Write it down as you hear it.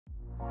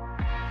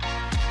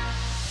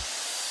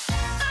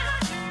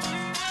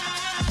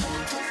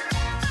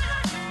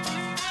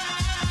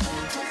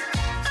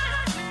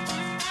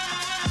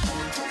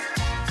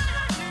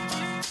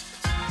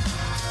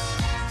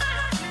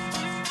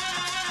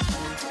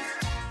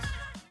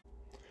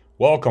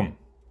Welcome.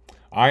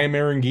 I am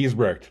Aaron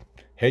Giesbrecht,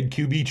 head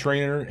QB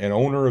trainer and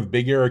owner of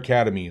Big Air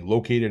Academy,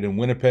 located in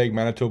Winnipeg,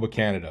 Manitoba,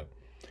 Canada.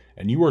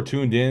 And you are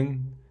tuned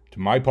in to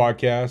my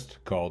podcast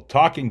called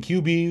Talking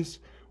QBs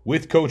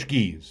with Coach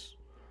Gies,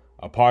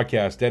 a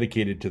podcast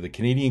dedicated to the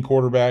Canadian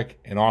quarterback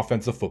and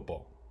offensive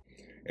football.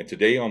 And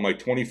today, on my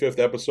 25th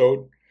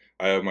episode,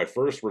 I have my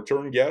first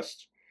return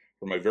guest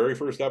for my very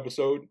first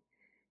episode,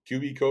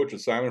 QB coach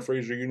at Simon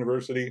Fraser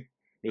University,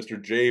 Mr.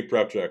 Jay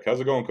Prepchuk. How's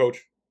it going,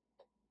 Coach?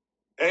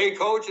 Hey,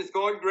 Coach, it's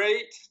going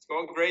great. It's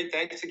going great.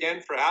 Thanks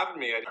again for having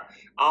me.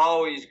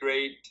 Always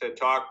great to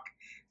talk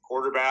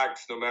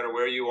quarterbacks, no matter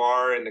where you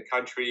are in the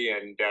country,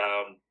 and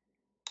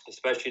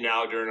especially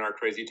now during our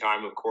crazy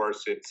time. Of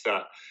course, it's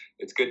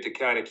good to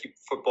kind of keep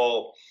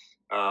football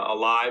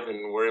alive,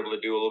 and we're able to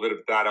do a little bit of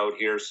that out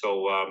here.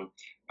 So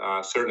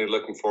certainly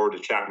looking forward to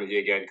chatting with you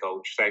again,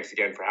 Coach. Thanks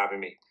again for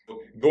having me.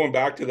 Going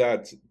back to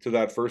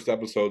that first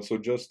episode, so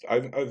just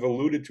I've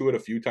alluded to it a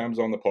few times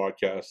on the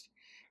podcast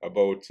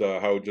about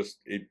how just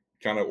it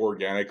kind of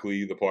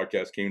organically the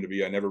podcast came to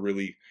be. I never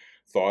really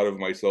thought of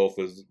myself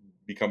as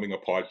becoming a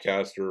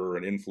podcaster or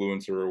an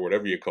influencer or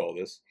whatever you call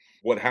this.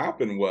 What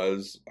happened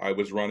was I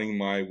was running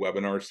my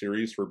webinar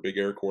series for Big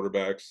Air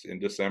quarterbacks in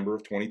December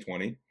of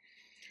 2020.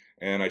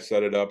 And I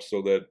set it up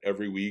so that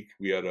every week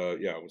we had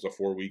it was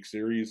a 4-week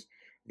series,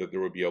 that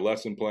there would be a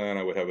lesson plan.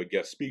 I would have a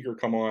guest speaker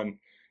come on.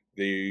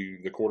 The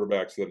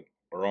quarterbacks that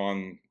are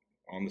on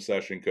the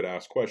session could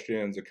ask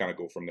questions and kind of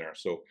go from there.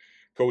 So,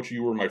 Coach,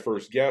 you were my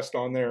first guest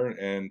on there,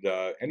 and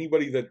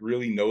anybody that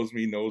really knows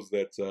me knows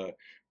that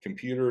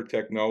computer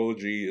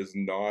technology is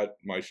not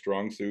my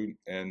strong suit.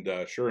 And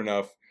sure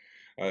enough,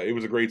 it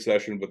was a great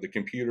session, but the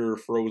computer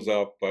froze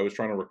up. I was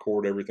trying to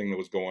record everything that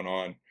was going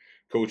on.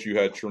 Coach, you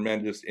had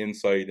tremendous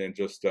insight and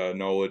just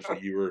knowledge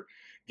that you were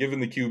giving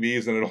the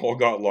QBs, and it all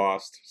got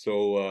lost.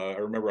 So I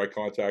remember I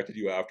contacted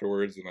you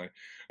afterwards, and I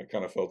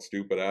kind of felt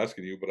stupid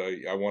asking you, but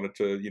I wanted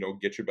to,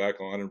 get you back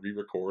on and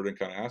re-record and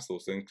kind of ask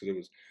those things because it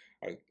was,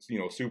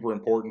 super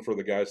important for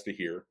the guys to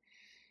hear.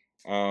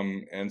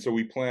 And so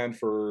we planned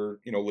for,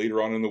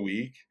 later on in the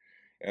week.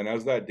 And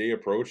as that day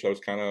approached, I was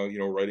kind of,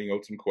 writing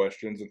out some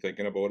questions and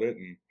thinking about it.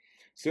 And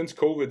since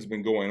COVID's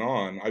been going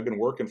on, I've been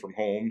working from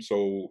home.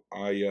 So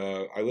I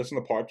listen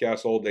to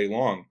podcasts all day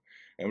long.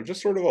 And it was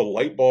just sort of a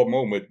light bulb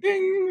moment,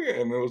 ding,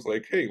 and it was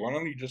like, hey, why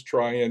don't you just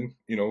try and,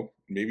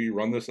 maybe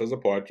run this as a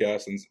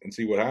podcast and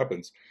see what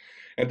happens.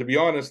 And to be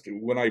honest,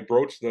 when I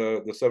broached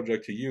the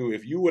subject to you,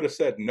 if you would have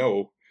said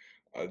no,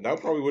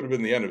 that probably would have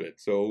been the end of it.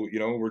 So,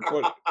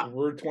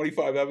 we're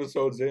 25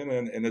 episodes in,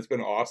 and it's been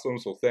awesome.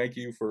 So thank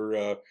you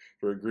for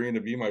agreeing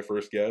to be my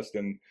first guest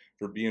and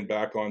for being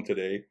back on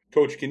today.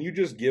 Coach, can you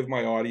just give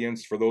my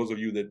audience, for those of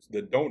you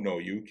that don't know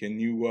you, can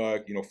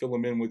you, fill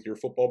them in with your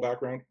football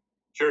background?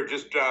 Sure.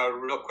 Just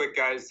real quick,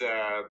 guys.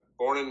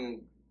 Born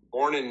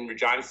in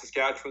Regina,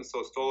 Saskatchewan,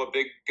 so still a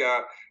big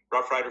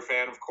Rough Rider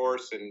fan, of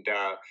course, and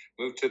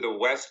moved to the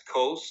West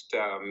Coast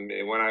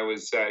when I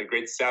was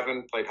grade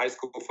 7. Played high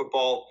school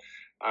football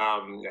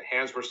at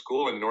Hansworth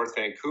School in North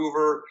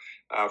Vancouver.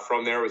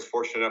 From there, I was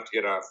fortunate enough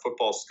to get a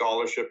football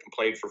scholarship and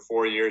played for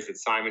 4 years at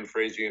Simon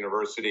Fraser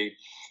University,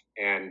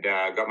 and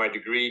got my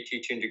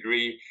teaching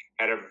degree.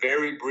 Had a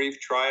very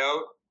brief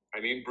tryout. I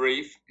mean,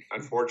 brief,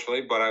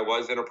 unfortunately, but I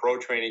was in a pro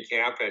training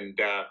camp, and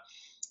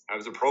I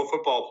was a pro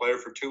football player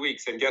for 2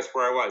 weeks. And guess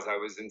where I was? I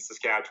was in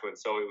Saskatchewan.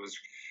 So it was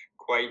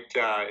quite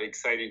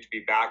exciting to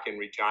be back in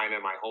Regina,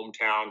 my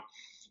hometown,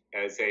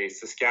 as a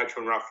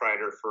Saskatchewan Rough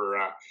Rider for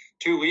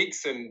 2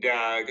 weeks, and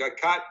got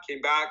cut,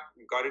 came back,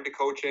 got into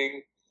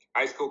coaching,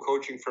 high school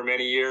coaching for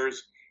many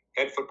years,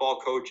 head football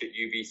coach at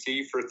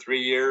UBC for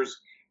 3 years,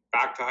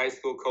 back to high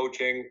school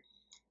coaching,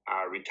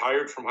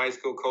 retired from high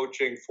school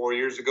coaching 4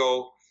 years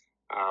ago.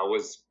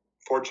 Was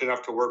fortunate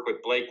enough to work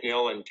with Blake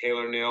Nill and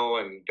Taylor Nill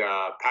and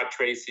Pat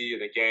Tracy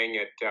and the gang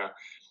at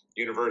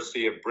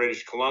University of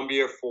British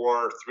Columbia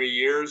for 3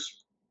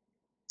 years,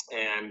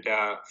 and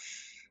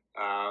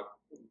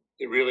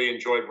really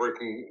enjoyed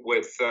working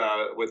with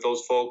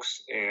those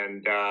folks.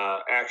 And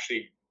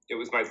actually, it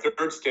was my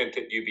third stint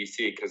at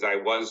UBC because I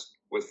was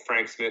with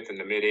Frank Smith in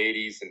the mid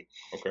 '80s,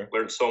 and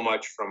learned so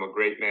much from a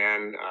great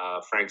man,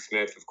 Frank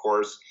Smith, of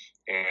course,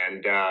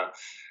 and.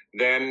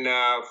 Then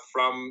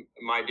from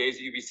my days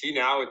at UBC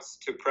now, it's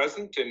to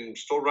present, and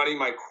still running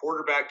my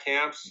quarterback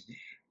camps.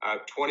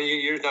 28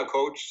 years now,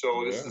 Coach.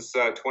 So this is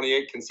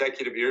 28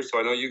 consecutive years. So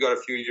I know you got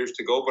a few years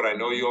to go, but I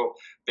know you'll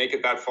make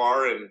it that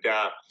far. And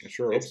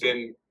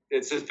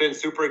it's just been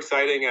super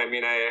exciting. I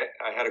mean, I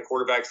had a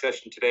quarterback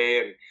session today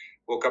and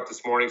woke up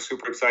this morning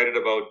super excited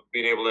about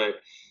being able to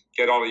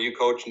get on with you,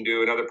 Coach, and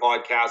do another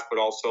podcast, but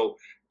also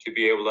to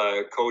be able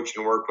to coach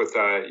and work with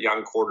a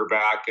young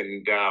quarterback,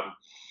 and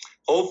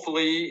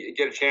hopefully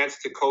get a chance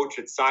to coach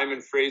at Simon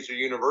Fraser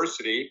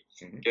University,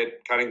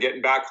 getting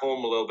back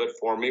home a little bit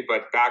for me,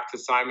 but back to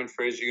Simon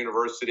Fraser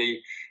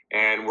University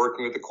and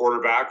working with the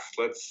quarterbacks.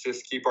 Let's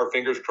just keep our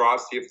fingers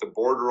crossed, see if the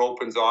border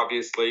opens,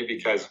 obviously,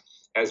 because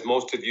as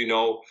most of you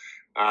know,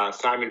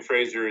 Simon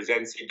Fraser is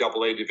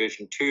NCAA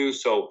Division II,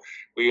 so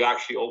we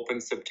actually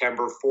opened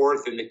September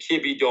 4th in the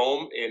Kibbe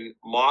Dome in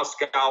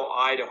Moscow,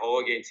 Idaho,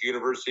 against the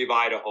University of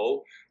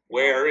Idaho,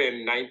 where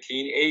in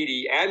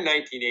 1980 and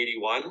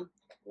 1981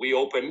 we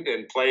opened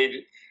and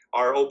played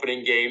our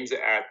opening games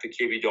at the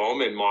Kibbe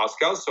Dome in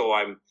Moscow. So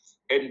I'm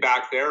heading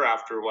back there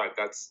after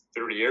that's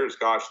 30 years.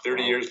 Gosh,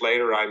 30 years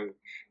later, I'm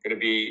going to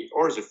be,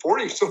 or is it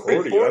 40?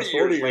 Sorry, 40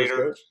 years later,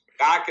 coach.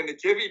 Back in the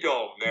Kibbe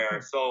Dome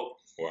there. So,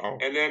 wow.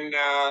 And then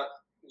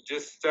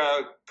just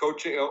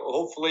coaching,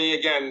 hopefully,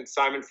 again,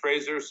 Simon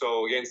Fraser.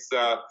 So against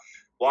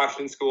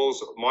Washington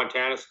schools,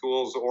 Montana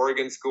schools,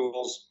 Oregon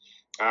schools.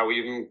 We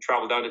even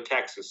traveled down to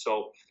Texas.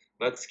 So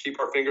let's keep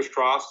our fingers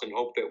crossed and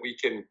hope that we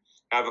can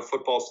have a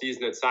football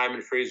season at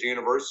Simon Fraser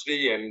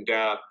University. And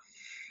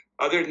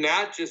other than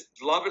that, just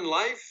loving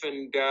life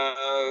and,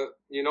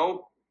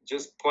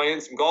 just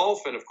playing some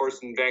golf. And of course,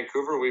 in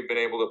Vancouver, we've been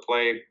able to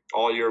play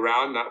all year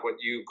round. Not what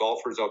you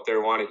golfers out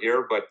there want to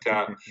hear, but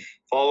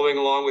following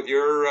along with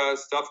your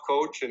stuff,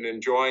 Coach, and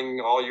enjoying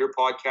all your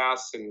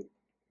podcasts and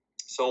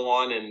so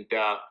on. And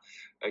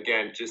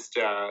again, just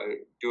doing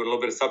a little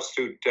bit of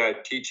substitute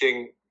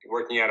teaching,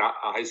 working at a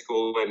high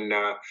school in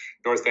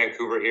North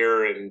Vancouver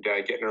here, and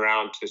getting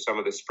around to some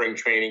of the spring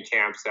training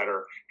camps that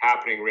are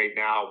happening right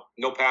now.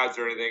 No pads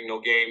or anything, no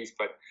games,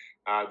 but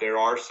there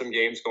are some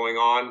games going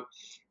on.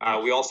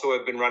 We also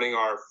have been running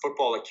our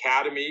football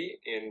academy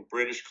in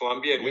British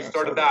Columbia, and we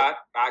started that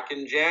back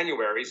in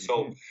January.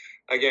 So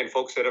again,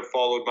 folks that have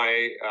followed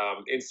my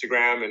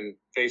Instagram and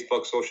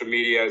Facebook social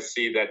media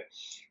see that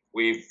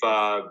we've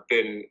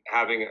been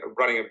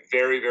running a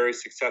very, very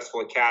successful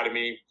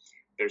academy.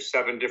 There's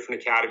 7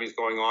 different academies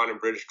going on in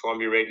British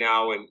Columbia right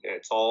now, and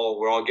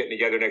we're all getting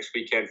together next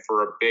weekend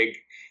for a big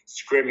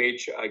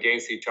scrimmage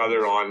against each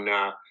other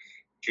on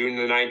June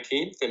the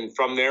 19th. And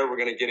from there, we're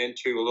going to get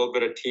into a little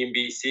bit of Team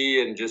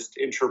BC and just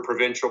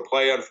inter-provincial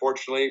play,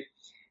 unfortunately.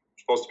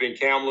 We're supposed to be in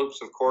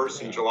Kamloops, of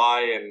course, in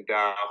July, and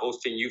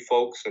hosting you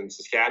folks in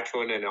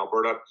Saskatchewan and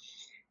Alberta.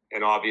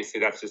 And obviously,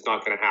 that's just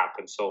not going to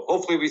happen. So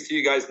hopefully we see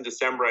you guys in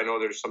December. I know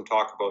there's some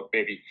talk about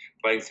maybe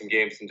playing some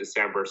games in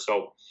December.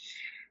 So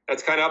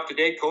that's kind of up to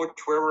date, Coach,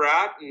 where we're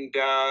at, and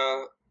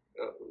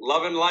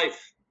loving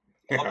life.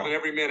 Loving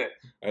every minute.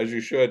 As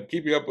you should.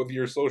 Keeping up with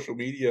your social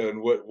media and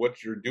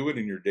what you're doing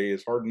in your day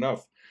is hard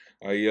enough.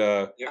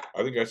 I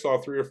think I saw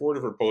 3 or 4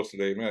 different posts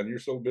today. Man, you're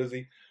so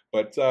busy.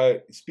 But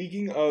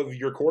speaking of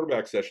your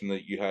quarterback session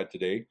that you had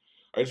today,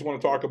 I just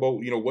want to talk about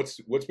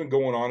what's been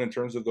going on in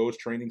terms of those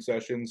training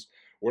sessions.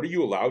 What are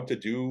you allowed to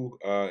do?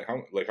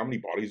 How many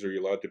bodies are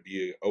you allowed to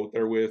be out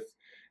there with?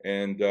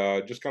 And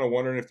just kind of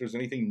wondering if there's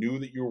anything new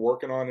that you're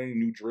working on, any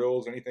new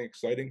drills, anything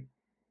exciting?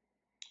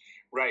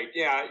 Right.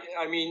 Yeah.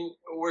 I mean,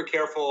 we're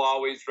careful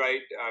always, right?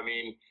 I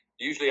mean,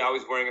 usually I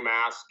was wearing a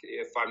mask.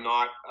 If I'm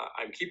not,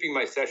 I'm keeping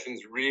my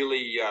sessions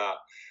really,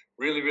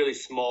 really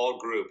small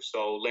groups.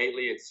 So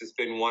lately it's just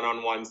been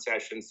one-on-one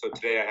sessions. So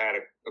today I had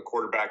a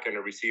quarterback and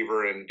a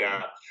receiver, and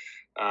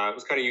it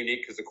was kind of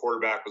unique because the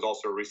quarterback was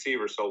also a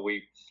receiver. So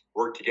we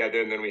worked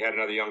together, and then we had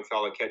another young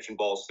fella catching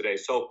balls today.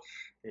 So,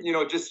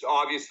 just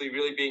obviously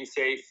really being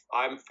safe.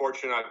 I'm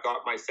fortunate I've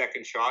got my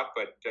second shot,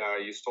 but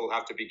you still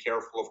have to be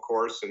careful, of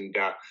course. And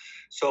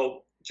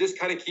so just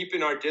kind of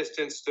keeping our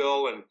distance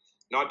still and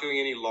not doing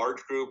any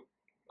large group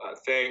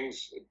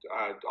things.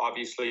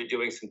 Obviously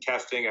doing some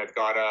testing. I've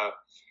got a,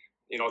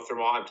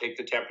 thermometer, take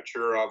the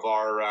temperature of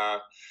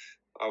our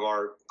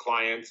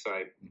clients.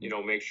 I,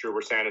 make sure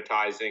we're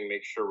sanitizing,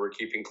 make sure we're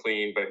keeping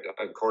clean, but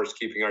of course,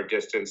 keeping our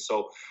distance.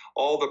 So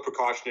all the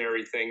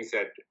precautionary things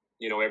that,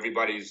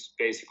 everybody's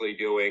basically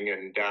doing,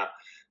 and,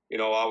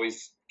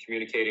 always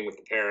communicating with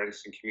the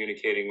parents and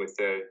communicating with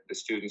the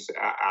students,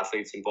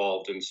 athletes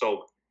involved. And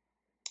so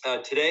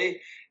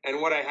today, and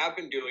what I have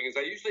been doing is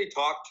I usually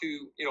talk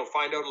to,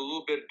 find out do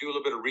a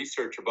little bit of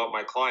research about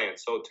my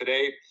clients. So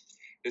today,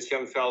 this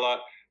young fella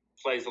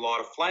plays a lot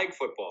of flag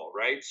football,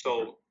 right?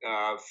 So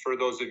for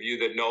those of you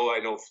that know, I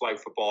know flag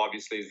football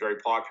obviously is very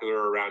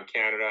popular around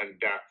Canada, and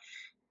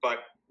but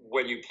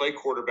when you play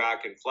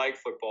quarterback in flag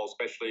football,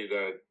 especially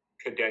the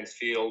condensed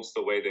fields,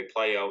 the way they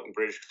play out in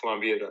British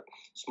Columbia, the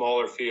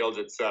smaller fields,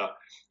 it's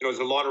there's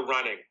a lot of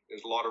running.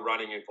 There's a lot of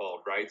running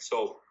involved, right?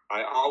 So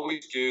I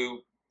always do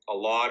a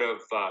lot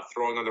of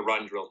throwing on the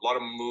run drills, a lot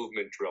of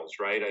movement drills,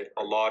 right?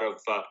 A lot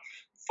of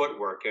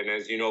footwork. And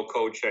as you know,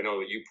 Coach, I know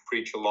that you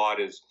preach a lot,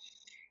 is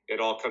it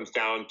all comes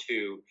down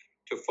to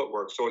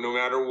footwork. So no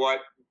matter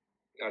what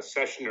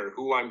session or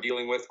who I'm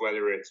dealing with,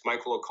 whether it's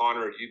Michael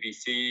O'Connor at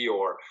UBC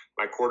or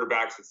my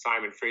quarterbacks at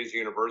Simon Fraser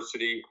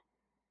University,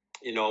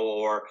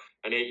 or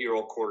an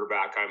 8-year-old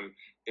quarterback, I'm,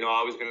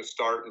 always going to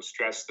start and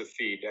stress the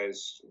feet,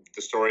 as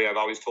the story I've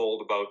always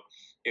told about,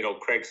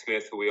 Craig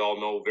Smith, who we all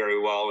know very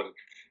well.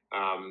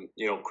 And,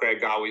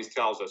 Craig always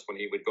tells us when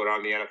he would go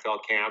down to the NFL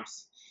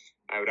camps,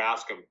 I would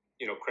ask him,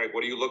 Craig,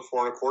 what do you look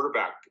for in a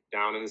quarterback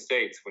down in the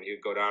States? When he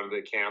would go down to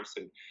the camps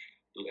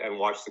and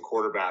watch the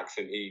quarterbacks,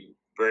 and he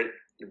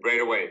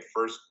right away,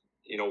 first,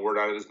 word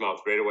out of his mouth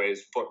right away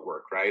is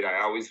footwork, right?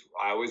 I always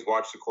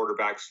watch the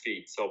quarterback's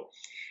feet. So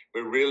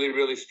we're really,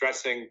 really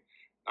stressing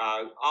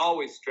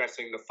always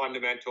stressing the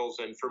fundamentals.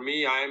 And for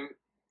me, I'm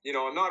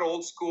not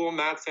old school in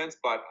that sense,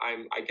 but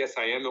I guess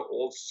I am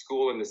old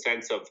school in the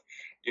sense of,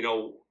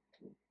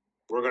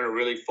 we're going to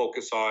really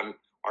focus on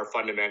our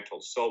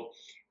fundamentals. So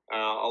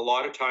a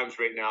lot of times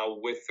right now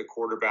with the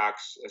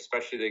quarterbacks,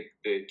 especially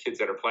the kids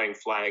that are playing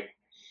flag,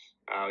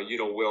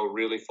 we'll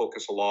really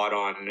focus a lot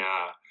on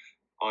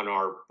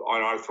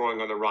our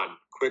throwing on the run,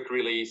 quick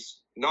release,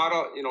 not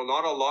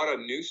a lot of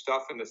new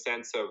stuff in the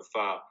sense of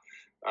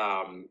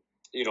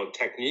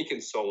technique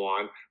and so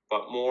on,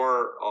 but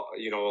more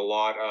a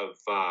lot of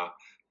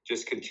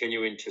just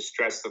continuing to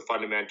stress the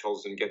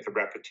fundamentals and get the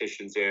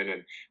repetitions in,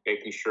 and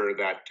making sure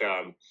that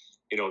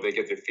they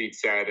get their feet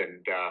set,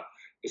 and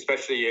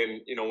especially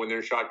in when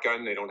they're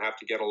shotgun, they don't have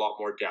to get a lot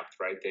more depth,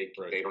 right?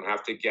 They don't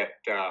have to get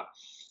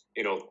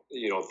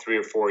 3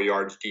 or 4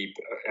 yards deep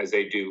as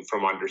they do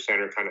from under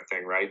center kind of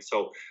thing, right?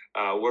 So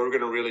we're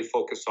going to really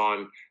focus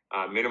on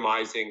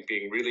minimizing,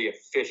 being really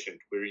efficient.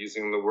 We're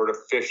using the word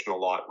efficient a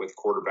lot with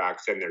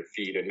quarterbacks and their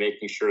feet, and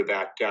making sure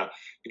that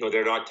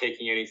they're not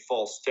taking any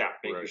false step,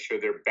 making sure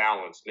they're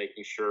balanced,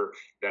 making sure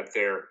that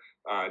they're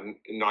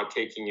not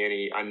taking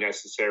any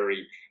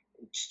unnecessary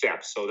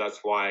steps. So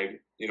that's why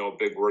a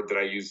big word that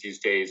I use these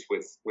days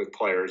with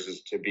players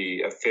is to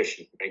be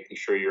efficient, making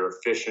sure you're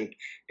efficient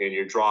in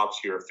your drops,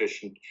 you're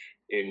efficient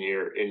in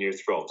your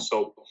throws.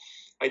 So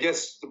I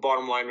guess the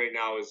bottom line right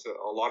now is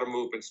a lot of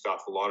movement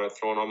stuff, a lot of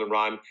throwing on the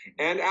run,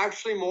 and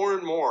actually more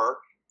and more,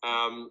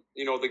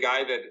 the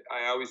guy that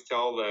I always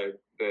tell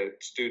the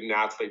student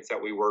athletes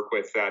that we work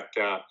with that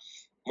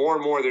more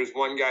and more, there's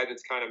one guy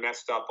that's kind of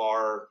messed up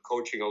our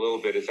coaching a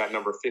little bit, is that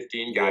number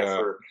 15 guy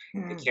for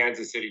the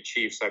Kansas City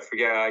Chiefs. I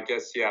forget, I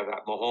guess,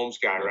 that Mahomes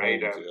guy,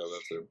 right? That's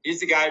it. He's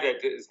the guy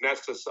that has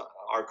messed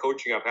our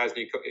coaching up, hasn't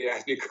he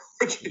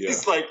coached?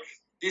 Yeah.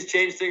 He's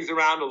changed things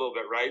around a little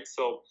bit, right?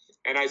 So,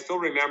 and I still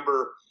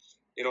remember,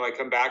 I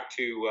come back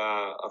to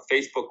a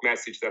Facebook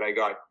message that I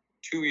got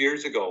 2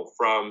 years ago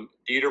from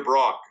Dieter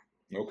Brock.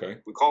 Okay.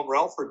 We call him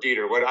Ralph or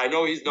Dieter. I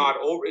know he's not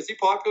over. Is he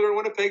popular in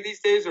Winnipeg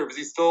these days, or is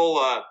he still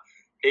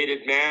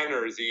hated man,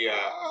 or is he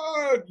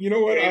you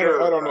know what, I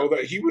don't know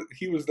that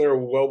he was there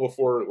well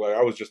before, like,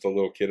 I was just a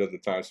little kid at the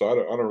time, so I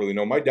don't really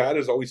know. My dad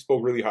has always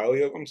spoke really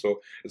highly of him, so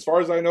as far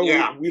as I know,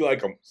 we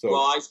like him. So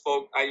well,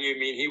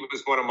 he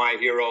was one of my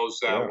heroes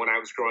when I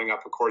was growing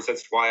up. Of course,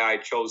 that's why I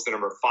chose the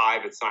number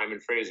 5 at Simon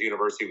Fraser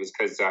University, was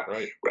because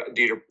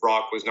Dieter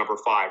Brock was number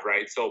 5,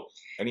 right? So,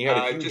 and he had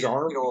a huge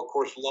arm, of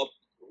course,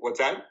 what's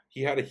that?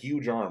 He had a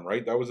huge arm,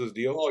 right? That was his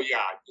deal. Oh yeah.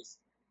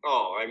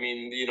 I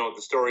mean,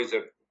 the stories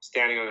of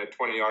standing on the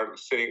 20-yard,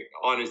 sitting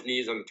on his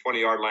knees on the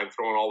 20-yard line,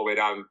 throwing all the way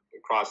down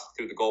across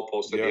through the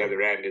goalpost at the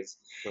other end is,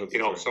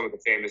 some of the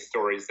famous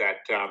stories that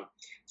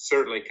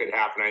certainly could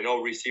happen. I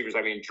know receivers.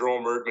 I mean,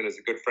 Jerome Erdman is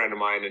a good friend of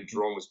mine, and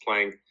Jerome was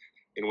playing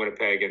in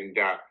Winnipeg, and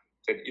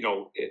said,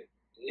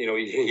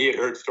 he had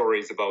heard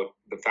stories about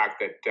the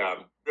fact that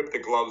ripped the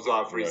gloves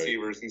off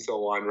receivers and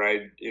so on,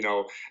 right?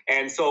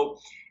 And so,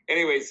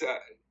 anyways,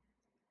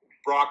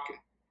 Brock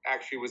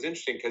actually was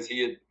interesting because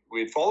we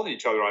had followed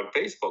each other on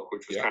Facebook,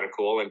 which was kind of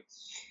cool. And,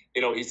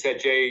 he said,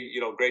 Jay,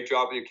 great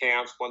job with your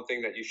camps. One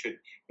thing that you should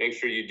make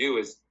sure you do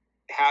is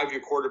have your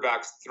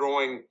quarterbacks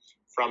throwing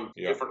from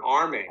different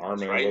arm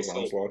angles, right? Arm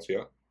slots,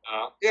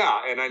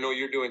 and I know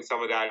you're doing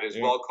some of that as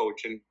well,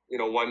 Coach. And,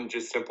 one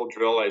just simple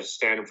drill, I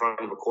stand in front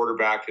of a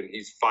quarterback and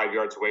he's 5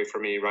 yards away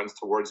from me, he runs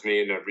towards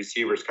me, and the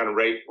receiver's kind of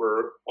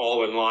we're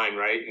all in line,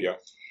 right? And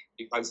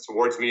he runs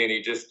towards me, and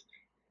he just,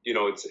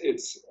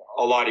 it's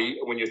a lot of,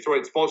 when you're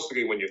throwing, it's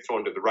mostly when you're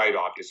throwing to the right,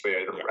 obviously,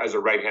 as a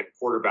right-handed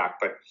quarterback,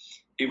 but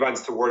he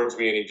runs towards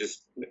me and he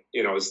just,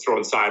 is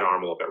throwing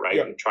sidearm a little bit, right?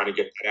 And trying to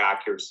get that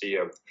accuracy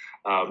of,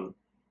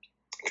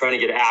 trying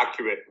to get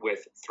accurate with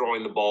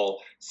throwing the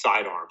ball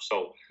sidearm.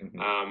 So,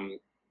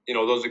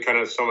 those are kind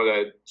of some of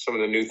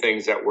the new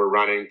things that we're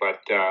running,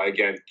 but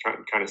again,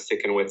 kind of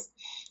sticking with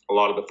a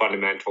lot of the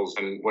fundamentals.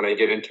 And when I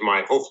get into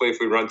hopefully if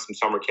we run some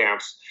summer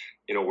camps,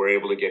 we're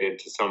able to get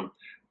into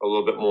a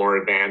little bit more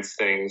advanced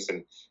things,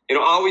 and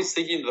always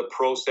thinking of the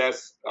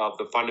process of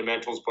the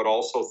fundamentals, but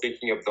also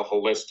thinking of the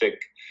holistic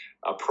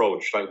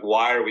approach. Like,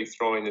 why are we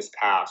throwing this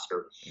pass,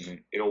 or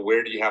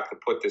where do you have to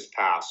put this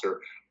pass, or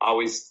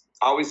always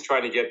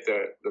trying to get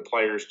the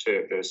players,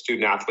 to the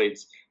student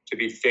athletes, to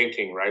be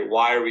thinking, right?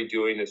 Why are we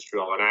doing this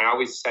drill? And I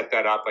always set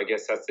that up. I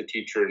guess that's the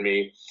teacher in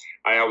me.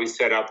 I always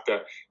set up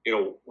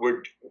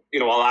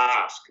I'll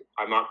ask.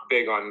 I'm not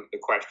big on the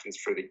questions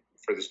for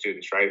the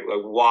students, right?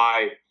 Like,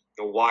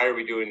 why are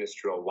we doing this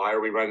drill? Why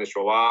are we running this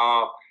drill?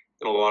 Well,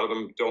 a lot of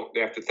them don't. They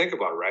have to think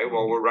about it, right?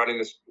 Well, we're running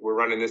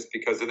this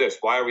because of this.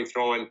 Why are we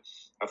throwing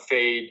a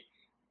fade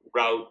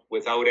route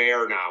without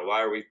air now?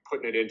 Why are we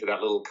putting it into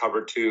that little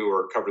cover 2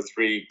 or cover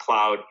 3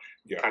 cloud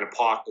kind of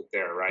pocket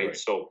there, right?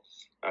 So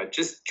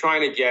just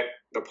trying to get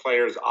the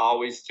players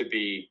always to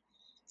be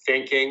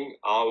thinking,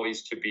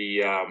 always to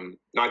be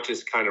not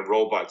just kind of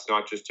robots,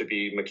 not just to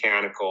be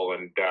mechanical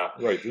and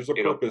there's a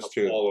purpose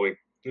to following.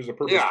 There's a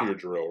purpose to your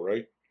drill,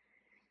 right?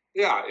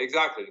 Yeah,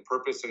 exactly. The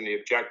purpose and the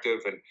objective,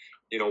 and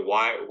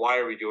why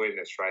are we doing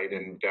this, right?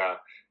 And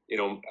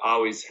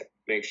always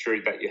make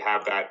sure that you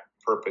have that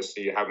purpose,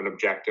 so you have an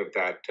objective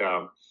that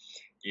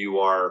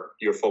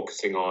you're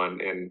focusing on,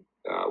 and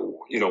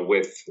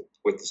with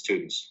the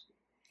students.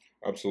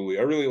 Absolutely.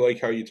 I really like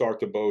how you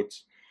talked about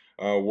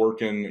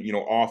working,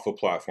 off a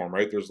platform,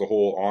 right? There's the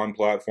whole on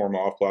platform,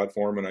 off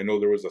platform. And I know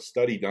there was a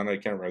study done, I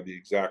can't remember the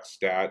exact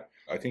stat.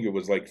 I think it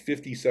was like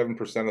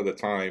 57% of the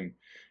time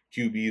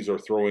QBs are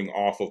throwing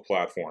off of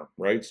platform,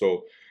 right?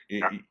 So,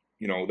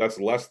 that's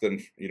less than,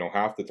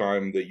 half the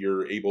time that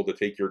you're able to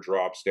take your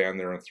drop, stand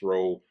there and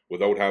throw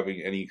without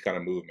having any kind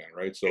of movement,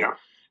 right? So,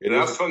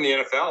 that's from the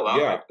NFL.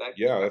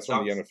 That's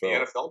from the NFL. The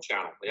NFL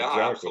channel. Yeah,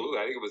 exactly. Absolutely.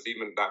 I think it was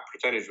even, that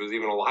percentage was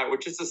even a lot,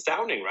 which is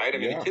astounding, right? I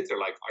mean, the kids are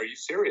like, "Are you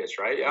serious?"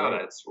 Right?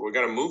 Yeah, we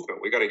got a movement.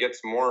 We got to get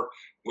some more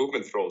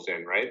movement throws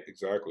in, right?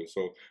 Exactly.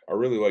 So I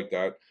really like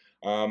that.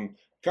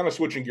 Kind of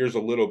switching gears a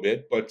little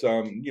bit, but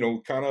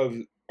kind of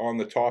on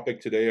the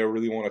topic today, I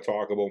really want to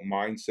talk about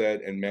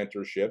mindset and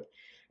mentorship.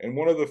 And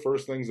one of the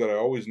first things that I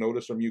always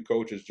notice from you,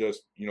 Coach, is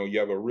just you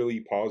have a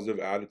really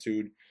positive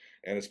attitude.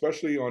 And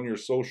especially on your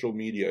social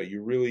media,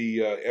 you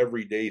really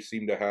every day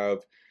seem to have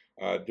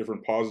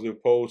different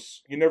positive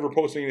posts. You never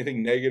post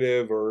anything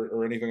negative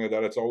or anything like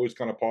that. It's always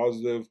kind of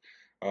positive,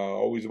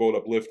 always about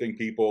uplifting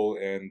people,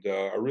 and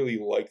I really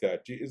like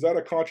that. Is that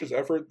a conscious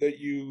effort that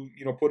you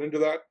put into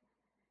that?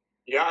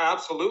 Yeah,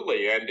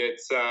 absolutely. And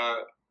it's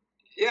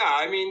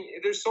I mean,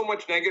 there's so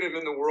much negative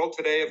in the world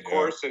today, of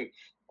course, and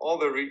all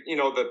the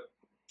the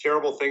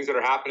terrible things that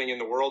are happening in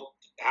the world,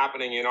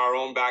 happening in our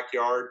own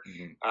backyard.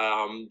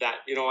 That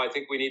I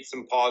think we need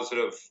some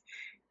positive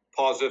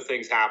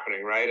things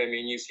happening, right? I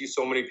mean, you see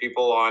so many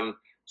people on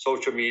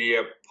social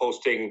media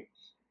posting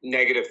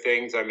negative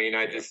things. I mean,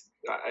 I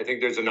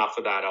think there's enough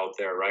of that out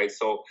there, right?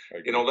 So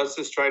let's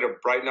just try to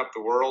brighten up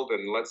the world,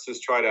 and let's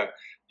just try to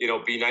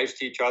be nice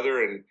to each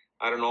other. And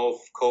I don't know if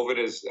COVID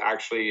has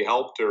actually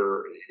helped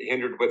or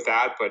hindered with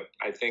that, but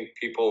I think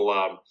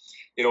people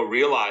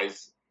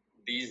realize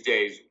these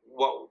days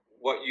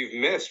what you've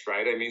missed,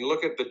 right? I mean,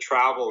 look at the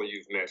travel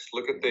you've missed.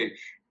 Look at the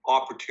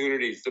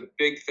opportunities. The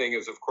big thing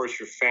is, of course,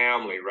 your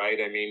family, right?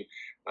 I mean,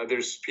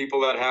 there's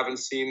people that haven't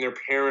seen their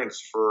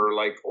parents for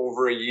like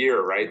over a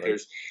year, right?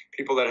 There's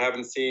people that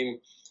haven't seen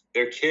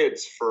their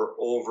kids for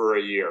over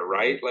a year,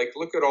 right? Like,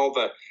 look at all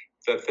the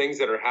things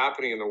that are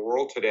happening in the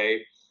world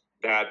today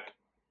that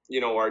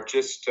are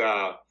just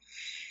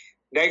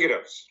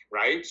negatives,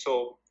 right?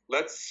 So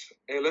let's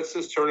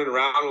just turn it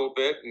around a little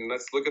bit, and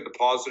let's look at the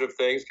positive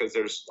things, because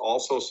there's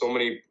also so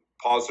many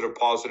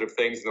positive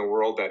things in the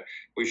world that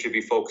we should be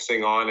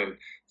focusing on. And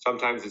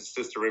sometimes it's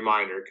just a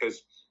reminder,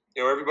 because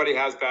everybody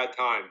has bad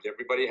times,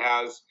 everybody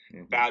has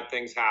bad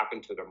things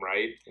happen to them,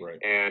 right?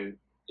 And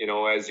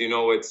as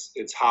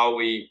it's how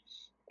we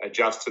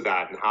adjust to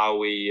that, and how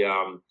we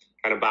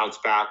kind of bounce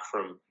back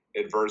from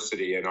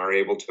adversity and are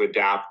able to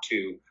adapt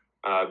to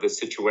the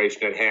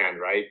situation at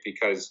hand, right?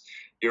 Because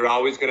you're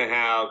always going to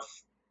have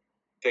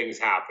things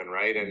happen,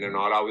 right? And they're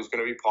not always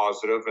going to be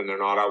positive, and they're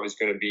not always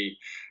going to be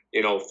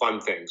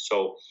fun things.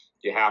 So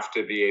you have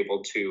to be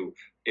able to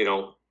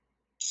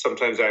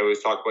sometimes I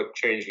always talk about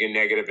changing a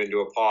negative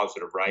into a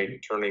positive, right?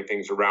 And turning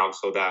things around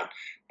so that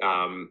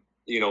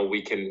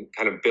we can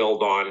kind of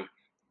build on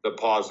the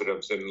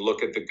positives and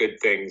look at the good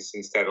things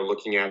instead of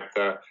looking at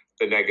the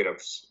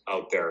negatives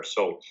out there.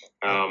 So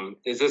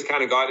it's just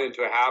kind of got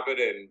into a habit,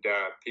 and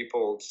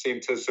people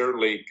seem to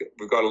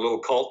we've got a little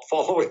cult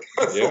following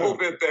us a little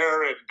bit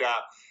there, and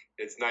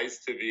it's nice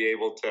to be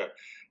able to,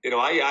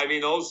 I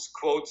mean, those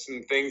quotes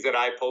and things that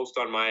I post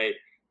on my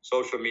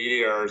social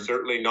media are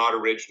certainly not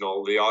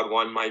original. The odd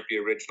one might be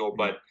original,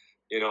 but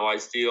I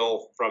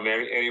steal from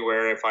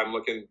anywhere. If I'm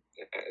looking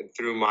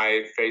through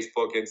my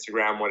Facebook,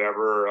 Instagram,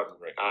 whatever,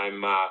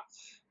 I'm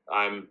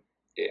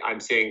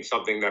seeing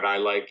something that I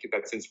like,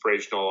 that's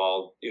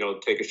inspirational. I'll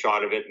take a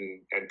shot of it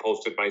and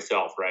post it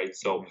myself, right?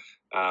 So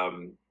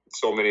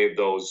so many of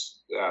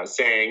those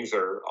sayings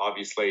are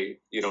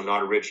obviously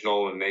not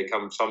original, and they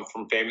come some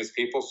from famous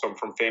people, some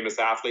from famous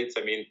athletes.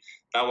 I mean,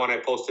 that one I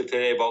posted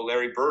today about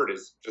Larry Bird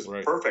is just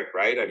perfect,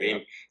 right? I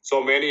mean,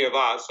 so many of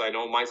us, I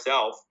know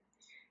myself,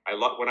 I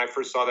love when I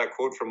first saw that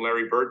quote from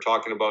Larry Bird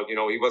talking about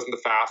he wasn't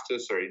the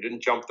fastest, or he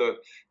didn't jump the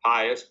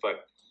highest,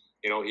 but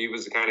he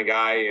was the kind of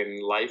guy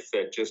in life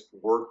that just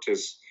worked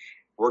his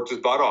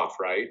butt off,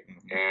 right?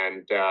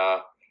 And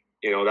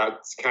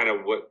that's kind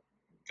of what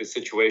the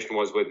situation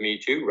was with me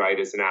too, right?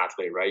 As an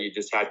athlete, right? You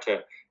just had to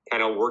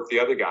kind of work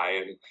the other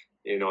guy, and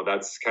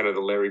that's kind of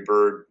the Larry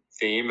Bird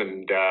theme,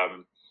 and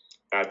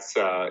that's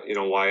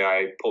why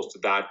I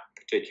posted that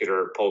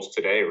particular post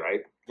today,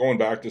 right? Going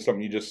back to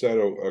something you just said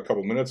a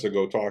couple minutes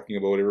ago, talking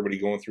about everybody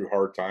going through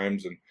hard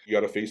times, and you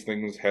got to face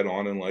things head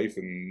on in life,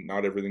 and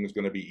not everything is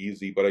going to be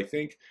easy. But I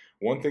think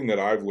one thing that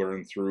I've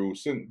learned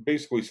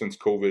since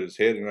COVID has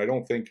hit, and I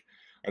don't think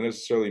I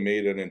necessarily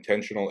made an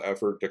intentional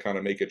effort to kind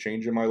of make a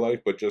change in my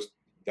life, but just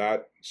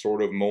that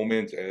sort of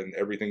moment and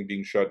everything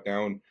being shut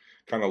down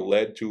kind of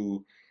led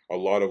to a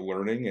lot of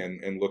learning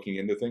and looking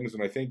into things.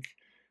 And I think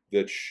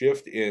that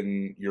shift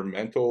in your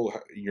mental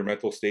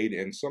state,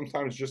 and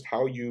sometimes just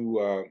how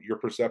you your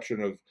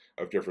perception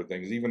of different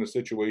things. Even a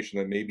situation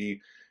that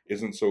maybe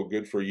isn't so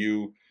good for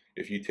you,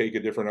 if you take a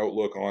different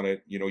outlook on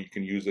it, you know, you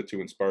can use it to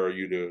inspire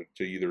you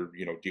to either,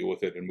 you know, deal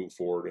with it and move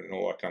forward and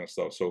all that kind of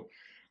stuff. So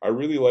I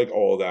really like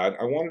all of that.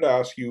 I wanted to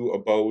ask you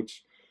about,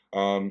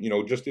 you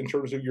know, just in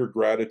terms of your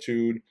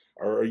gratitude,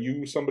 are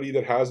you somebody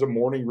that has a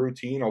morning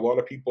routine? A lot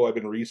of people I've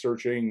been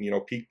researching, you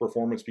know, peak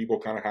performance people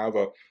kind of have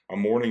a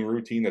morning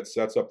routine that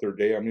sets up their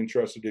day. I'm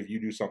interested if you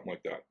do something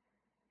like that.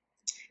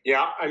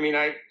 Yeah, I mean,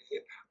 I'm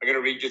going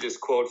to read you this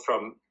quote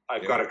from,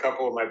 I've got a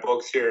couple of my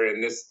books here,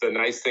 and this, the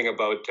nice thing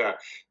about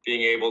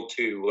being able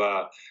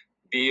to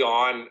be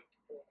on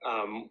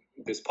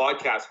this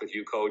podcast with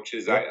you, Coach,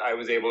 is I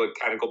was able to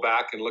kind of go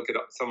back and look at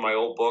some of my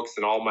old books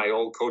and all my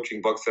old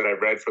coaching books that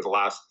I've read for the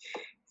last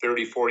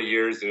 30, 40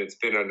 years. And it's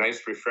been a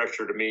nice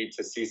refresher to me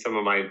to see some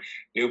of my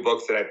new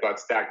books that I've got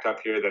stacked up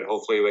here that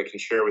hopefully I can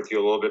share with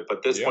you a little bit.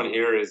 But this one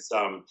here is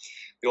the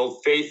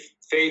old Faith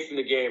in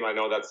the Game. I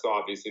know that's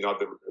obviously not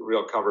the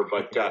real cover,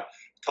 but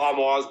Tom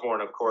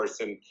Osborne, of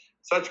course, and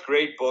such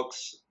great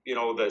books, you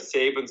know, the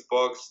Saban's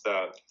books,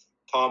 the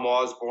Tom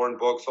Osborne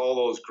books, all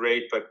those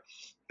great. But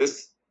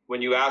this,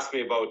 when you ask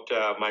me about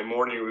my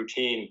morning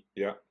routine,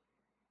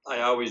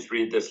 I always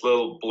read this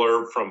little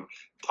blurb from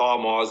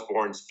Tom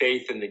Osborne's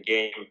Faith in the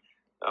Game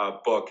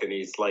book. And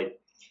he's like,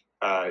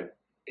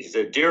 he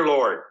said, "Dear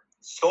Lord,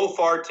 so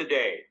far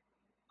today,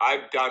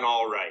 I've done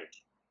all right.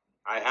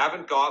 I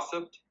haven't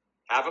gossiped,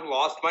 haven't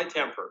lost my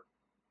temper,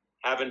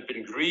 haven't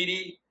been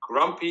greedy,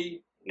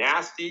 grumpy,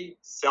 nasty,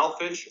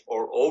 selfish,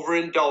 or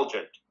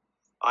overindulgent.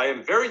 I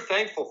am very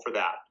thankful for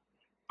that.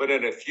 But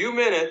in a few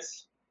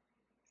minutes,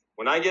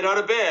 when I get out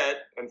of bed,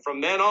 and from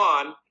then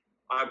on,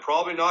 I'm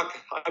probably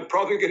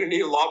going to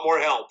need a lot more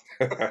help."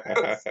 So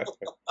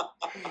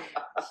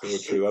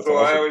true. That's so awesome.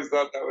 I always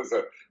thought that was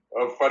a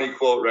funny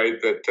quote,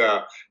 right?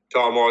 That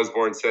Tom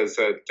Osborne says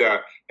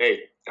that, hey,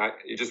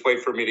 you just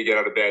wait for me to get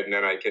out of bed, and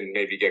then I can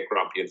maybe get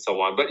grumpy and so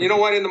on. But you know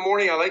what? In the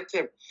morning, I like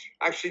to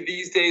actually,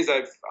 these days,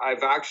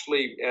 I've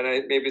actually,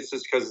 and maybe it's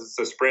just because it's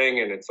the spring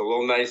and it's a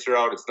little nicer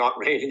out. It's not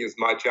raining as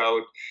much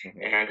out,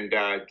 and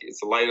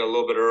it's light a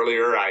little bit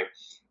earlier.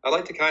 I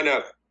like to kind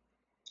of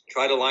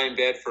try to lie in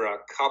bed for a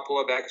couple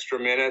of extra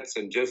minutes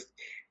and just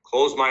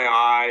close my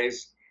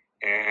eyes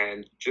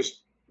and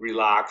just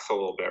relax a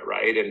little bit,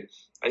 right? And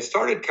I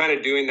started kind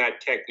of doing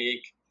that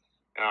technique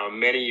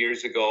many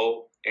years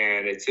ago,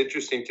 and it's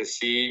interesting to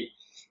see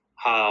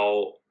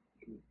how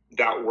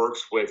that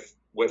works with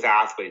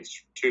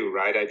athletes too,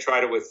 right? I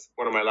tried it with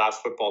one of my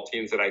last football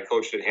teams that I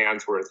coached at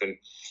Handsworth, and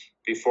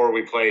before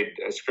we played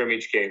a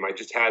scrimmage game, I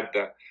just had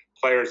the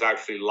players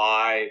actually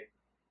lie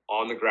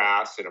on the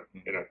grass in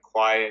a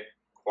quiet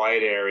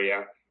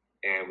area,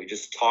 and we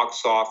just talked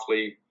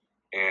softly,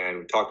 and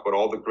we talked about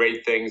all the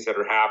great things that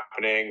are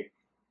happening,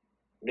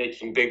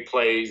 making big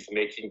plays,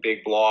 making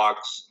big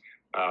blocks,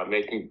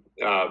 making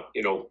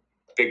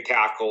big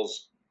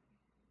tackles,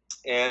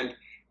 and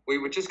we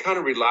would just kind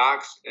of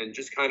relax and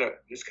just kind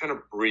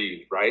of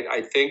breathe, right?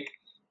 I think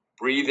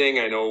breathing,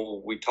 I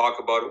know we talk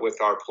about it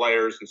with our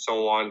players and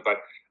so on, but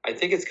I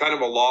think it's kind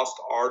of a lost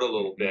art a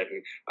little bit.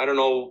 And I don't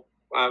know,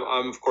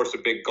 I'm of course a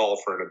big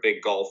golfer and a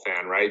big golf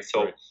fan, right?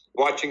 So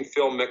watching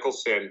Phil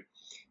Mickelson,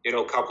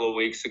 a couple of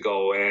weeks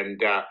ago,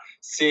 and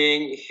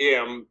seeing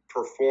him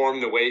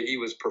perform the way he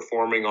was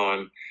performing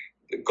on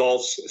the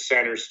golf's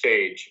center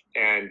stage,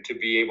 and to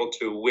be able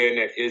to win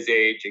at his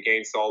age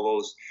against all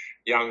those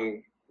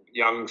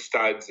young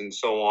studs and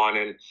so on.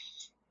 And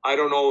I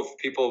don't know if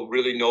people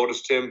really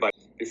noticed him, but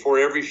before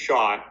every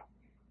shot,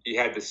 he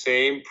had the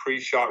same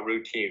pre-shot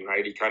routine,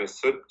 right? He kind of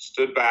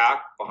stood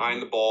back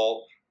behind the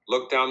ball,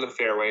 looked down the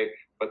fairway.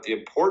 But the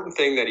important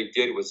thing that he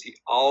did was he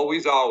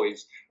always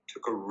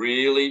took a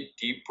really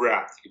deep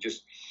breath. He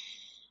just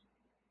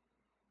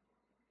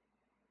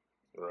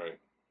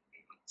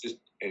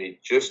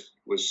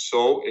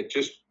it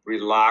just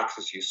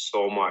relaxes you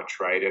so much,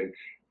 right? And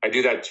I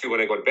do that too when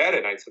I go to bed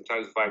at night.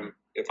 Sometimes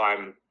if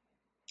I'm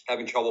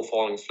having trouble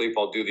falling asleep,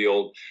 I'll do the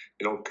old,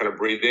 kind of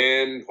breathe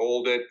in,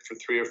 hold it for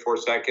 3 or 4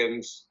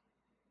 seconds,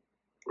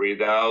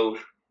 breathe out,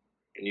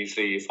 and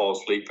usually you fall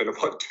asleep in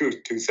about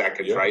two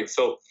seconds, right?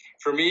 So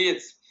for me,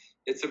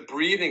 it's a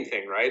breathing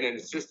thing, right? And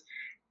it's just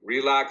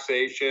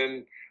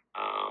relaxation.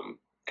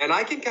 And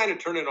I can kind of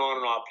turn it on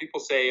and off. People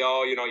say,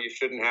 oh, you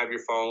shouldn't have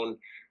your phone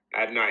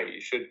at night.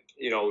 You should,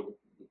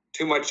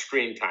 too much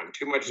screen time,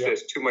 too much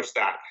this, too much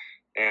that.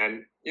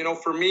 And,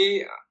 for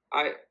me,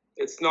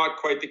 it's not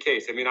quite the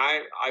case. I mean,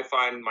 I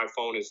find my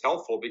phone is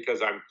helpful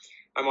because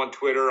I'm on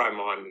Twitter, I'm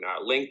on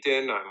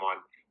LinkedIn, I'm on,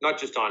 not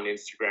just on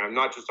Instagram,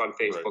 not just on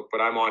Facebook, but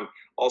I'm on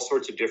all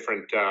sorts of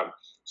different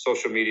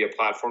social media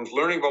platforms,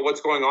 learning about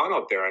what's going on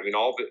out there. I mean,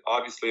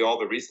 obviously all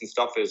the recent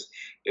stuff is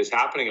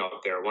happening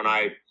out there. When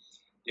I'm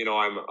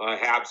a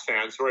Habs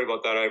fan. Sorry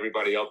about that,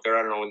 everybody out there.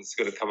 I don't know when it's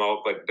going to come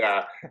out, but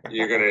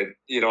you're going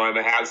to, I'm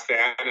a Habs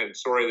fan, and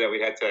sorry that we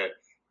had to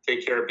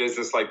take care of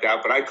business like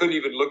that. But I couldn't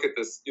even look at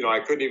this.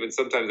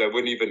 Sometimes I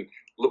wouldn't even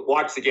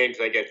watch the game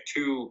because I get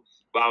too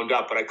wound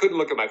up, but I couldn't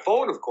look at my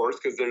phone, of course,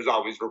 because there's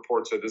always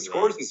reports of the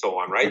scores and so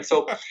on, right?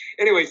 So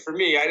anyways, for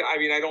me, I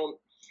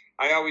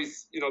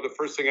always, the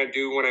first thing I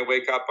do when I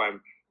wake up,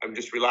 I'm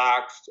just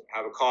relaxed,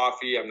 have a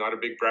coffee. I'm not a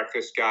big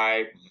breakfast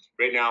guy.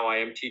 Right now I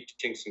am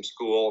teaching some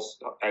schools.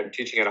 I'm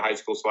teaching at a high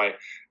school, so I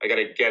got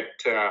to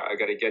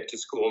get to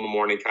school in the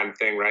morning kind of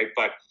thing, right?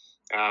 But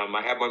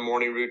I have my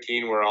morning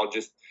routine where I'll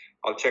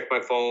check my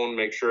phone,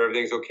 make sure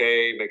everything's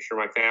okay, make sure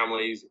my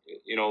family's,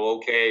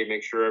 okay,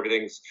 make sure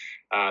everything's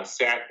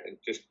set, and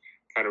just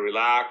kind of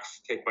relax,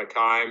 take my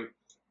time,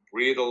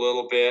 breathe a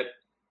little bit,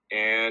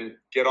 and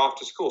get off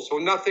to school. So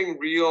nothing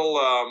real.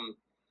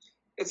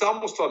 It's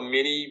almost a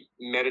mini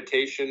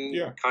meditation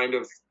kind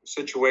of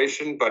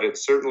situation, but it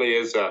certainly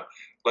is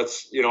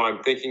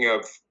I'm thinking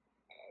of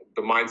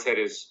the mindset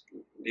is,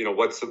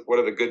 what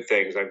are the good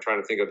things? I'm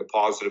trying to think of the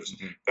positives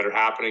that are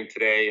happening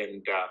today,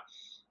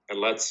 and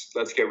let's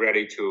get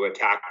ready to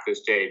attack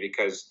this day,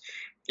 because,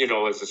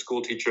 as a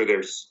school teacher,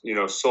 there's,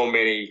 so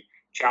many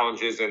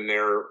challenges, and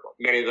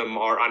many of them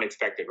are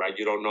unexpected, right?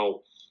 You don't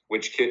know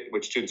which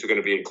students are going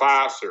to be in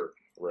class, or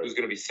who's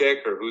going to be sick,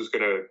 or who's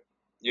going to,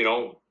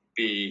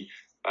 be,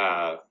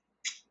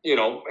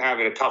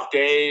 having a tough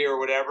day or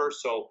whatever.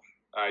 So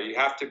you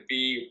have to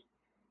be,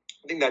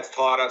 I think that's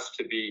taught us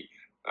to be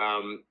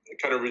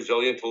kind of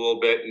resilient a little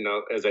bit. And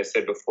as I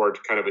said before,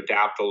 to kind of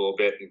adapt a little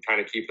bit and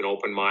kind of keep an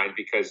open mind,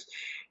 because,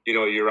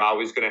 you're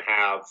always going to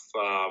have,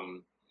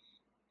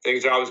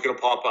 things are always going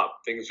to pop up.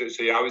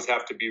 So you always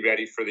have to be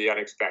ready for the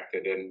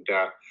unexpected. And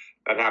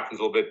that happens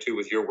a little bit too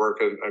with your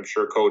work, I'm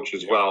sure, Coach,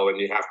 as well. And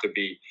you have to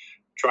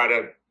try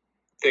to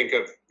think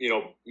of,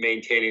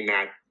 maintaining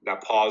that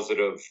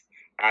positive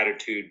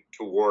attitude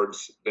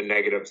towards the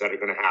negatives that are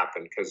going to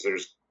happen, because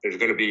there's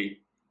going to be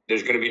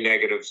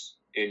negatives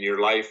in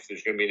your life.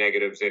 There's going to be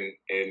negatives in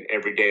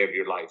every day of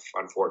your life,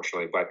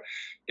 unfortunately, but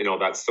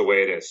that's the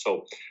way it is.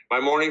 So my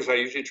mornings, I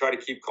usually try to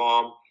keep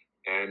calm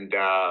and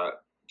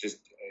just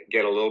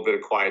get a little bit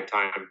of quiet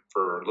time,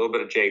 for a little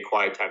bit of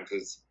quiet time,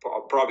 because it's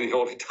probably the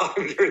only time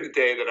during the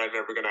day that I'm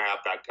ever going to have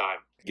that time.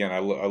 Again, I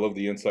love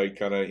the insight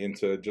kind of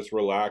into just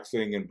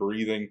relaxing and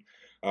breathing.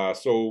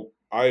 So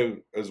I,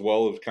 as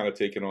well, have kind of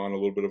taken on a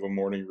little bit of a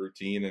morning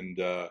routine,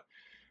 and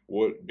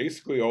what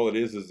basically all it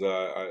is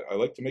I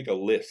like to make a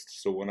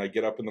list. So when I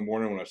get up in the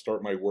morning, when I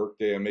start my work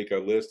day, I make a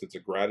list. It's a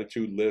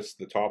gratitude list.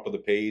 The top of the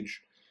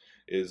page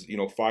is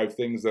 5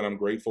 things that I'm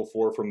grateful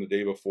for from the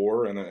day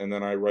before, and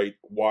then I write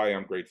why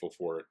I'm grateful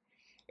for it.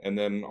 And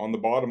then on the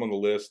bottom of the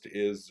list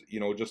is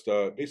just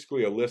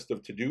basically a list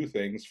of to-do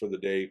things for the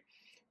day.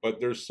 But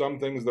there's some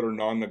things that are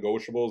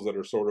non-negotiables that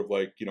are sort of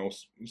like,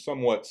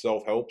 somewhat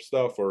self-help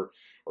stuff or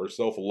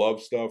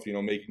self-love stuff,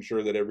 making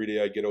sure that every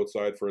day I get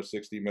outside for a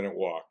 60-minute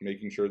walk,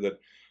 making sure that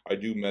I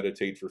do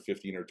meditate for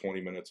 15 or 20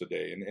 minutes a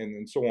day,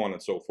 and so on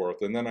and so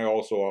forth. And then I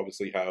also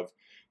obviously have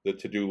the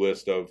to-do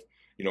list of,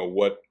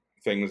 what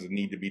things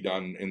need to be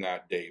done in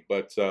that day.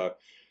 But,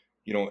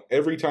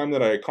 every time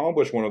that I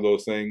accomplish one of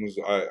those things,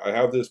 I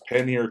have this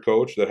pen here,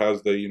 Coach, that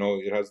has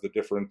it has the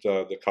different,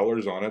 the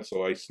colors on it.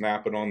 So I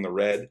snap it on the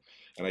red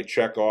and I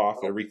check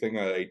off everything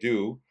that I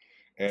do.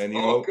 And,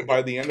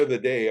 by the end of the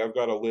day, I've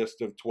got a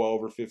list of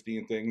 12 or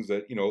 15 things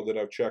that, that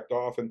I've checked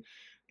off. And,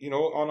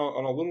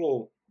 on a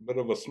little bit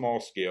of a small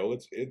scale,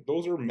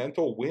 those are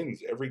mental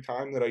wins every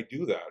time that I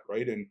do that.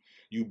 Right. And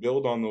you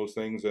build on those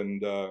things,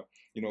 and,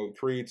 it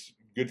creates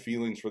good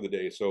feelings for the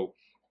day. So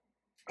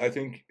I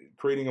think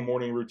creating a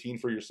morning routine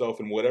for yourself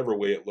in whatever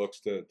way it looks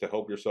to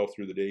help yourself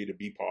through the day, to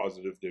be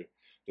positive, to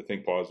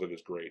think positive,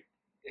 is great.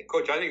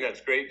 Coach, I think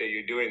that's great that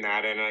you're doing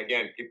that. And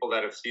again, people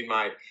that have seen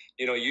my,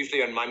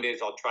 usually on Mondays,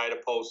 I'll try to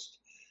post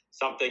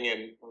something.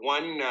 And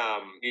one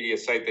media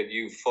site that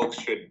you folks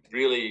should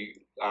really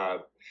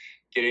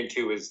get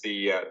into is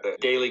the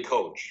Daily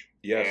Coach.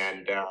 Yes.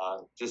 And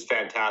just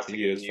fantastic.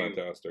 He is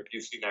fantastic.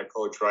 You've seen that,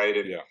 Coach, right?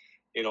 And,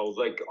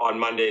 like on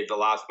Monday, the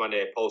last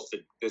Monday I posted,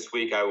 this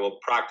week I will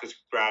practice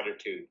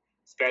gratitude,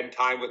 spend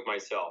time with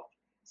myself,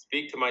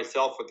 speak to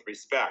myself with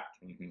respect,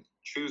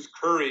 choose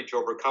courage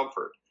over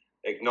comfort,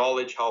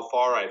 acknowledge how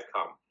far I've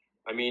come.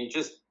 I mean,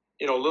 just,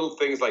 little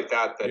things like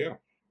that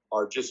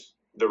are just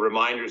the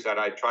reminders that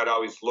I try to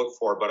always look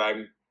for, but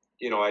I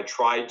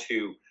try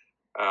to,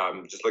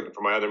 just looking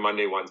for my other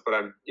Monday ones, but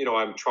I'm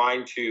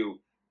trying to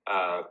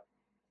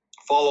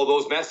follow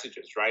those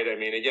messages, right? I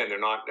mean, again, they're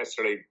not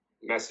necessarily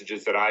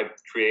messages that I've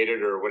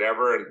created or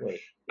whatever. And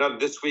now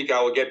this week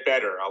I will get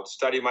better. I'll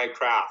study my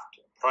craft,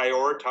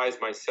 prioritize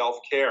my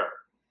self-care,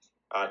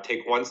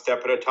 take one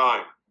step at a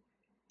time,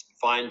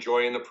 find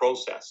joy in the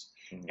process.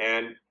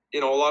 And,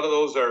 a lot of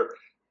those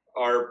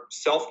are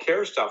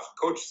self-care stuff.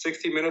 Coach,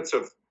 60 minutes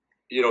of,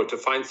 to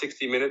find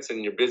 60 minutes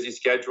in your busy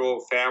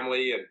schedule,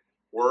 family and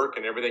work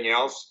and everything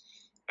else.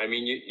 I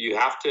mean, you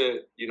have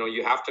to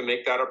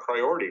make that a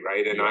priority,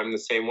 right? And I'm the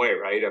same way,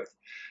 right?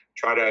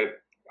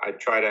 I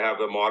try to have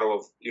the motto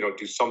of,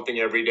 do something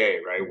every day,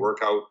 right? Work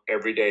out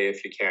every day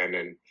if you can.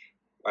 And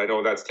I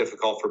know that's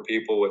difficult for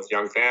people with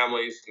young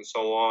families and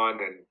so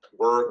on, and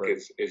work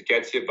it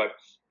gets you, but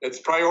it's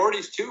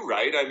priorities too,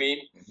 right? I mean,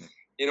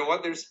 you know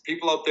what? There's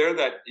people out there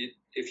that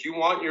if you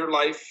want your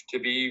life to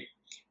be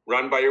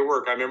run by your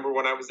work, I remember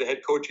when I was the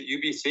head coach at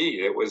UBC,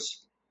 it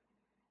was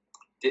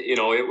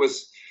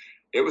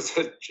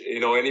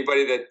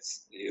anybody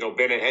that's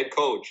been a head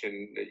coach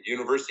and a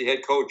university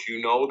head coach,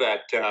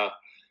 that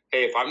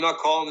hey, if I'm not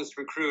calling this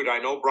recruit, I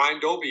know Brian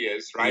Dobie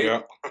is, right?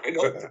 Yeah. I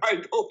know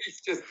Brian Dobie's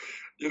just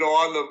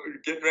on the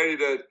getting ready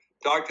to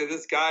talk to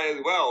this guy as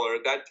well. Or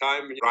at that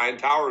time, Ryan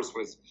Towers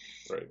was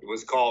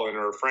calling,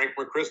 or Frank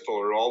McChrystal,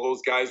 or all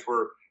those guys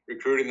were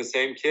recruiting the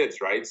same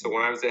kids, right? So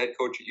when I was the head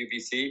coach at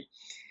UBC,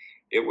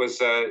 it was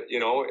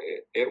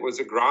it was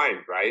a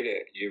grind, right?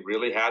 You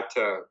really had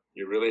to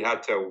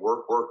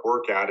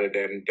work at it,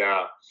 and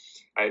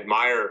I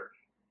admire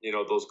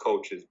those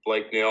coaches.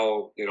 Blake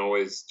Neal,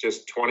 is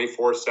just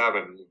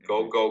 24/7.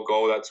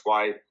 Go. That's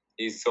why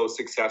he's so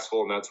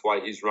successful, and that's why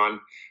he's run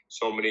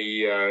so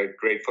many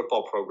great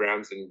football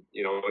programs, and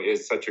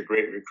is such a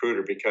great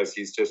recruiter, because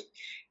he's just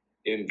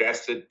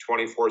invested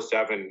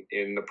 24/7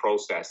 in the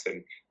process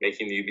and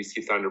making the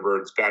UBC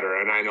Thunderbirds better.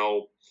 And I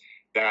know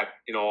that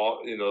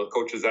the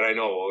coaches that I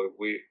know,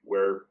 we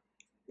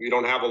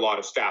don't have a lot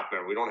of staff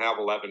members. We don't have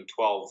 11,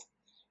 12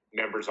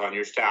 members on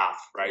your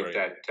staff, right?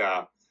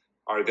 That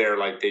are there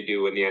like they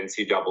do in the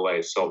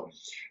NCAA. So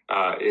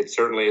it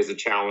certainly is a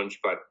challenge,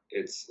 but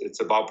it's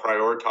about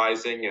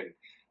prioritizing. And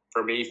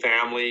for me,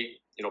 family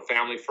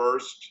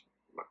first,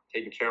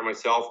 taking care of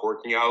myself,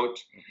 working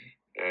out,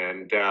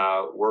 and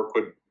work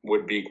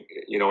would be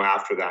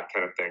after that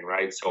kind of thing,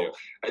 right? So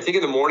I think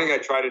in the morning I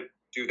try to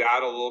do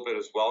that a little bit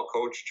as well,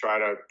 Coach. Try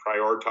to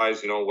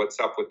prioritize, what's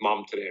up with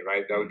mom today,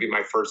 right? That would be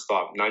my first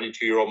thought.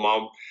 92-year-old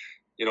mom,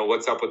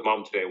 what's up with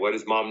mom today? What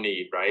does mom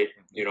need, right?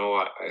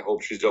 I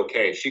hope she's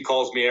okay. She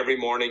calls me every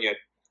morning at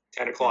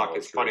 10 o'clock.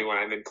 It's funny, when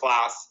I'm in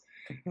class.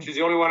 She's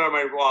the only one on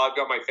I've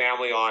got my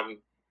family on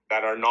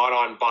that are not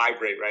on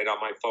vibrate, right, on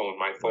my phone.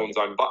 My phone's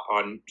on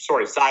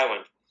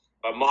silent.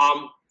 But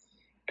mom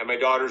and my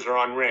daughters are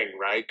on ring,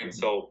 right? And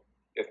so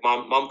if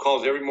mom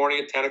calls every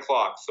morning at 10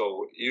 o'clock.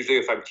 So usually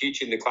if I'm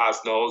teaching, the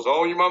class knows,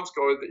 your mom's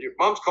calling.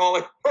 Mom's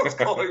calling, put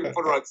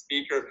her on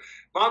speaker.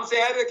 Mom, say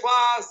hi to the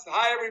class.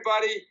 Hi,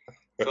 everybody.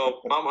 So,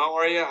 Mom, how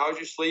are you? How's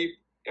your sleep?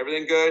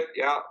 Everything good?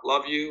 Yeah,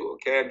 love you.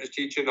 Okay, I'm just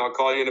teaching. I'll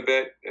call you in a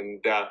bit,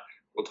 and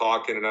we'll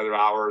talk in another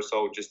hour or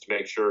so, just to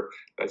make sure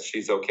that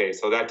she's okay.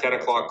 So that 10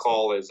 o'clock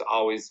call is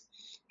always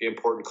the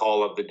important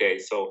call of the day.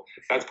 So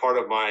that's part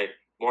of my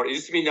morning. It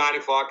used to be 9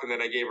 o'clock, and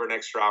then I gave her an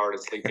extra hour to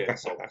sleep in.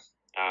 So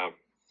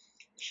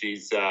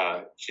she's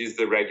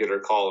the regular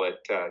call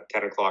at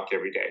 10 o'clock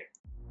every day.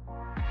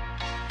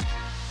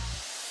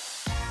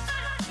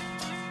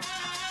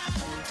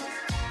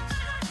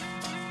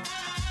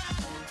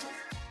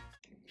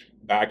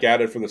 Back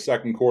at it for the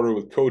second quarter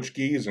with Coach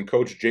Gies and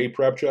Coach Jay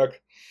Prepchuk.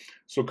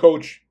 So,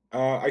 Coach,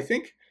 I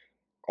think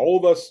all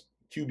of us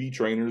QB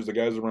trainers, the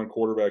guys that run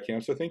quarterback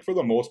camps, I think for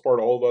the most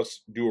part, all of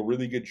us do a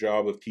really good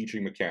job of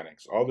teaching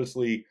mechanics.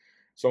 Obviously,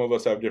 some of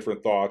us have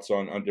different thoughts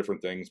on different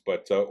things,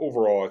 but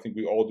overall, I think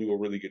we all do a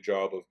really good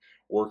job of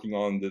working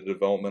on the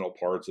developmental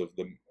parts of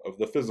the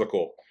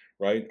physical,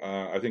 right?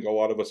 I think a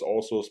lot of us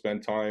also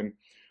spend time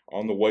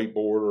on the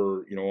whiteboard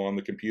or on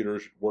the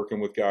computers working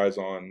with guys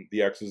on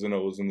the X's and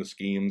O's and the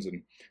schemes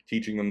and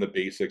teaching them the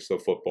basics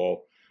of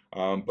football.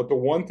 But the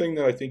one thing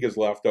that I think is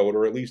left out,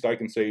 or at least I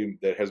can say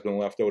that has been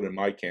left out in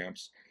my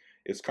camps,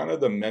 is kind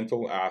of the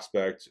mental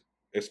aspect,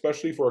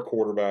 especially for a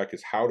quarterback,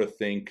 is how to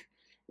think,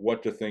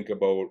 what to think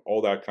about,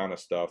 all that kind of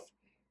stuff.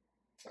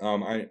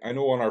 I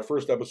know on our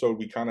first episode,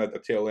 we kind of at the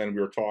tail end,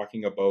 we were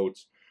talking about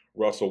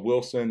Russell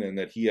Wilson and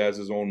that he has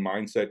his own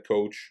mindset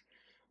coach.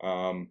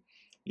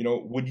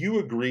 Would you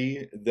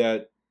agree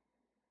that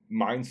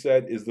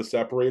mindset is the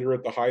separator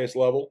at the highest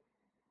level?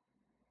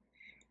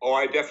 Oh,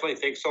 I definitely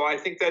think so. I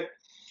think that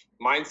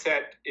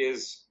mindset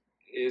is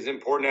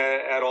important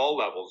at all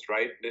levels,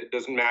 right? It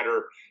doesn't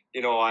matter.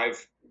 We've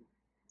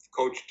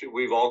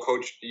all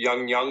coached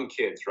young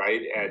kids,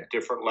 right, at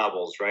different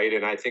levels, right?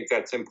 And I think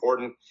that's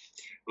important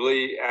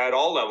really at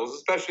all levels,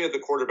 especially at the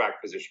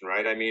quarterback position,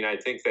 right? I mean, I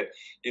think that,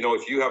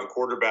 if you have a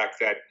quarterback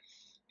that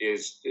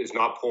is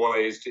not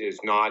poised, is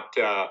not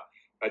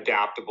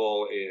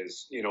adaptable,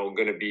 is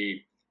going to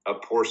be a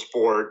poor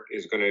sport,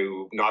 is going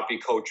to not be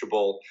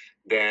coachable,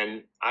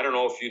 then I don't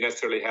know if you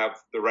necessarily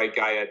have the right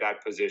guy at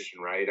that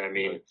position, right? I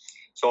mean,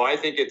 so I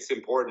think it's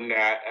important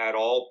at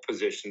all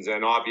positions,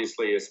 and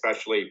obviously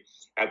especially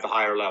at the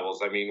higher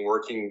levels. I mean,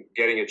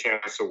 getting a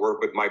chance to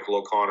work with Michael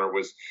O'Connor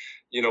was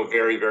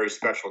very, very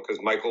special, because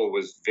Michael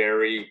was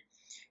very,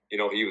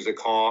 he was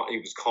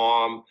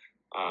calm,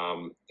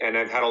 and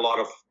I've had a lot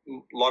of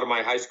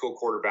my high school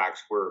quarterbacks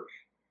were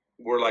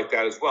like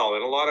that as well.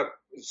 And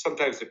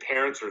sometimes the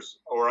parents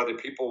or other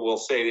people will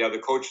say, the other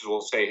coaches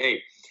will say,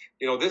 hey,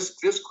 this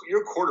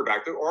your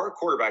quarterback or our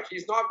quarterback,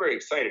 he's not very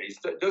excited. He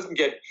doesn't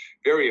get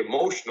very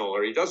emotional,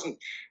 or he doesn't.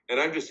 And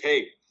I'm just,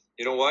 hey,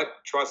 you know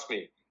what? Trust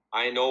me.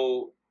 I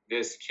know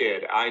this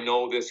kid. I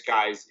know this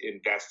guy's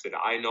invested.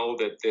 I know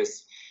that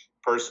this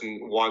person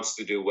wants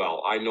to do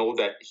well. I know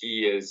that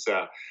he is,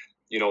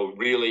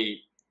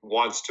 really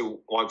wants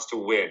to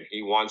win.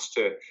 He wants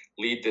to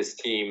lead this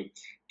team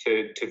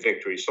to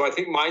victory. So I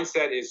think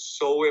mindset is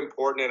so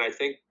important. And I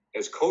think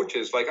as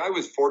coaches, like I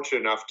was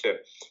fortunate enough to,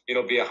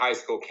 be a high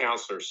school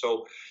counselor.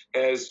 So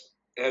as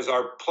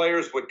our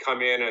players would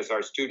come in, as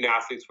our student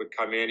athletes would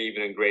come in,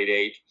 even in grade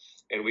 8,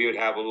 and we would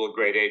have a little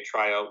grade 8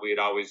 tryout, we'd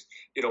always,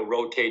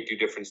 rotate to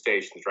different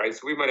stations, right?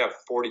 So we might have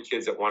 40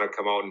 kids that want to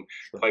come out and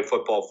play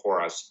football for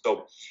us.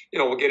 So,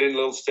 we'll get in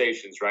little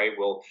stations, right?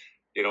 We'll,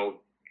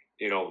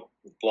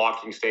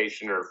 blocking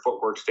station or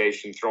footwork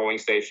station, throwing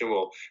station.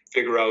 We'll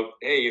figure out,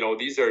 hey,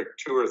 these are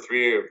 2 or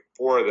 3 or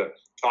 4 of the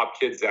top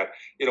kids that,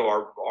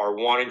 are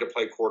wanting to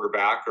play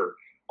quarterback or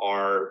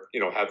are,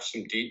 have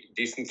some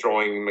decent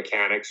throwing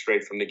mechanics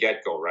right from the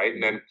get-go, right?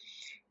 And then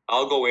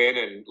I'll go in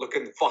and look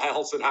at the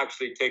files and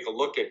actually take a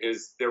look at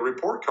their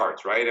report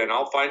cards, right? And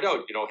I'll find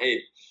out,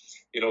 hey,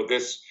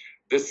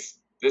 this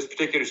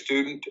particular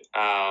student,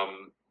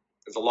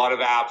 there's a lot of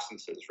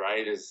absences,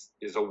 right? Is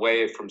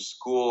away from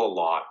school a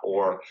lot,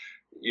 or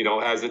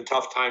has a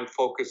tough time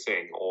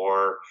focusing,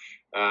 or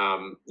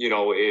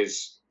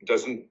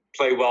doesn't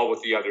play well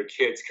with the other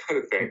kids,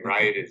 kind of thing,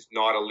 right? Is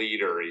not a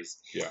leader. He's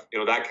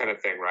that kind of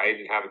thing, right?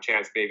 And have a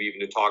chance maybe even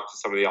to talk to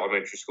some of the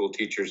elementary school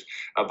teachers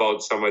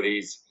about some of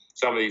these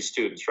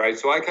students, right?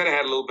 So I kind of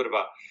had a little bit of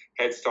a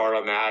head start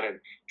on that and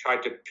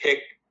tried to pick.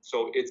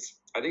 So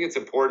I think it's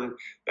important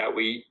that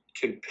we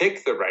can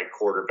pick the right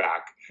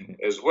quarterback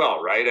as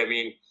well, right? I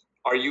mean,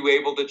 are you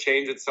able to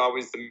change? It's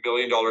always the $1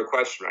 million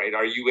question, right?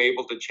 Are you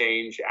able to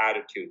change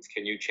attitudes?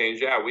 Can you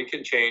change? Yeah, we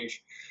can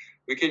change.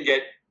 We can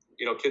get,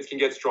 kids can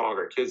get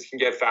stronger. Kids can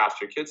get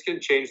faster. Kids can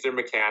change their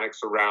mechanics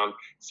around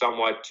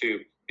somewhat to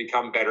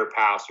become better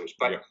passers.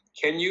 But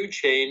can you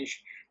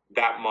change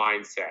that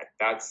mindset?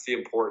 That's the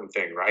important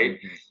thing, right?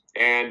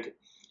 And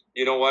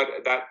you know what?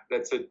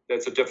 That's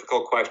a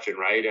difficult question,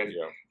 right? And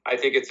I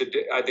think it's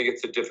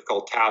a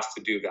difficult task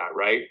to do that,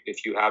 right?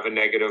 If you have a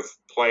negative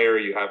player,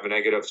 you have a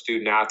negative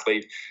student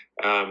athlete,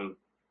 are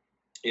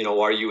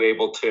you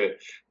able to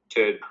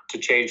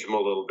change him a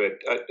little bit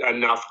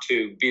enough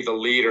to be the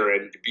leader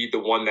and to be the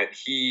one that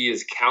he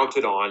is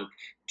counted on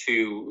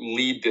to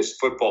lead this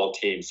football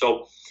team?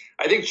 So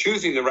I think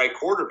choosing the right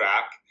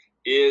quarterback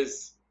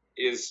is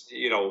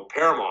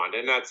paramount,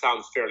 and that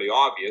sounds fairly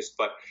obvious,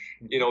 but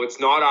it's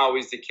not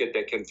always the kid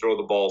that can throw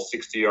the ball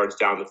 60 yards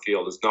down the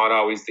field. It's not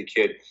always the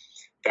kid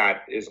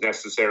that is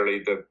necessarily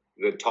the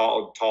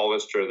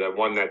tallest or the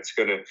one that's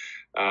going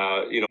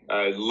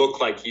to look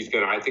like he's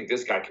going to. I think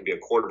this guy can be a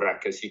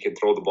quarterback because he can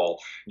throw the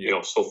ball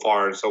so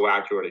far and so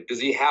accurately.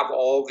 Does he have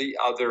all the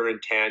other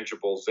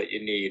intangibles that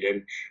you need?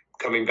 And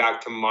coming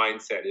back to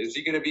mindset, is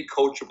he going to be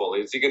coachable?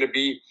 Is he going to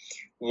be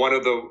one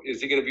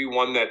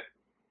that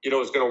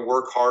is going to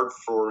work hard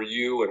for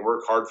you and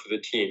work hard for the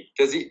team?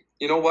 Does he,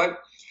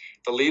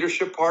 the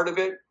leadership part of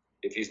it,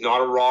 if he's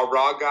not a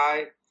raw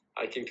guy,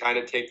 I can kind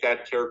of take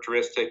that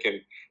characteristic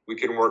and we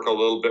can work a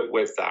little bit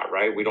with that,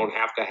 right? We don't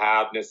have to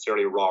have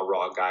necessarily a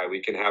raw guy.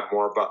 We can have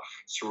more of a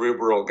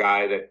cerebral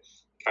guy that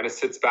kind of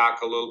sits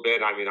back a little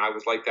bit. I mean, I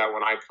was like that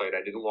when I played.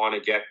 I didn't want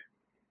to get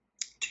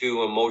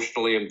too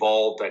emotionally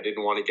involved. I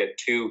didn't want to get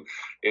too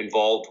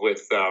involved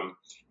with,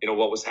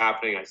 what was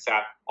happening. I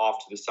sat off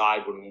to the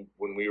side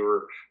when we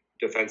were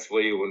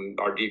defensively, when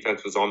our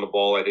defense was on the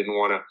ball. I didn't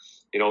want to,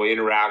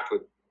 interact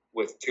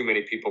with too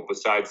many people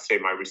besides, say,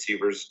 my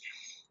receivers,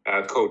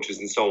 coaches,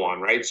 and so on,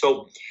 right?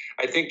 So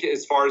I think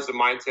as far as the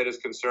mindset is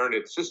concerned,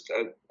 it's just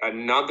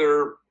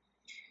another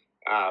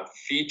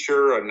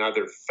feature,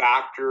 another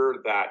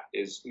factor that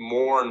is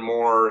more and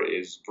more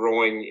is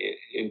growing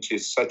into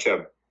such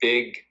a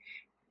big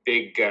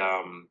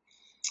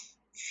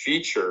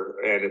feature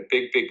and a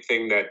big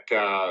thing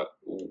that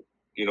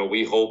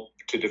we hope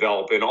to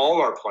develop in all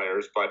our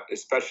players, but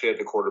especially at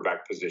the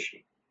quarterback position.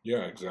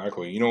 Yeah,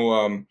 exactly.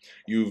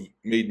 You've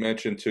made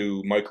mention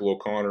to Michael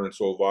O'Connor, and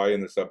so have I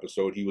in this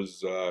episode. He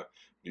was,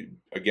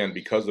 again,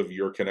 because of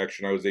your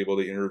connection, I was able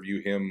to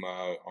interview him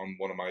on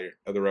one of my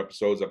other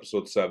episodes,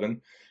 episode 7,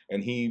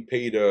 and he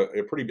paid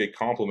a pretty big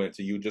compliment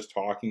to you just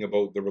talking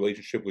about the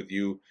relationship with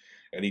you,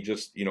 and he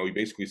just, he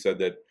basically said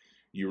that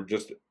you were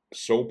just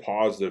so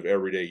positive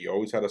every day. You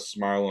always had a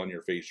smile on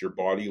your face. Your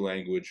body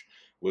language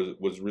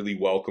was really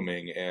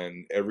welcoming,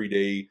 and every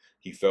day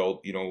he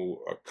felt,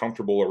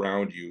 comfortable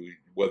around you,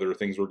 whether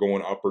things were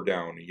going up or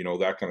down,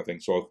 that kind of thing.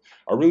 So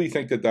I really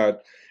think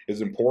that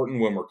is important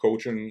when we're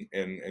coaching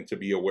and to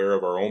be aware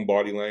of our own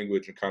body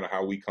language and kind of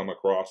how we come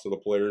across to the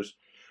players.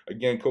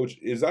 Again, Coach,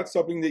 is that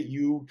something that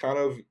you kind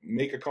of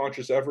make a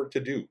conscious effort to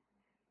do?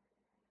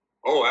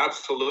 Oh,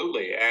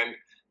 absolutely. And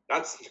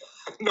that's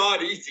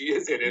not easy,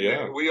 is it?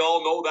 And we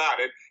all know that.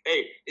 And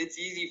hey, it's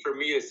easy for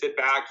me to sit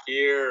back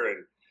here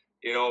and,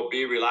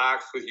 be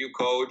relaxed with you,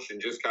 Coach,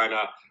 and just kind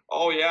of,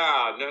 oh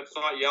yeah, let's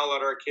not yell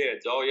at our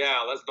kids. Oh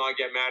yeah, let's not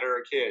get mad at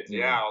our kids.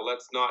 Yeah,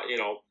 let's not,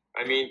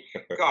 I mean,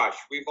 gosh,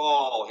 we've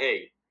all,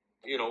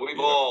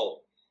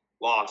 all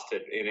lost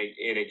it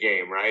in a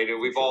game, right? And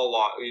we've all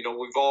lost,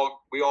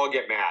 we all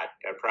get mad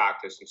at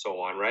practice and so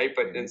on, right?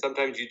 But then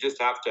sometimes you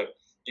just have to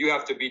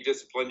be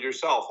disciplined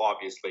yourself,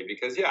 obviously,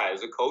 because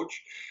as a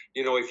coach,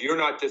 if you're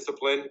not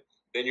disciplined,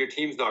 then your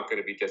team's not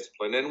going to be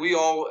disciplined. And we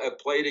all have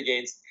played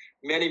against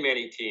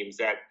many teams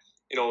that,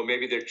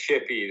 maybe they're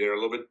chippy, they're a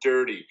little bit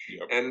dirty,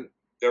 and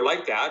they're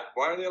like that.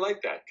 Why are they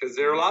like that? Because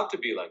they're allowed to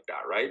be like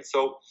that, right?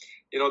 So,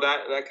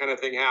 that kind of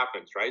thing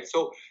happens, right?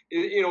 So,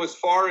 as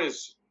far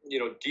as,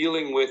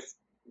 dealing with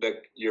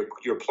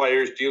your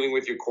players, dealing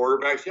with your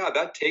quarterbacks,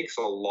 that takes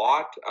a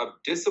lot of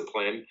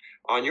discipline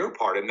on your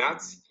part, and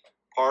that's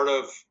part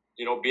of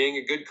being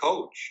a good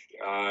coach.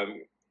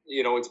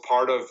 It's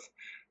part of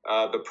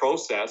the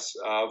process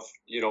of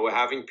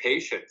having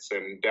patience,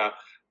 and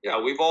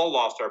we've all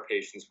lost our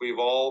patience. We've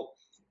all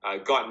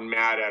gotten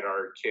mad at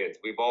our kids.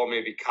 We've all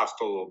maybe cussed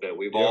a little bit.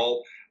 We've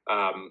all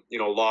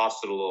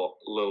lost it a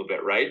little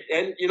bit, right?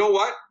 And you know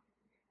what?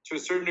 To a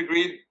certain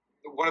degree,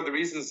 one of the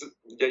reasons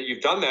that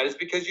you've done that is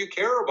because you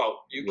care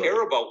about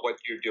what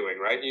you're doing,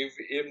 right? You've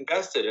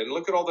invested, and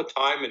look at all the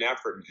time and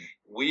effort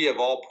we have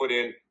all put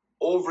in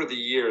over the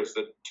years,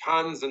 the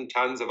tons and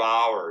tons of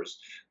hours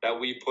that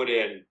we put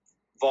in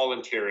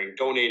volunteering,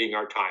 donating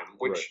our time,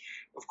 which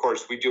of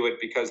course we do it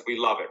because we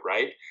love it,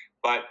 right?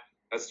 But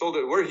that's still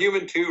that we're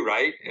human too,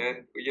 right?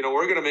 And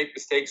we're going to make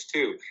mistakes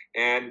too,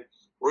 and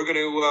we're going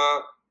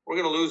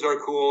to lose our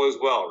cool as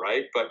well,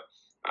 right? But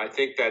I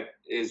think that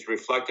is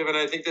reflective, and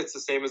I think that's the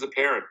same as a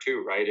parent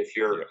too, right? If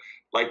you're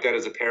like that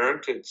as a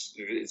parent,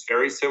 it's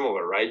very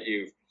similar, right?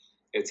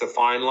 It's a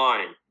fine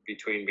line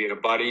between being a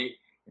buddy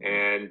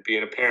and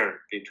being a parent,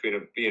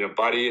 between being a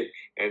buddy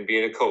and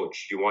being a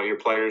coach. You want your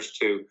players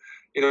to,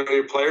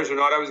 your players are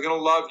not always going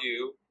to love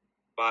you,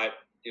 but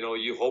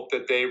you hope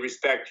that they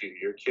respect you.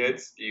 Your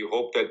kids, you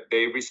hope that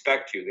they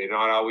respect you. They're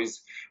not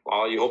always,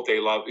 well, you hope they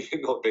love you.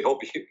 They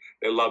hope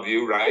they love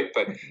you, right?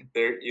 But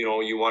they're,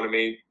 you want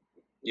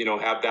to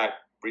have that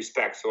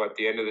respect. So at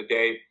the end of the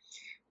day,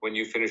 when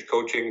you finish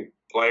coaching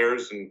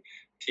players and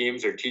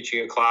teams or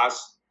teaching a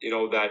class,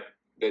 that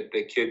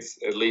the kids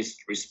at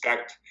least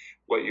respect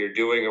what you're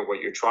doing or what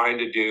you're trying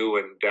to do.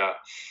 And,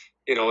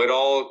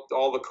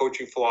 all the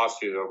coaching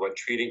philosophies are about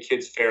treating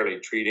kids fairly,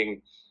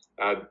 treating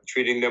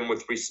them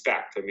with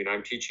respect. I mean,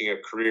 I'm teaching a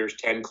careers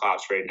 10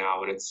 class right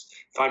now, and it's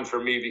fun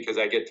for me because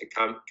I get to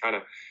kind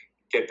of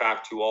get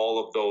back to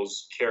all of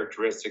those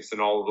characteristics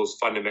and all of those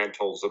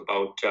fundamentals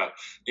about,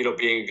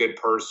 being a good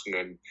person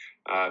and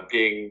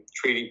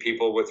treating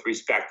people with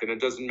respect. And it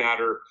doesn't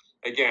matter,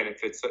 again,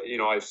 if it's,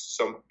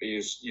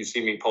 you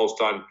see me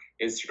post on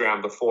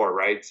Instagram before,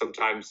 right?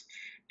 Sometimes,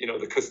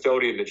 the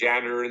custodian, the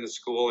janitor in the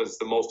school is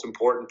the most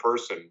important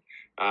person.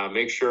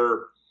 Make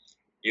sure,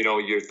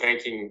 you're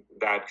thanking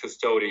that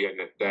custodian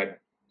that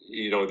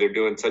they're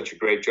doing such a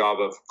great job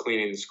of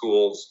cleaning the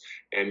schools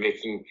and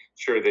making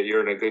sure that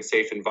you're in a good,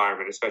 safe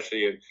environment,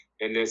 especially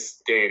in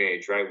this day and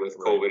age, right, with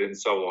COVID and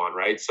so on,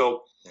 right?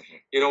 So,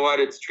 you know what,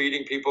 it's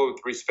treating people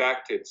with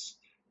respect. It's,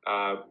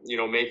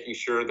 making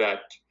sure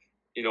that,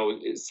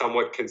 it's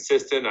somewhat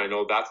consistent. I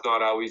know that's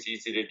not always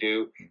easy to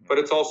do, but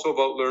it's also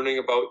about learning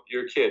about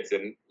your kids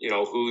and,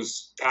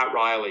 who's Pat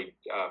Riley,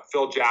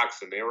 Phil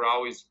Jackson. They were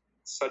always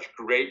such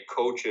great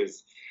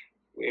coaches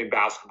in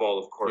basketball,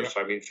 of course.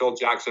 I mean, Phil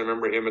Jackson, I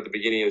remember him at the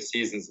beginning of the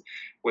seasons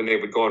when they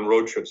would go on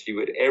road trips.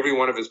 Every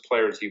one of his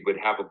players, he would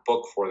have a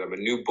book for them, a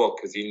new book,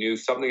 because he knew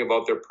something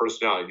about their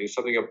personality, knew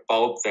something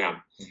about them,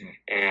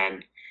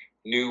 and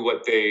knew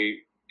what they,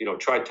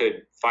 tried to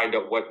find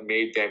out what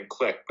made them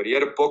click. But he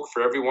had a book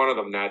for every one of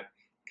them that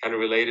kind of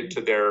related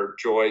to their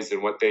joys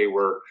and what they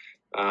were,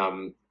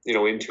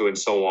 into and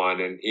so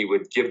on. And he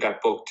would give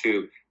that book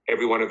to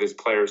every one of his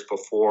players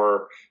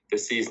before the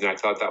season. I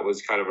thought that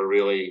was kind of a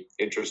really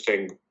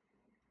interesting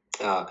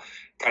kind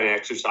of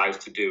exercise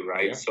to do,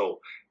 right? Yeah. So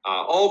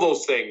all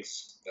those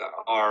things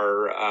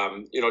are,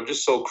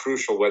 just so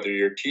crucial, whether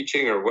you're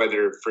teaching or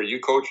whether for you,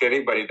 coach,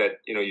 anybody that,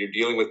 you're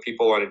dealing with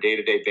people on a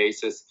day-to-day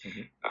basis,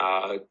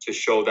 to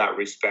show that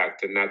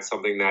respect. And that's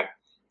something that,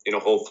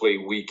 hopefully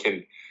we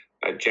can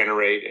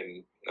generate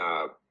and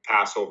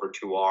pass over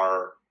to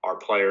our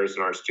players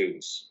and our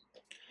students.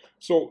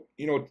 So,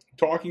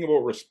 talking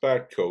about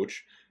respect,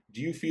 Coach,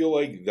 do you feel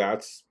like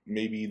that's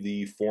maybe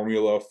the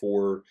formula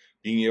for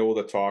being able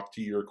to talk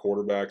to your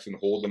quarterbacks and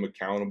hold them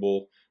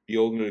accountable, be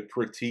able to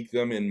critique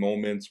them in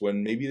moments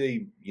when maybe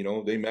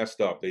they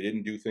messed up, they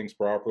didn't do things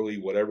properly,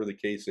 whatever the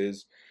case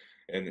is,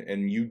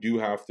 and you do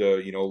have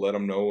to, let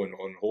them know and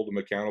hold them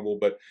accountable.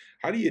 But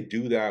how do you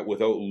do that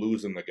without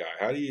losing the guy?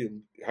 How do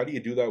you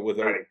do that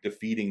without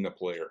defeating the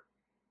player?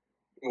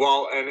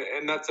 Well,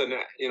 and that's an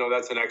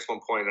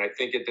excellent point. And I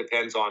think it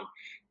depends on,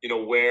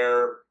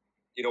 where,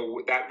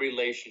 that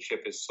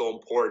relationship is so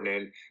important.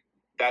 And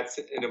that's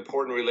an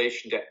important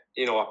relation to,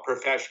 a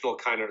professional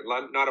kind of,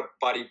 not a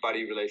buddy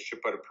relationship,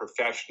 but a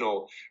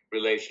professional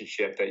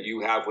relationship that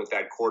you have with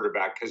that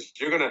quarterback. Because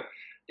you're going to,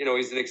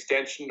 he's an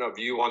extension of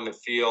you on the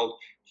field.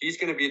 He's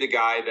going to be the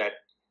guy that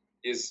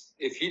is,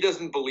 if he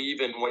doesn't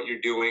believe in what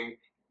you're doing,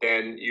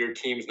 then your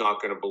team's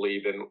not going to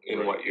believe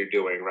in what you're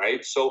doing,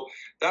 right? So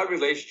that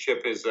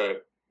relationship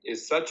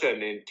is such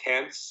an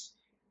intense,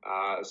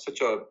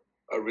 such a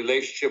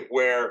relationship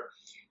where,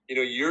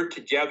 you're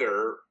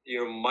together,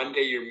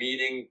 Monday you're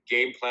meeting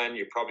game plan.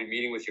 You're probably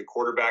meeting with your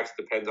quarterbacks.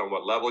 Depends on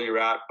what level you're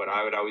at. But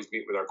I would always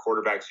meet with our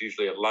quarterbacks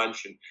usually at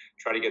lunch and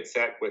try to get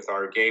set with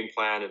our game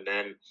plan and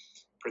then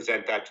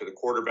present that to the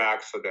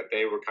quarterbacks so that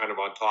they were kind of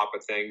on top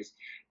of things.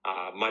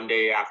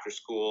 Monday after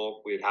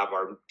school, we'd have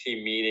our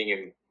team meeting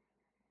and,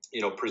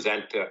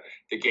 present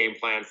the game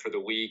plan for the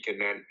week, and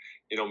then,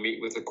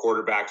 meet with the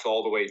quarterbacks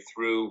all the way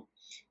through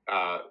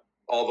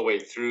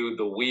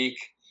the week.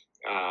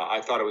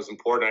 I thought it was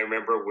important. I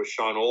remember with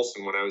Sean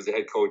Olson, when I was the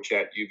head coach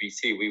at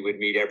UBC, we would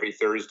meet every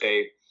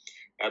Thursday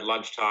at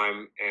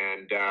lunchtime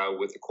and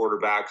with the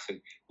quarterbacks, and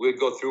we'd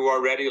go through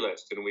our ready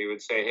list, and we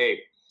would say, hey,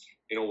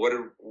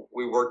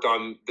 we worked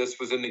on? This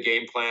was in the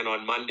game plan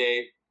on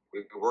Monday.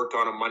 We worked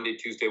on Monday,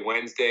 Tuesday,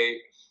 Wednesday.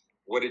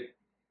 What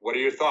are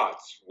your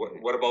thoughts?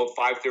 What about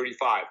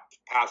 5:35?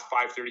 Past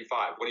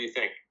 5:35? What do you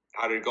think?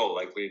 How did it go?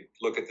 Like, we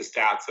look at the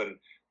stats and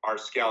our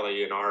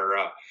Skelly and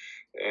our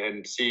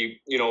and see,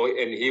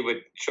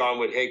 and Sean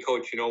would, hey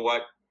coach, you know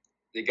what?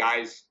 The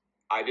guys,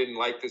 I didn't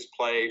like this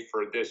play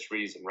for this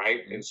reason,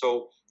 right? Mm-hmm. And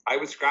so I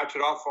would scratch it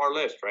off our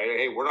list, right?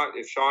 Hey,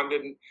 if Sean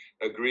didn't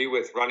agree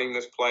with running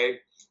this play,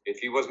 if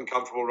he wasn't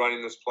comfortable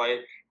running this play,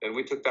 then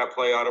we took that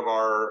play out of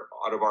our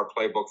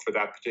playbook for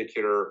that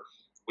particular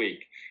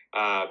week.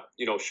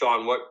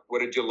 Sean, what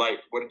did you like?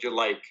 What did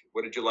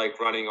you like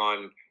running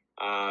on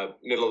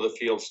middle of the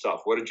field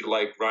stuff? What did you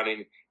like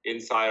running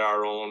inside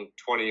our own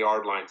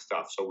 20-yard line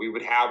stuff? So we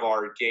would have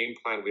our game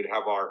plan.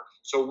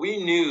 So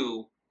we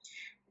knew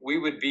we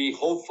would be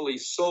hopefully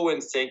so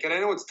in sync. And I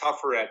know it's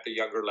tougher at the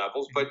younger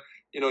levels, but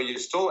you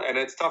still, and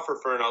it's tougher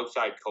for an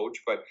outside coach,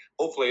 but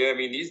hopefully, I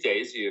mean, these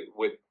days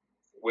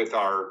with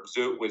our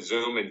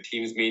Zoom and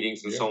Teams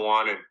meetings and so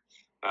on,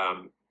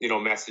 and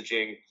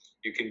messaging,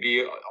 you can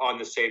be on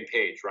the same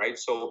page, right?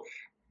 So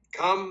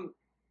come,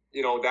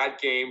 that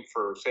game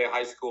for, say, a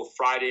high school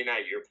Friday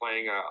night, you're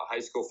playing a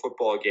high school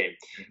football game.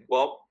 Mm-hmm.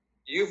 Well,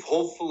 you've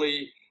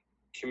hopefully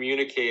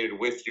communicated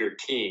with your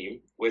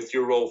team, with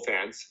your row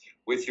fence,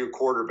 with your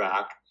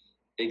quarterback,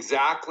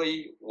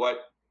 exactly what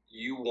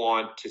you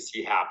want to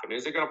see happen.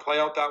 Is it going to play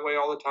out that way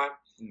all the time?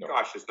 No.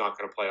 Gosh, it's not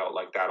going to play out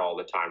like that all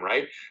the time,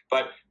 right?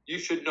 But you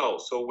should know.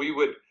 So we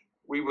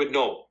would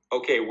know,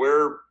 okay,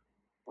 we're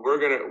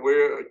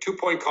a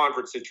 2-point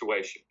convert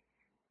situation.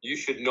 You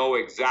should know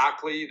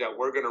exactly that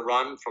we're going to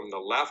run from the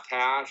left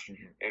hash,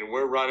 mm-hmm. and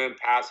we're running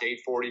past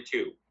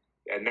 842,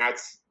 and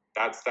that's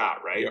that,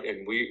 right? Yep.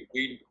 And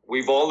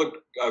we've all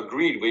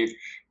agreed. We've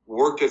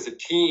worked as a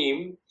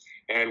team,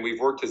 and we've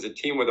worked as a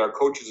team with our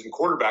coaches and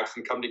quarterbacks,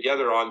 and come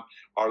together on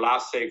our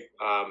last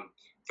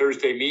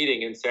Thursday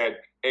meeting and said,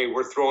 hey,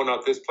 we're throwing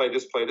out this play,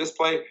 this play, this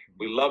play.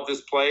 We love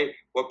this play.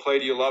 What play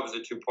do you love as a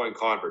 2-point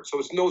convert? So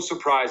it's no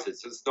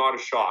surprises. It's not a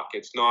shock.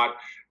 It's not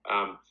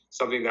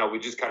something that we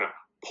just kind of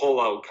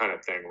pull out kind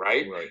of thing,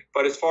 right?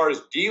 But as far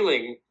as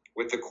dealing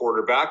with the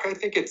quarterback, I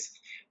think it's,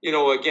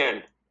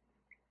 again,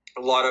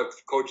 a lot of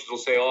coaches will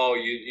say, oh,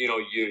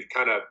 you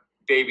kind of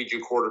babied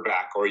your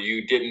quarterback, or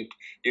you're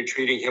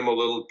treating him a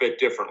little bit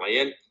differently.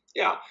 And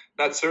yeah,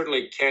 that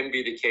certainly can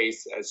be the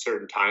case at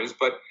certain times.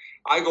 But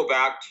I go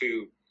back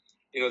to,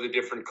 the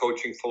different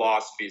coaching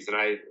philosophies.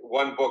 And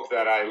one book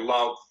that I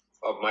love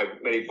of my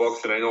many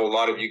books, and I know a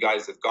lot of you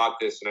guys have got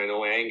this, and I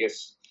know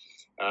Angus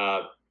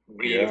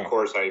Reid, of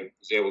course, I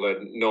was able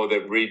to know the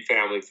Reid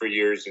family for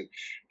years, and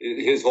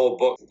his whole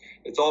book,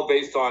 it's all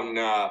based on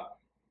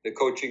the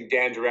coaching,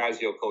 Dan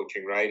Durazio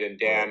coaching, right? And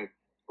Dan,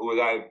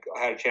 who I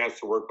had a chance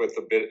to work with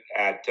a bit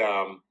at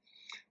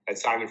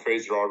Simon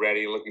Fraser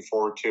already, looking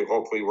forward to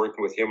hopefully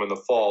working with him in the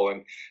fall,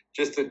 and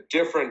just the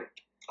different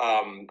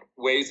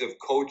ways of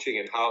coaching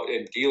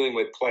and dealing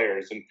with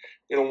players. And,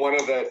 one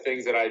of the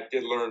things that I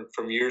did learn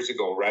from years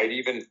ago, right?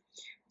 Even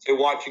say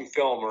watching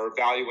film or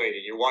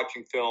evaluating, you're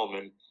watching film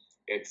and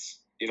it's,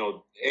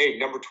 hey,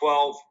 number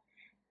 12,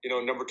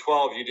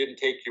 you didn't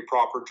take your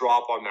proper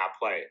drop on that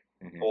play.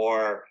 Mm-hmm.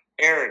 Or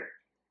Aaron,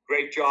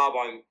 great job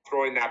on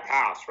throwing that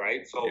pass,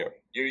 right? So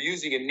you're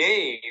using a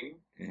name,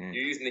 mm-hmm.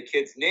 you're using the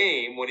kid's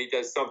name when he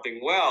does something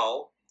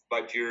well,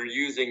 but you're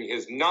using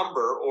his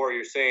number, or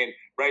you're saying,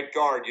 right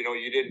guard,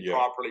 you didn't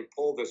properly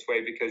pull this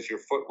way because your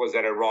foot was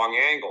at a wrong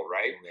angle,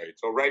 right?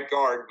 So right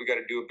guard, we got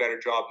to do a better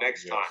job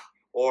next time.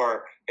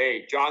 Or,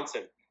 hey,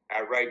 Johnson,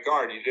 at right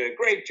guard, you did a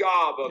great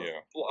job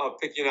of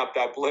picking up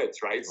that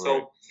blitz, right?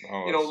 So,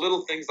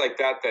 little things like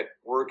that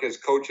work as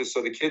coaches.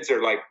 So the kids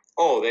are like,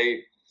 oh,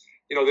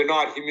 they're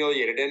not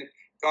humiliated. And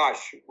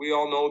gosh, we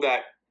all know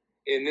that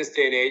in this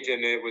day and age,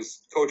 and it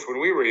was coached when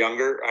we were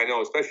younger, I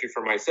know, especially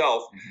for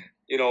myself,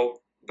 mm-hmm.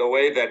 The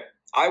way that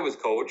I was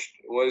coached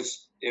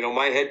was,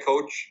 my head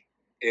coach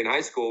in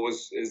high school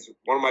is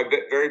one of my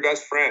very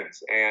best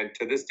friends. And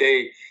to this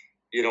day,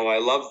 I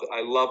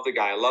love the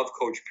guy. I love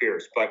Coach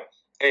Pierce. But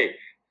hey,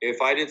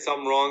 if I did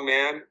something wrong,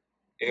 man,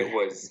 it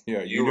was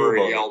you were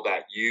yelled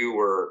at. You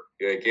were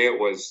like, it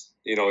was,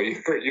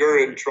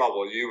 you're in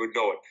trouble. You would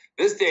know it.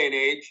 This day and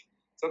age,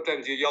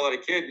 sometimes you yell at a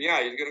kid, and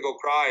he's gonna go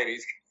cry, and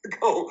he's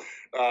gonna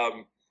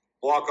go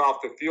walk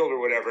off the field or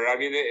whatever. I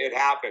mean, it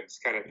happens,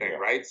 kind of thing,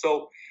 right?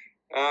 So,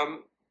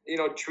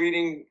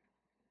 treating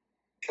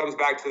comes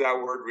back to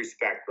that word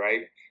respect,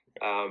 right?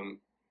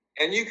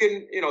 And you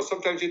can,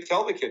 sometimes you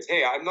tell the kids,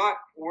 hey,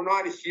 we're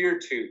not here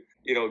to,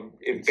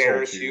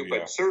 embarrass you,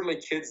 but certainly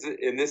kids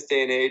in this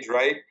day and age,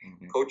 right?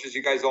 Mm-hmm. Coaches,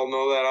 you guys all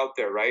know that out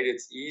there, right?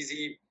 It's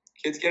easy.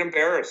 Kids get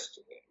embarrassed,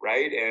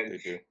 right? And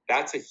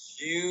that's a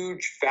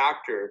huge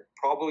factor.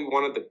 Probably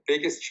one of the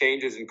biggest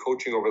changes in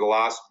coaching over the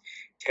last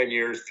 10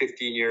 years,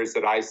 15 years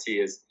that I see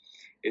is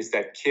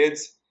that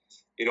kids,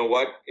 you know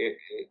what,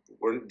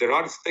 they're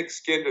not as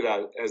thick-skinned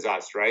as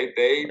us, right?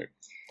 They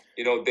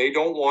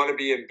don't want to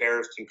be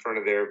embarrassed in front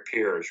of their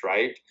peers,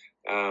 right?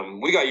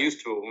 We got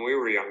used to it when we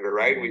were younger,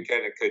 right? Mm-hmm. We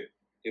kind of could,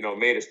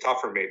 made us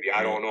tougher maybe.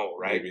 I don't know,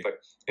 right? Maybe. But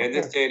in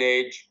this day and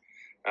age,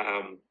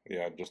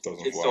 it just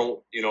doesn't kids fly.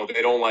 don't,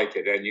 they don't like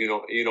it. And you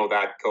know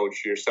that,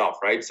 coach, yourself,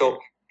 right? So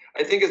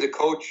I think as a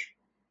coach,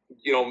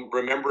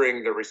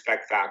 remembering the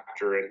respect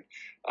factor and,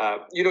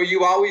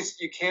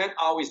 you can't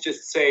always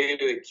just say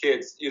to the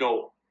kids, you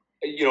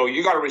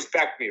got to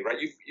respect me, right?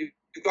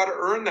 You've got to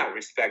earn that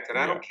respect. And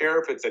I don't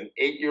care if it's an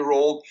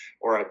 8-year-old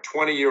or a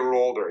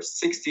 20-year-old or a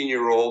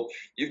 16-year-old,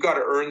 you've got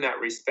to earn that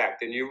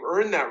respect. And you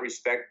earn that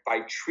respect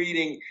by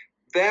treating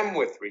them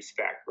with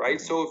respect, right?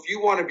 Mm-hmm. So if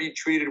you want to be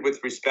treated with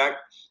respect,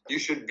 you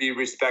should be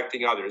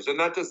respecting others. And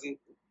that doesn't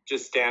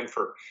just stand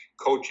for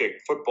coaching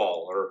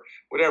football or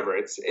whatever.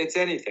 It's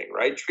anything,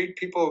 right? Treat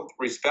people with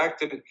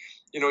respect, and,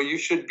 you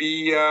should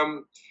be,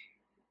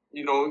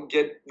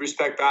 get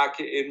respect back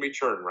in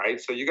return, right?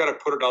 So you got to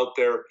put it out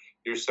there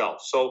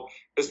yourself. So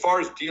as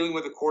far as dealing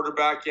with a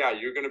quarterback,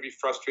 you're going to be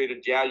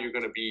frustrated. You're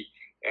going to be,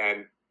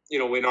 and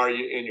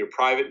in your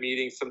private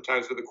meetings,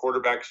 sometimes with the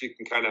quarterbacks, you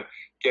can kind of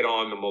get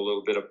on them a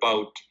little bit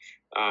about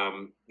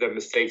the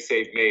mistakes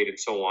they've made and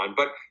so on.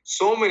 But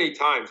so many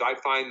times I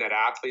find that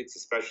athletes,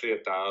 especially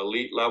at the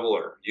elite level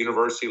or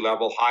university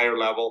level, higher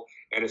level,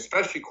 and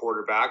especially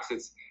quarterbacks,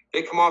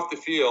 they come off the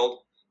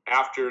field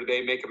after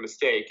they make a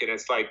mistake, and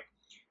it's like,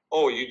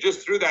 oh, you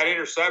just threw that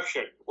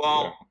interception.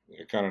 Well,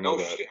 I kind of know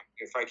that. Shit,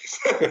 if I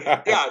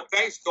can.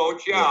 Thanks,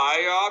 coach.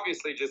 I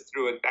obviously just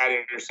threw that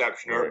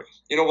interception. Right. Or,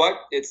 you know what?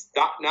 It's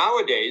not,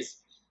 nowadays,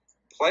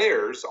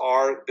 players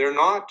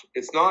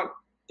it's not,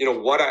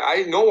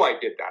 I know I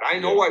did that. I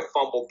know I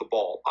fumbled the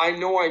ball. I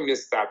know I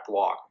missed that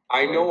block.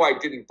 I know I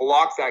didn't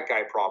block that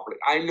guy properly.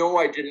 I know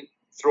I didn't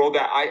throw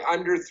that. I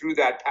underthrew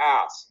that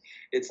pass.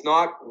 It's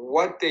not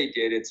what they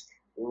did. It's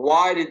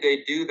why did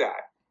they do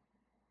that?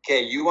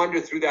 Okay, you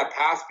underthrew that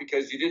pass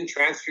because you didn't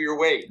transfer your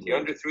weight. You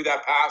underthrew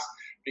that pass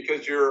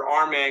because your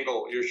arm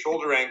angle, your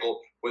shoulder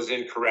angle was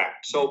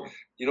incorrect. So,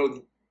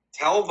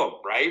 tell them,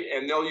 right?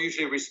 And they'll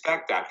usually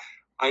respect that.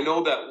 I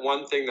know that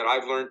one thing that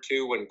I've learned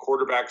too, when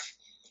quarterbacks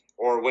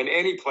or when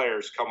any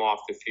players come off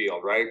the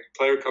field, right?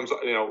 Player comes,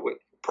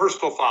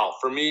 personal foul.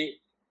 For me,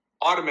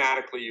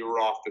 automatically you were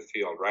off the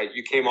field, right?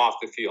 You came off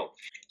the field.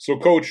 So,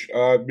 Coach,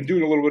 I've been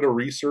doing a little bit of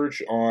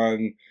research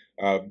on,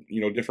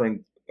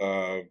 different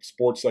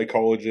sports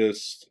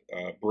psychologists,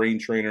 brain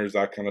trainers,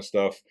 that kind of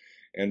stuff.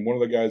 And one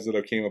of the guys that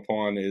I came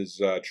upon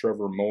is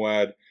Trevor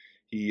Moawad.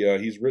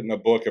 He's written a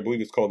book, I believe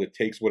it's called It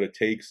Takes What It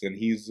Takes, and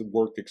he's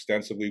worked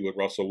extensively with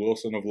Russell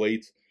Wilson of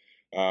late.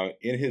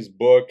 In his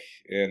book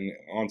and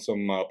on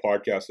some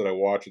podcasts that I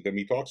watch with him,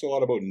 he talks a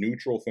lot about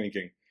neutral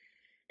thinking.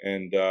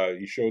 And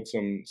he showed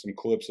some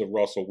clips of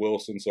Russell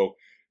Wilson. So,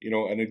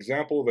 an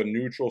example of a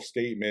neutral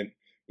statement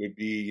would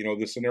be,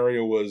 the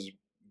scenario was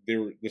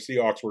the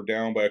Seahawks were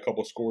down by a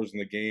couple scores in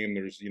the game.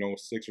 There's,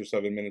 6 or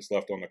 7 minutes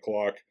left on the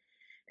clock.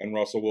 And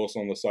Russell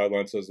Wilson on the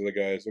sideline says to the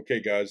guys, okay,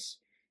 guys,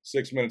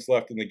 6 minutes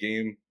left in the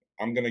game.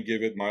 I'm going to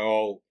give it my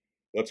all.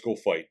 Let's go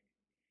fight.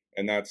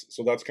 And that's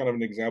kind of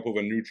an example of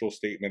a neutral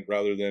statement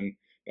rather than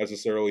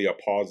necessarily a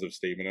positive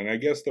statement. And I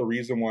guess the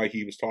reason why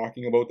he was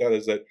talking about that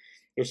is that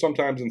there's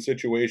sometimes in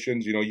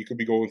situations, you could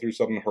be going through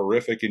something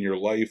horrific in your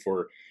life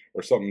or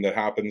something that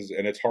happens,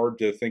 and it's hard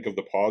to think of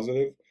the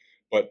positive.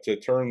 But to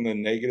turn the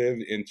negative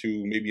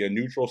into maybe a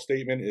neutral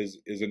statement is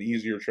an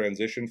easier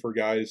transition for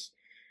guys,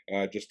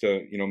 just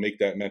to make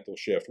that mental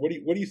shift. What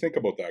do you think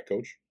about that,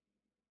 Coach?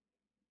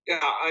 Yeah,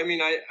 I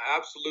mean, I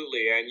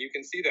absolutely, and you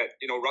can see that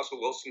Russell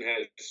Wilson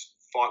has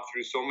fought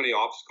through so many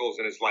obstacles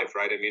in his life,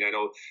 right? I mean, I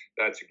know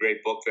that's a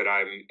great book that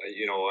I'm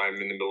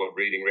in the middle of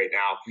reading right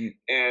now,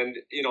 and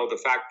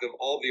the fact of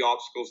all the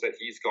obstacles that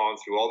he's gone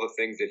through, all the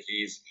things that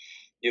he's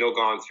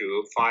gone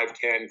through.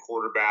 5'10"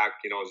 quarterback.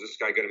 Is this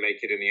guy going to make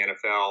it in the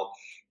NFL?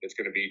 It's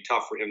going to be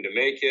tough for him to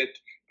make it.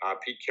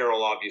 Pete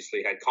Carroll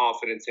obviously had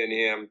confidence in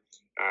him,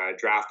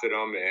 drafted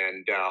him,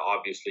 and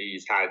obviously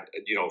he's had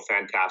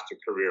fantastic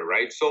career,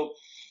 right? So,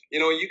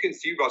 you can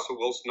see Russell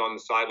Wilson on the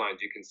sidelines.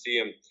 You can see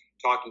him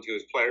talking to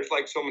his players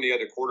like so many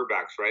other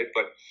quarterbacks, right?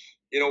 But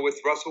with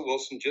Russell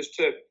Wilson, just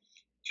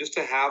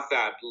to have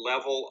that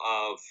level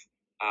of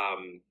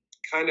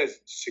kind of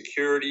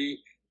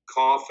security,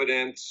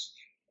 confidence.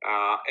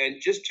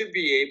 And just to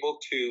be able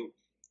to,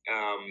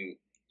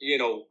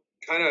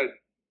 kind of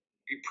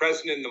be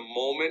present in the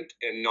moment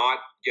and not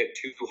get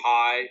too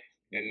high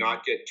and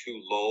not get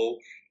too low.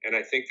 And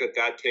I think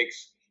that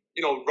takes,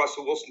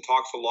 Russell Wilson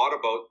talks a lot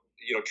about,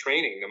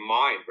 training the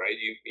mind, right?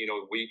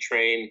 We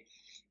train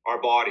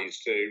our bodies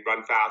to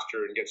run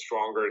faster and get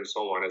stronger and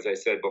so on, as I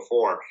said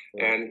before.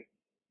 Right. And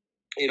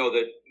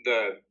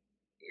the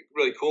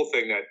really cool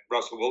thing that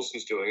Russell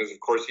Wilson's doing is, of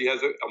course, he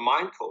has a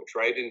mind coach,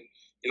 right? And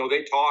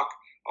they talk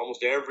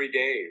almost every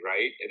day,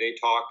 right? And they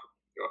talk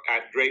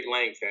at great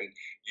length, and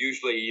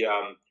usually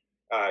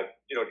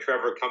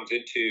Trevor comes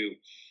into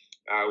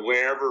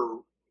wherever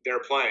they're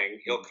playing.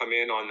 He'll come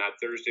in on that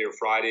Thursday or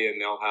Friday, and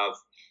they'll have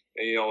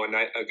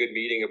a good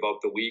meeting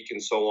about the week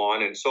and so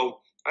on. And so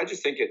I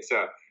just think it's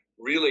a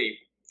really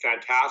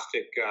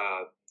fantastic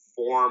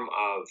form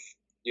of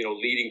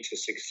leading to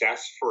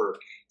success for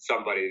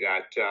somebody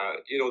that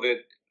that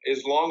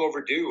is long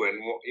overdue.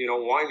 And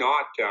why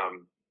not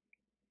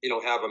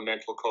have a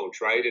mental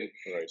coach, right? And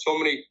right. So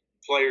many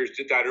players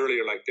did that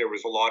earlier. Like there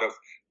was a lot of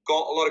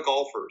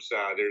golfers.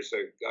 There's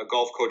a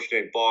golf coach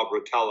named Bob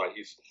Rotella.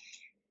 He's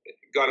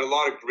got a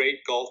lot of great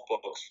golf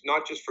books,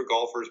 not just for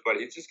golfers, but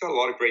he's just got a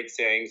lot of great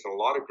sayings and a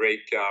lot of great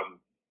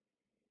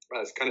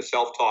kind of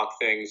self-talk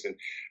things. And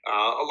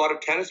a lot of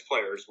tennis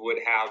players would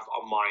have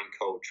a mind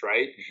coach,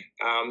 right?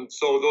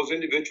 So those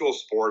individual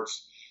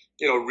sports,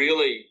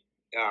 really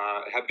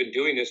have been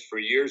doing this for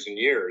years and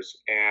years.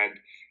 And,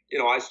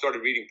 I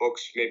started reading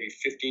books maybe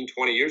 15,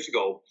 20 years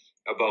ago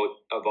about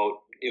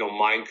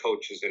mind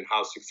coaches and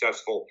how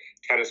successful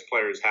tennis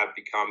players have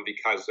become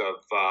because of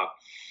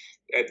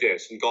at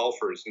this, and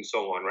golfers and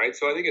so on, right?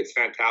 So I think it's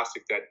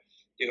fantastic that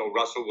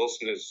Russell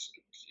Wilson is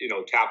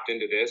tapped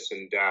into this,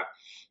 and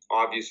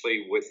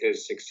obviously with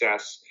his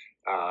success,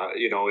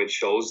 it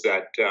shows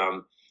that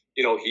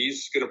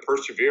he's going to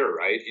persevere,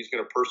 right? He's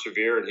going to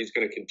persevere, and he's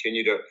going to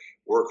continue to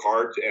work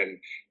hard and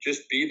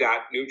just be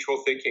that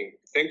neutral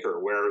thinker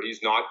where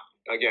he's not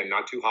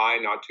too high,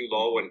 not too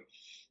low, and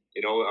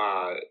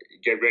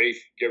get ready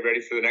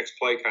for the next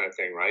play kind of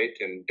thing, right?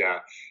 And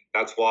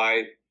that's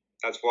why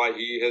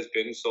he has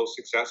been so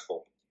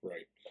successful.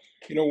 Right.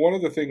 One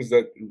of the things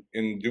that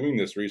in doing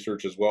this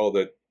research as well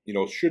that,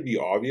 should be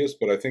obvious,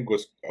 but I think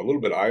was a little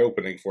bit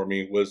eye-opening for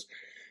me was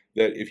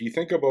that if you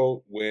think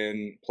about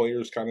when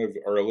players kind of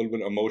are a little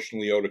bit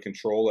emotionally out of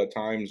control at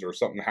times or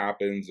something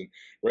happens, and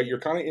right, you're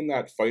kind of in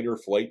that fight or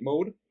flight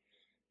mode.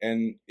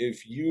 And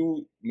if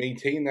you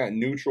maintain that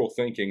neutral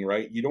thinking,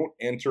 right, you don't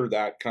enter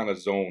that kind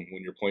of zone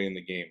when you're playing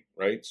the game,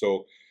 right?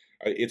 So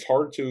it's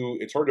hard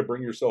to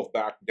bring yourself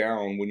back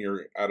down when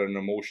you're at an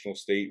emotional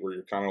state where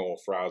you're kind of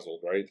all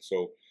frazzled, right?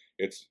 So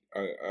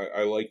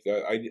I like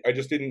that. I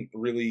just didn't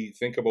really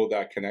think about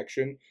that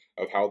connection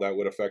of how that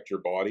would affect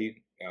your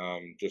body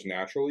just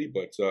naturally,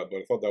 but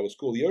I thought that was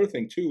cool. The other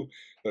thing too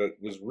that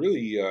was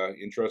really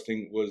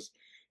interesting was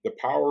the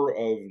power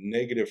of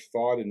negative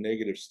thought and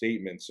negative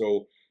statement.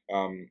 So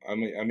I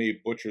may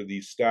butcher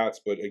these stats,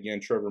 but again,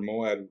 Trevor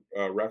Moawad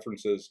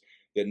references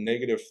that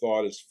negative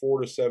thought is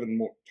 4 to 7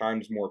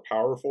 times more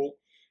powerful,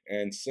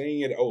 and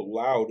saying it out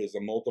loud is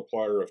a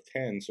multiplier of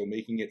 10, so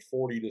making it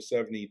 40 to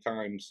 70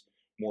 times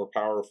more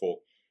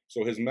powerful.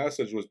 So his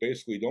message was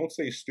basically, don't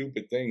say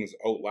stupid things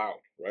out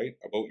loud, right?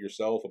 About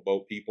yourself,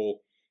 about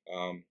people.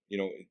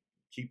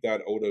 Keep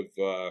that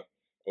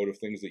out of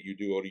things that you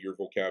do, out of your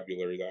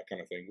vocabulary, that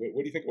kind of thing.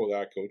 What do you think about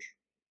that, Coach?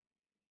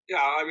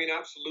 Yeah, I mean,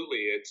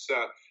 absolutely. It's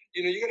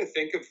you got to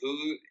think of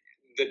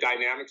the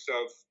dynamics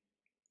of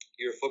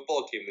your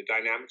football team, the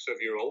dynamics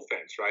of your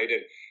offense, right?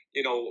 And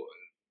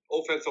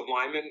offensive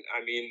linemen,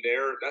 I mean,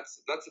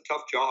 that's a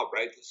tough job,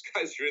 right? Those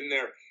guys are in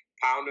there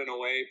pounding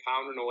away,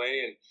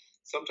 and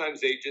sometimes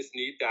they just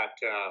need that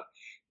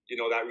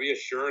that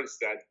reassurance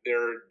that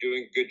they're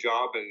doing a good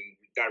job, and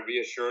that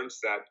reassurance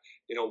that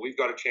we've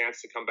got a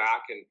chance to come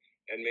back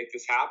and make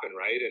this happen,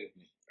 right? And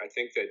I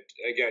think that,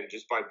 again,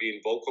 just by being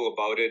vocal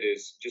about it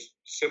is just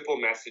simple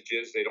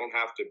messages. They don't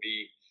have to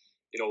be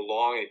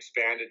long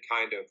expanded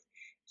kind of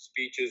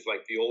speeches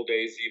like the old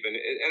days even.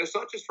 And it's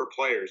not just for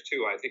players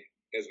too. I think,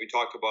 as we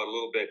talked about a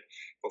little bit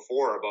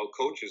before, about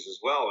coaches as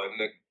well, and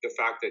the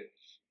fact that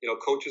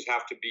coaches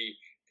have to be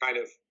kind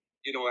of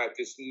at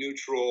this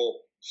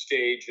neutral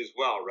stage as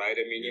well, right?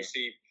 I mean, you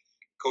see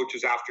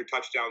coaches after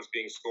touchdowns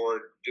being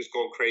scored just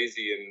going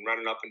crazy and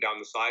running up and down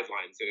the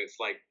sidelines, and it's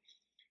like,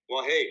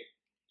 well, hey,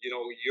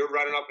 you're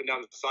running up and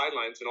down the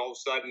sidelines, and all of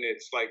a sudden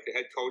it's like the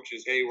head coach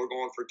is, hey, we're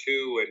going for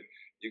 2, and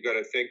you've got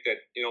to think that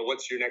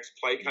what's your next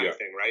play kind of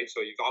thing, right?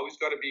 So you've always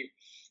got to be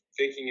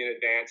thinking in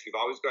advance. You've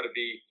always got to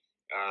be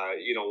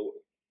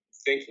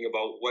thinking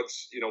about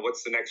what's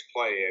the next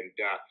play, and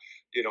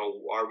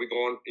are we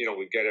going,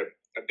 we get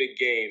a big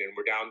gain and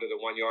we're down to the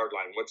 1 yard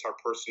line. What's our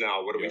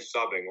personnel? What are we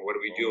subbing? Or what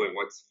are we doing?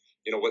 What's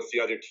the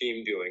other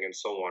team doing, and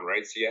so on,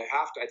 right? So you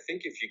have to, I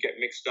think if you get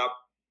mixed up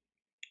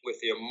with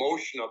the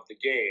emotion of the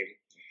game,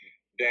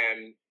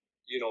 then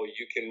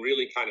you can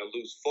really kind of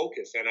lose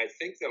focus. And I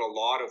think that a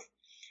lot of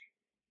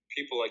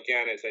people,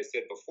 again, as I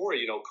said before,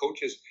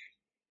 coaches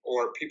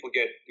or people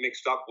get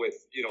mixed up with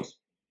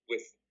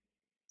with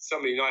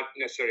somebody, not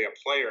necessarily a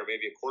player,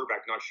 maybe a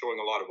quarterback, not showing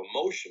a lot of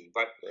emotion,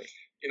 but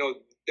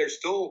they're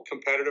still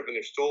competitive and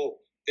they're still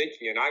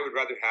thinking. And I would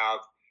rather have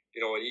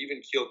an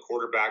even keeled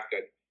quarterback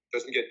that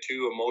doesn't get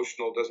too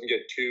emotional, doesn't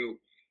get too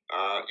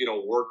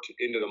worked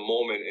into the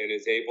moment, and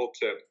is able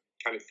to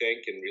kind of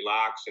think and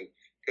relax, and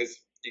because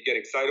you get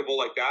excitable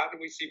like that, and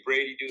we see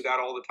Brady do that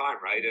all the time,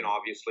 right? And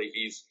obviously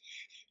he's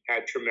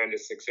had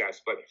tremendous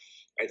success, but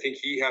I think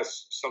he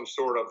has some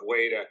sort of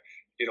way to,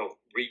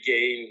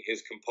 regain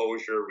his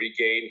composure,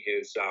 regain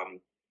his,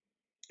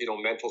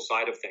 mental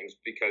side of things,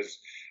 because,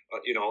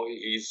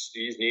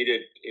 he's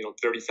needed,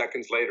 30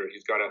 seconds later,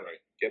 he's got to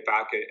get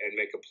back and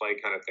make a play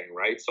kind of thing,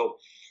 right? So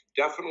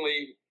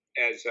definitely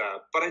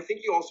but I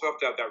think you also have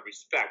to have that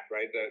respect,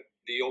 right?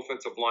 The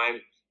offensive line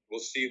will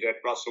see that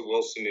Russell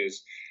Wilson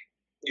is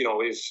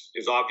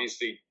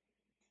obviously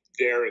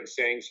there and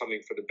saying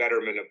something for the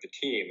betterment of the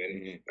team.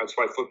 And that's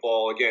why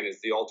football, again, is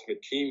the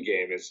ultimate team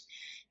game.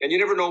 And you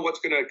never know what's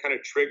going to kind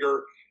of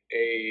trigger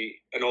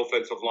an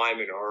offensive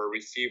lineman or a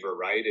receiver,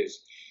 right?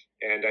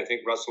 And I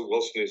think Russell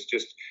Wilson is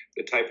just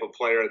the type of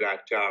player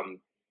that,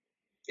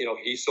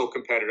 he's so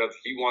competitive.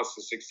 He wants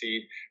to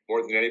succeed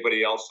more than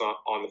anybody else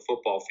on the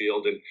football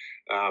field. And,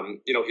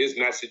 his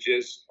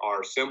messages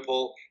are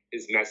simple.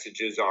 His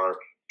messages are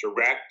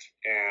direct,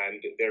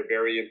 and they're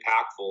very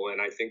impactful.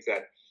 And I think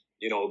that,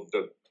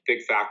 the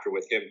big factor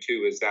with him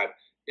too is that,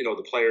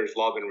 the players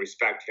love and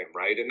respect him,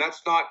 right? And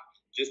that's not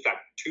just that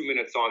 2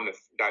 minutes on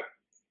that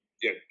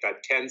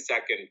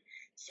 10-second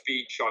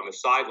speech on the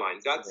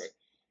sidelines. That's,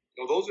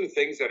 those are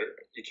things that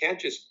you can't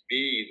just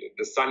be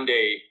the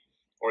Sunday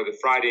or the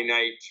Friday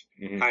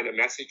night kind of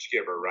message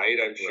giver, right?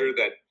 I'm sure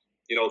that,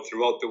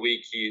 throughout the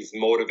week he's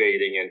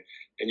motivating,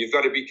 and you've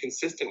got to be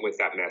consistent with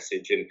that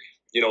message. And,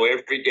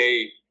 every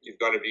day you've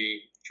got to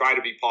try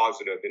to be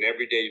positive, and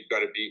every day you've got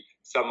to be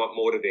somewhat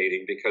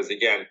motivating, because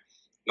again,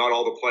 not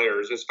all the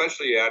players,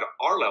 especially at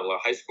our level, a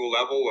high school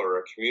level or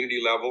a community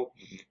level,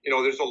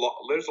 there's a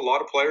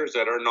lot of players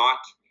that are not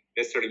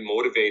necessarily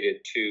motivated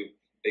to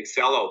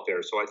excel out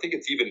there. So I think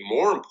it's even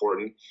more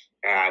important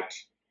at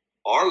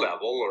our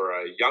level or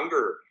a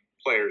younger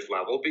players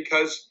level,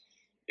 because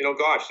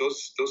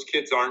those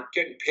kids aren't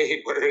getting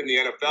paid. Where in the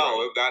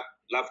NFL, if that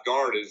left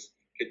guard is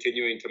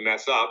continuing to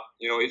mess up,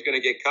 he's going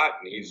to get cut,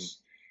 and he's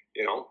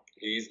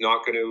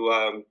not going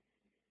to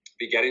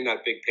be getting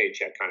that big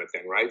paycheck kind of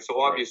thing, right? So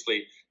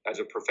obviously, as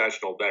a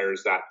professional,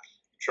 there's that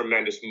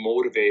tremendous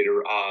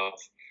motivator of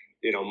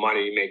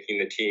money making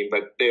the team,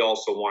 but they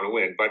also want to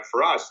win. But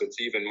for us, it's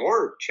even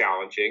more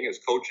challenging as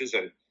coaches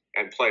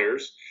and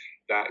players,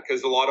 that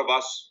because a lot of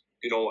us,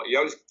 you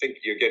always think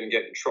you're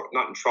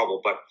not in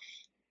trouble, but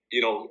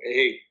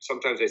hey,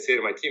 sometimes I say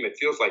to my team, it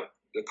feels like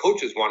the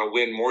coaches want to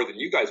win more than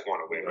you guys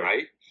want to win,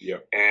 right? Yeah.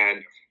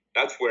 And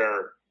that's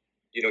where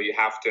you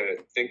have to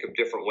think of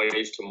different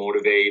ways to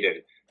motivate,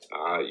 and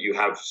you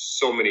have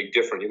so many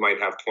different, you might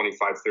have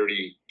 25,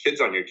 30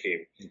 kids on your team.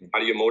 How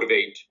do you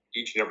motivate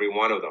each and every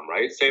one of them,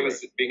 right? Same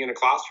as being in a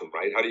classroom,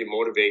 right? How do you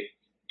motivate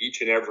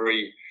each and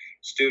every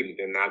student?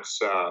 And that's,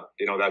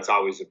 that's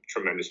always a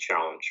tremendous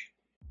challenge.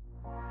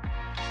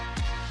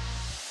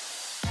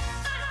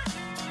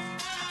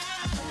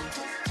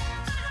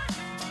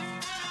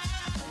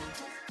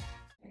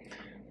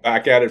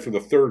 Back at it for the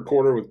third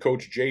quarter with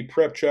Coach Jay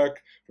Prepchuk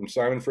from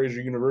Simon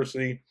Fraser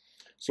University.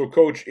 So,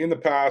 Coach, in the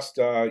past,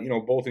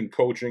 both in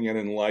coaching and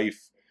in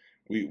life,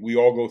 we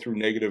all go through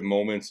negative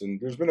moments,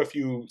 and there's been a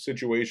few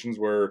situations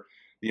where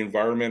the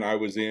environment I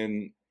was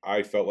in,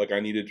 I felt like I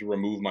needed to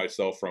remove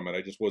myself from it.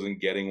 I just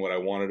wasn't getting what I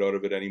wanted out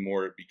of it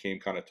anymore. It became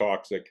kind of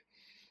toxic.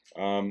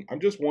 I'm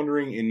just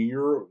wondering, in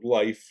your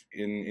life,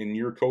 in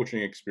your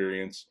coaching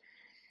experience,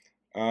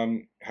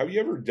 have you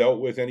ever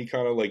dealt with any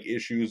kind of like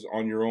issues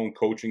on your own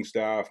coaching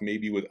staff,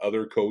 maybe with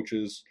other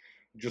coaches,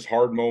 just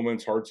hard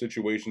moments, hard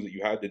situations that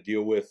you had to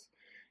deal with,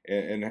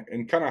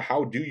 and kind of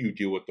how do you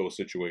deal with those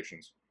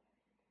situations?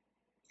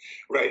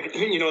 Right.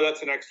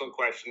 That's an excellent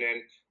question.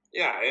 And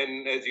yeah,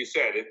 and as you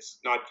said, it's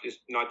not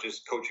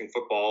just coaching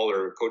football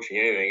or coaching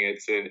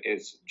anything.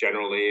 It's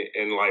generally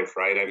in life,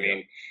 right? I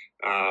mean,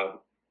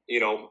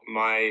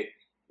 my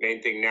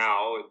main thing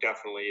now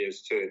definitely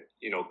is to,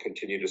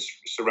 continue to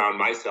surround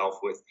myself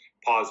with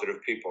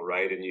positive people,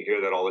 right? And you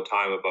hear that all the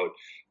time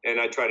and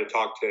I try to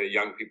talk to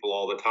young people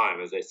all the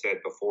time. As I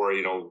said before,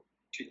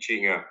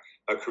 teaching a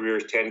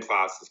careers 10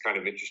 class is kind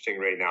of interesting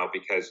right now,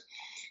 because,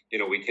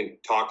 we can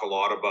talk a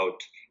lot about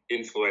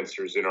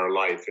influencers in our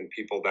life and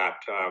people that,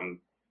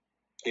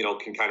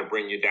 can kind of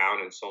bring you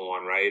down and so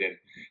on, right? And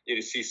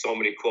you see so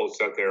many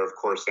quotes out there, of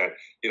course, that,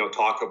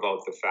 talk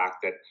about the fact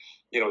that,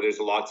 there's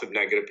lots of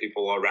negative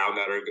people around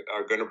that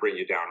are going to bring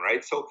you down,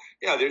 right? So,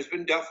 yeah, there's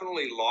been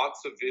definitely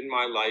lots of, in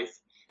my life,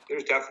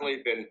 there's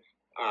definitely been,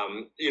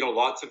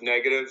 lots of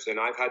negatives, and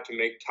I've had to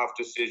make tough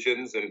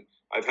decisions, and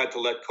I've had to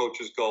let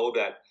coaches go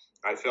that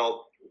I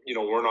felt,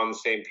 weren't on the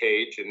same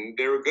page, and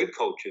they were good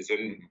coaches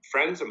and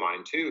friends of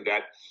mine too,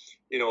 that,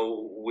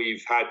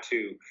 we've had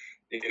to,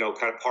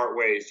 kind of part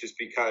ways just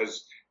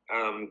because,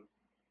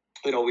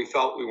 we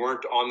felt we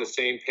weren't on the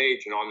same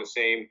page and on the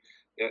same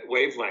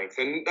wavelength.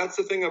 And that's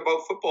the thing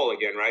about football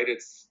again, right?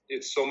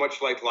 It's so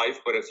much like life,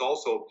 but it's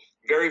also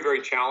very,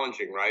 very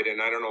challenging, right?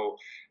 And I don't know,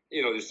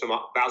 there's some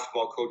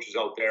basketball coaches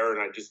out there,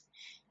 and I just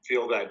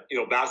feel that,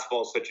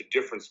 basketball is such a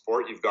different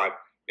sport. You've got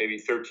maybe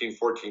 13,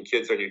 14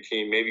 kids on your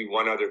team, maybe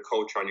one other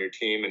coach on your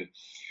team. And,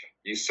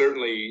 you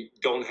certainly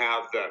don't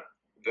have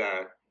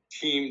the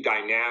team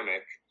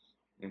dynamic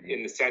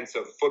in the sense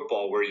of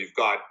football, where you've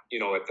got,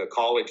 at the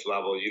college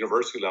level,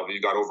 university level,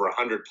 you've got over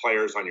 100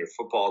 players on your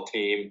football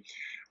team.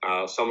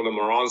 Some of them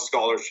are on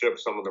scholarship,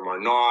 some of them are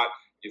not.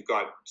 You've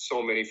got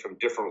so many from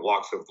different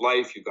walks of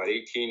life. You've got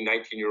 18,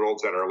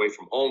 19-year-olds that are away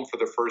from home for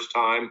the first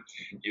time.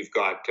 You've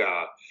got,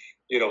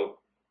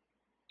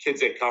 kids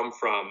that come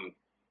from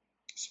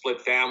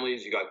split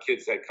families. You got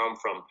kids that come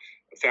from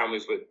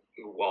families with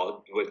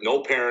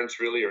no parents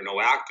really, or no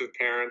active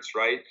parents,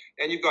 right?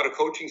 And you've got a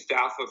coaching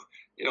staff of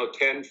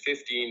 10,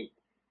 15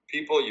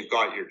 people. You've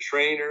got your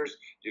trainers,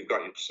 you've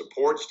got your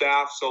support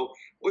staff. So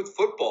with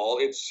football,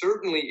 it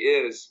certainly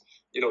is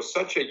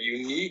such a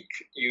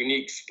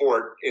unique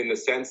sport, in the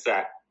sense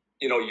that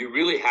you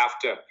really have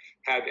to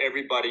have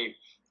everybody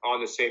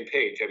on the same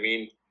page. I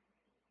mean,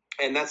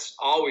 and that's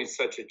always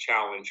such a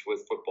challenge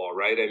with football,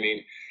 right? I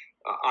mean,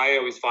 I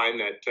always find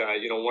that,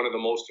 one of the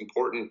most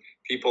important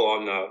people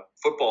on the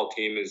football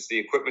team is the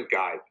equipment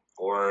guy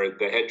or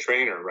the head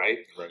trainer, right?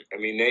 Right. I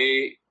mean,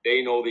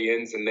 they know the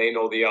ins and they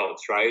know the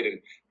outs, right? And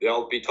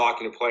they'll be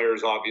talking to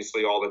players,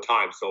 obviously, all the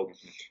time. So,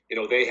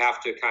 they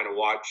have to kind of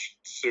watch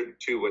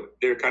to what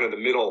they're kind of the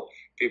middle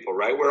people,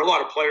 right? Where a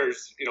lot of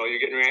players, you're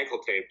getting your ankle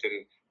taped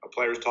and a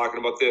player's talking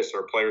about this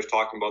or a player's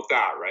talking about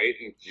that, right?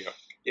 And,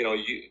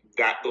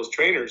 those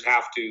trainers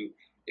have to,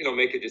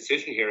 make a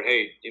decision here.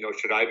 Hey,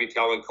 should I be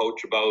telling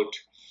coach about,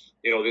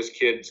 this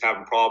kid's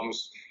having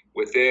problems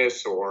with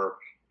this or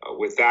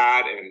with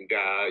that? And,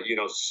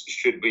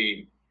 should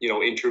we,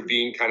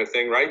 intervene, kind of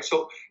thing, right?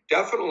 So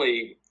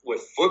definitely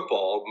with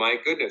football, my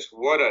goodness,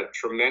 what a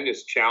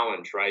tremendous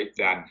challenge, right?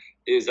 That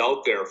is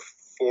out there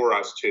for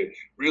us to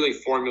really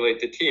formulate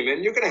the team.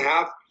 And you're going to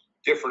have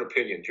different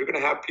opinions. You're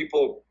going to have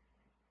people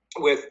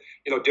with,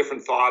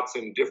 different thoughts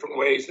and different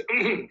ways, of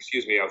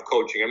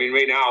coaching. I mean,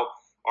 right now,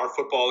 our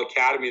football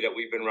academy that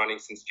we've been running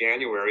since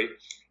January,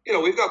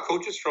 we've got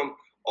coaches from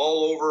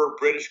all over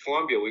British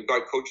Columbia. We've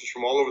got coaches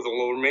from all over the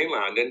Lower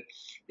Mainland. And,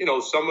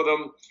 some of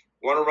them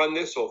want to run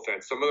this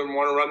offense. Some of them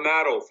want to run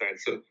that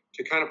offense. And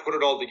to kind of put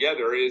it all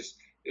together is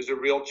a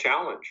real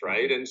challenge,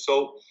 right? And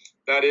so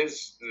that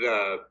is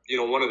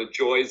one of the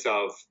joys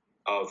of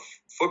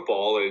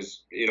football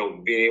is,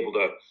 being able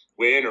to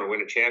win or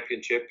win a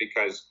championship,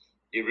 because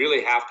you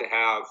really have to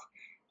have,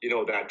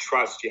 that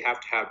trust. You have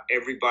to have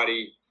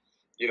everybody,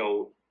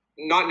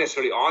 not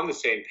necessarily on the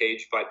same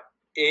page, but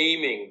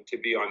aiming to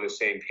be on the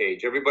same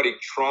page. Everybody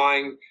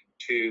trying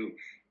to,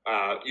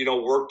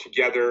 work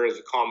together as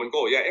a common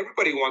goal. Yeah,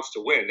 everybody wants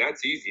to win.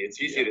 That's easy.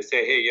 It's easy to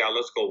say, hey, yeah,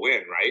 let's go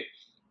win, right?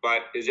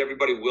 But is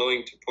everybody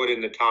willing to put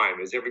in the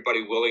time? Is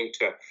everybody willing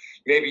to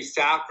maybe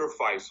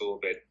sacrifice a little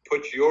bit,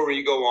 put your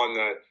ego on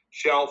the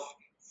shelf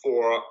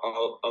for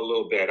a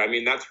little bit? I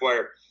mean, that's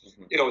where,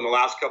 in the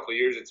last couple of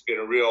years, it's been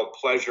a real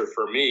pleasure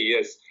for me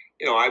as,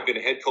 I've been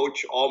a head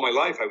coach all my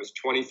life. I was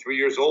 23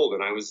 years old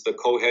and I was the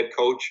co-head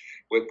coach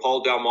with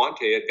Paul Del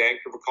Monte at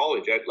Vancouver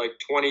College. At like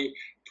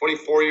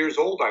 24 years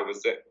old, I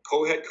was the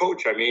co-head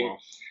coach. I mean,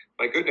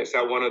 my goodness,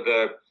 at one of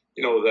the,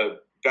 the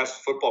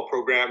best football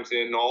programs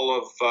in all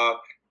of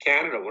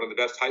Canada, one of the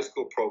best high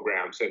school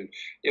programs. And,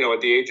 at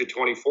the age of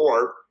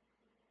 24,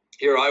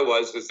 here I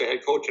was as the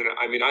head coach. And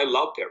I mean, I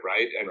loved it,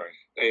 right? And,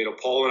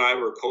 Paul and I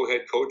were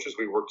co-head coaches.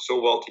 We worked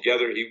so well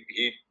together.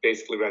 He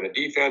basically ran the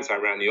defense. I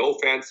ran the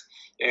offense.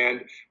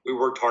 And we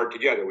worked hard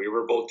together. We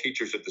were both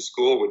teachers at the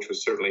school, which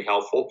was certainly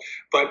helpful.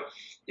 But,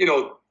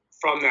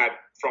 from that,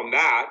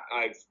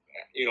 I've,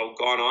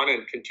 gone on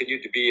and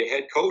continued to be a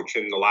head coach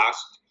in the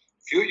last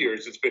few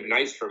years. It's been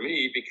nice for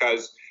me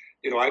because,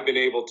 I've been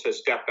able to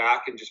step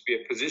back and just be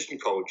a position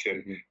coach,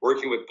 and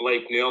working with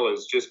Blake Nill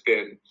has just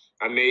been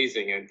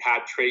amazing. And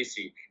Pat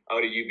Tracy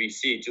out of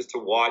UBC, just to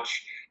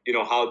watch,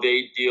 how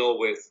they deal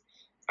with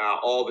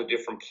all the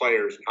different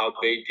players and how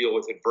they deal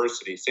with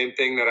adversity. Same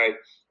thing that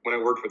when I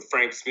worked with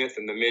Frank Smith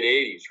in the mid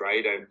 80s,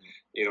 right? And,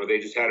 they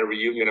just had a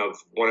reunion of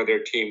one of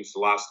their teams the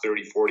last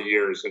 30, 40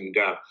 years. And,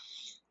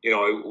 they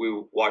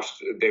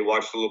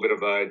watched a little bit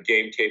of a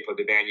game tape of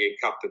the Vanier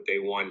Cup that they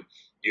won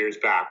years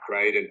back,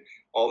 right? And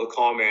all the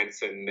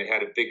comments, and they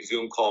had a big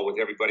Zoom call with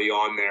everybody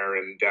on there.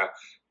 And,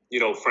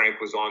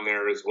 Frank was on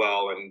there as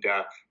well. And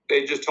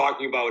they just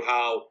talking about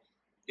how,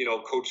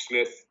 Coach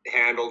Smith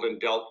handled and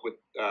dealt with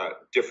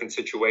different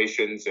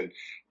situations, and,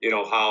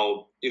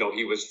 how,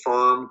 he was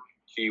firm.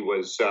 He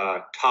was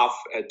tough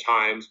at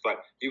times, but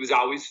he was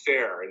always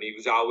fair, and he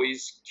was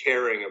always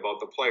caring about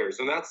the players.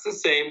 And that's the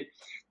same.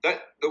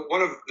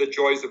 One of the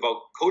joys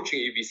about coaching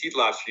UBC the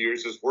last few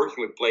years is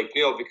working with Blake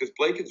Nill, because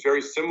Blake is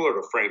very similar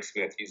to Frank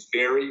Smith. He's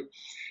very,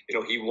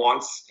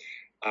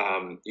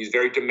 he's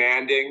very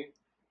demanding.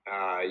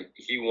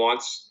 He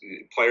wants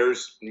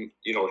players,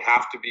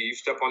 have to be. You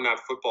step on that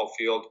football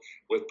field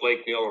with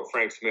Blake Nill or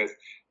Frank Smith,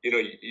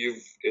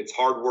 it's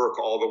hard work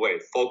all the way.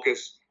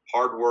 Focus,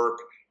 hard work,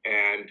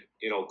 and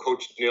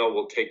Coach Nill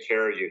will take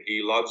care of you.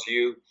 He loves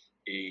you.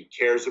 He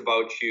cares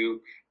about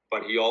you.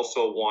 But he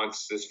also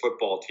wants this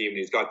football team, and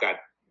he's got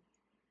that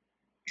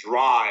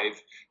drive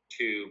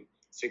to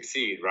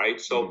succeed,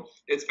 right? So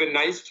it's been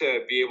nice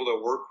to be able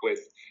to work with,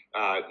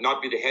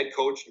 not be the head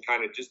coach and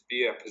kind of just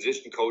be a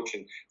position coach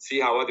and see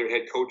how other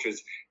head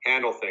coaches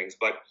handle things.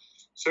 But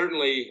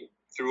certainly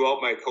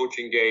throughout my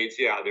coaching days,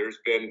 yeah, there's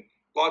been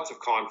lots of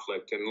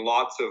conflict and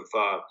lots of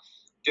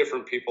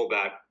different people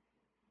that,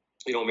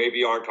 you know,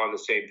 maybe aren't on the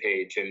same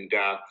page. And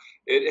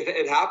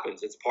it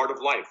happens. It's part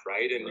of life,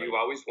 right? And you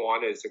always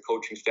want, as a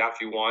coaching staff,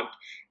 you want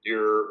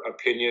your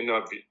opinion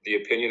of the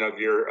opinion of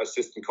your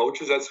assistant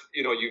coaches. That's,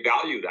 you know, you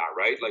value that,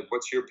 right? Like,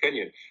 what's your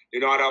opinion?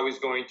 You're not always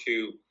going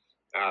to,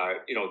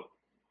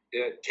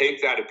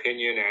 take that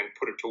opinion and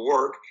put it to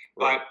work,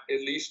 but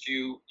at least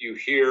you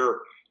hear,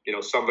 you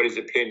know, somebody's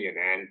opinion,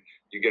 and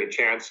you get a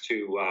chance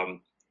to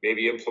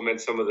maybe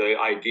implement some of the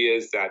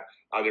ideas that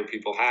other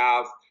people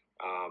have,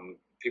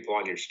 people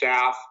on your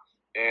staff,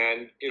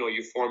 and, you know,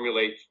 you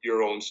formulate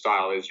your own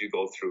style as you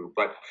go through.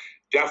 But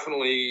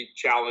definitely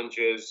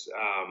challenges,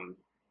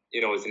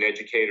 you know, as an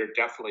educator,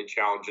 definitely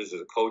challenges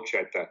as a coach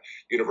at the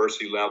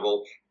university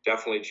level,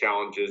 definitely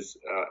challenges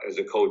as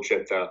a coach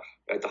at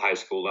the high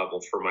school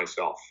level for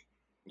myself.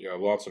 Yeah,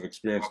 lots of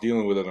experience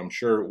dealing with it, I'm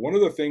sure. One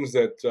of the things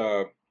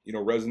that you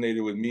know,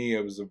 resonated with me,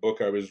 it was a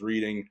book I was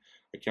reading.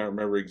 I can't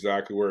remember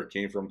exactly where it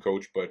came from,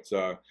 Coach, but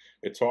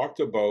it talked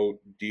about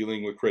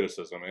dealing with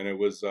criticism, and it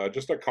was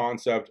just a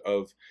concept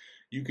of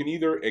you can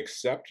either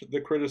accept the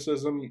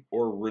criticism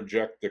or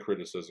reject the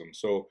criticism.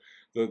 So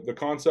the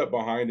concept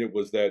behind it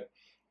was that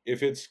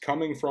if it's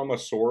coming from a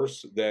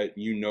source that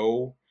you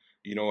know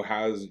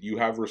has, you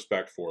have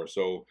respect for.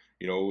 So,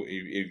 you know,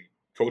 if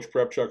Coach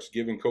Prepchuk's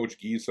giving Coach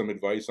Geese some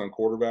advice on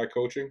quarterback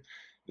coaching,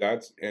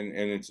 that's and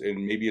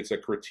maybe it's a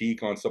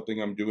critique on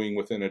something I'm doing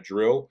within a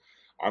drill,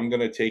 I'm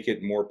going to take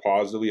it more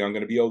positively. I'm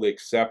going to be able to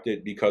accept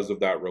it because of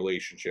that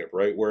relationship,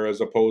 right?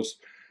 Whereas opposed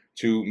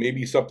to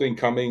maybe something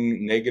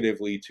coming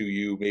negatively to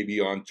you, maybe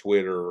on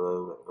Twitter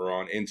or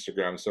on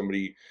Instagram,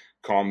 somebody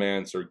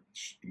comments or,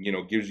 you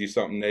know, gives you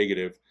something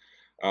negative,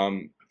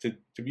 to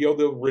be able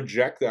to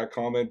reject that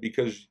comment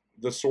because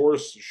the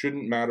source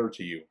shouldn't matter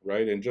to you,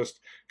 right? And just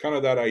kind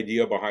of that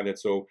idea behind it.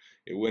 So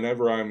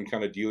whenever I'm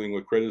kind of dealing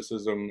with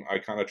criticism, I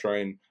kind of try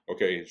and,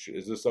 okay,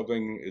 is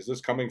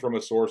this coming from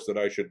a source that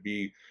I should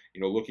be,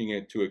 you know, looking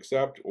at to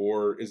accept,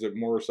 or is it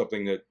more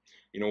something that,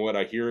 you know what,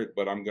 I hear it,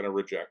 but I'm going to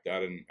reject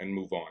that and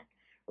move on,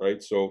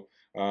 right? So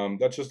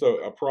that's just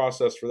a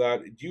process for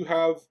that. Do you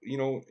have, you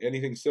know,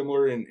 anything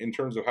similar in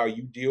terms of how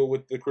you deal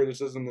with the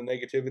criticism, the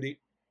negativity?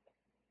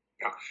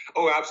 Yeah.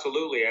 Oh,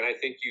 absolutely. And I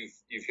think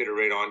you've hit it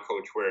right on,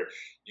 Coach, where,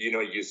 you know,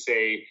 you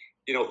say,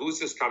 you know, who's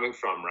this coming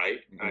from, right?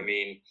 Mm-hmm. I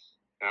mean,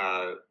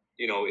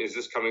 you know, is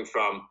this coming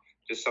from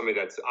just somebody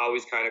that's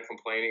always kind of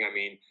complaining? I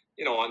mean,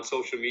 you know, on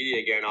social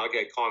media, again, I'll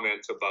get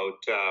comments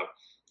about,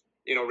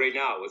 you know, right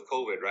now with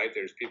COVID, right?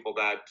 There's people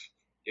that,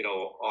 you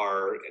know,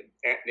 are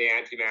the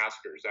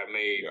anti-maskers that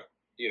may,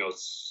 you know,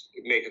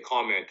 make a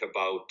comment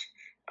about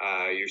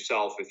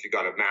yourself if you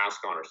got a mask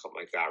on or something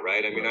like that,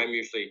 right? I mean, I'm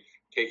usually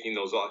taking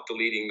those off,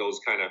 deleting those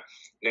kind of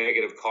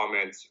negative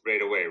comments right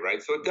away,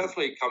 right? So it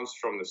definitely comes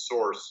from the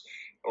source,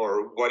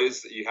 or what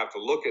is, you have to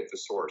look at the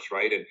source,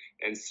 right?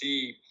 And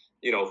see,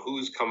 you know,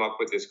 who's come up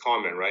with this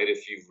comment, right?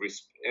 If you've,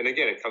 and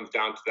again, it comes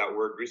down to that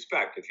word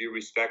respect. If you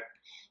respect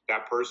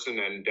that person,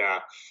 and,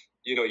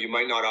 you know, you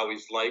might not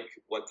always like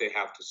what they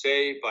have to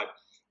say, but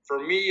for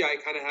me, I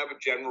kind of have a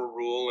general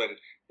rule, and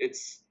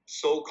it's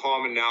so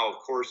common now, of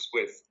course,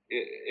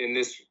 in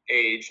this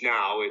age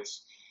now,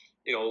 it's,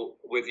 you know,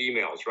 with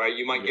emails, right?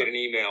 You might get an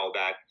email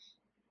that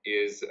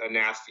is a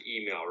nasty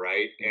email,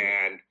 right?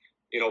 And,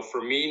 you know,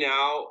 for me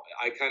now,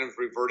 I kind of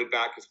reverted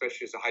back,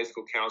 especially as a high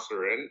school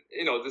counselor, and,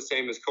 you know, the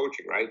same as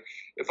coaching, right?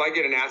 If I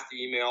get a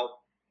nasty email,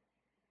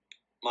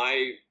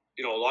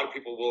 you know, a lot of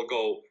people will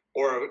go,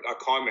 or a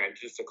comment,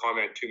 just a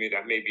comment to me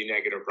that may be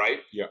negative, right?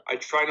 Yeah. I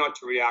try not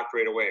to react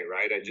right away,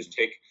 right? I just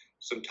take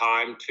some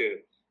time to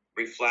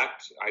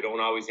reflect. I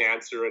don't always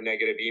answer a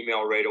negative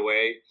email right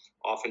away.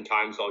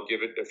 Oftentimes I'll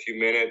give it a few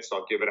minutes,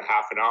 I'll give it a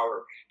half an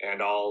hour,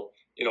 and I'll,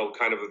 you know,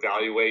 kind of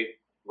evaluate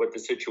what the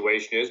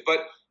situation is.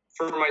 But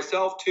for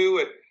myself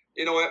too,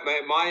 you know, at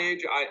my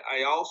age,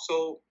 I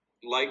also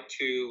like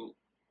to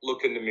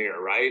look in the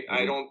mirror, right?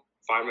 I don't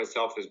find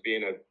myself as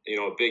being a, you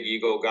know, a big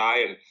ego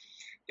guy. And,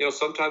 you know,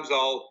 sometimes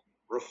I'll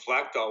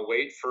reflect, I'll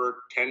wait for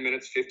 10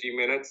 minutes, 15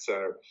 minutes,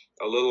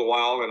 a little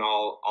while, and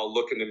I'll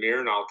look in the mirror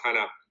and I'll kind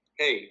of,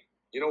 hey,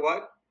 you know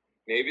what?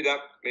 Maybe that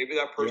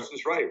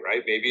person's right?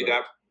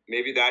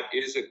 Maybe that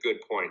is a good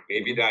point.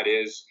 Maybe that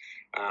is,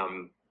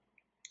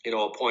 you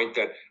know, a point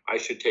that I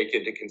should take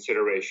into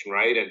consideration,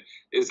 right? And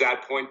is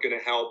that point going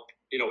to help?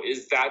 You know,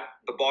 is that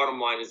the bottom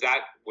line? Is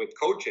that with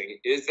coaching?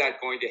 Is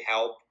that going to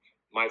help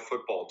my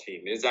football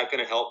team? Is that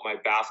going to help my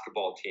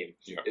basketball team?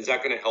 Yeah. Is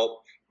that going to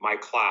help my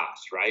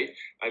class? Right?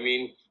 I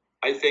mean,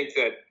 I think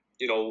that,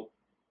 you know,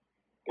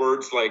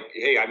 words like,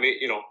 hey,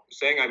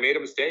 saying I made a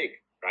mistake,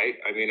 right?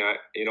 I mean, I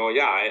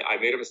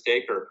made a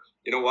mistake, or,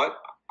 you know what?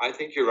 I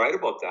think you're right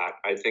about that.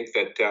 I think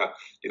that,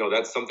 you know,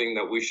 that's something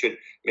that we should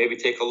maybe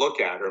take a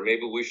look at, or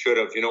maybe we should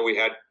have, you know, we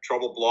had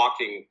trouble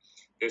blocking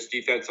this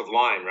defensive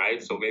line,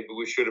 right? So maybe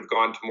we should have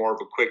gone to more of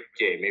a quick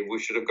game. Maybe we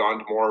should have gone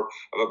to more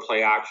of a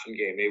play action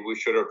game. Maybe we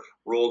should have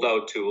rolled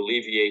out to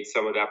alleviate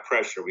some of that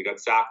pressure. We got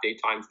sacked 8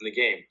 times in the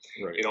game.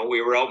 Right. You know,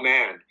 we were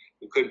outmanned.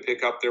 We couldn't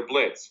pick up their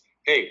blitz.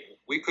 Hey,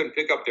 we couldn't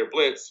pick up their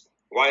blitz.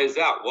 Why is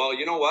that? Well,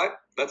 you know what?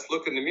 Let's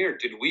look in the mirror.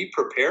 Did we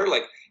prepare?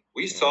 Like,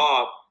 we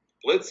saw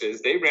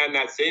blitzes. They ran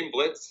that same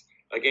blitz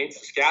against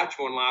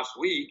Saskatchewan last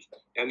week,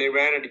 and they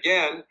ran it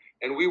again,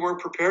 and we weren't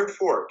prepared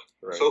for it.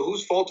 Right. So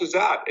whose fault is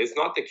that? It's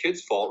not the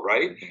kid's fault,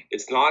 right? Mm-hmm.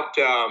 It's not,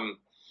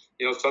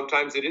 you know,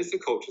 sometimes it is the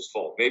coach's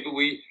fault. Maybe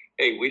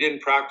we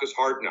didn't practice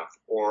hard enough,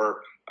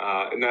 or,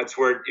 and that's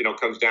where it, you know,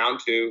 comes down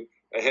to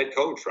a head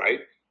coach, right?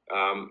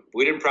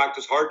 We didn't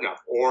practice hard enough,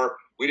 or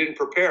we didn't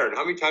prepare. And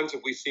how many times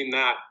have we seen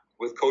that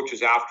with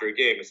coaches after a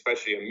game,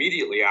 especially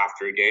immediately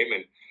after a game?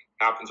 And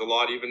happens a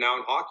lot even now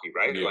in hockey,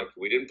 right? Yeah. Like,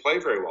 we didn't play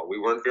very well. We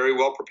weren't very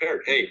well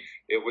prepared. Hey,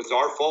 it was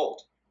our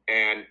fault.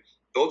 And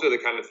those are the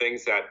kind of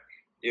things that,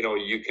 you know,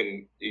 you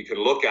can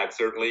look at,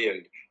 certainly,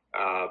 and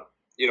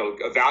you know,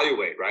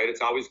 evaluate, right?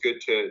 It's always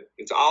good to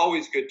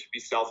be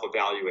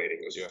self-evaluating.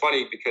 It was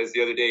funny because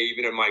the other day,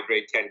 even in my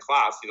grade 10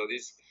 class, you know,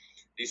 these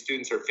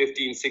students are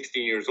 15,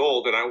 16 years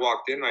old, and I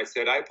walked in and I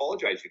said, I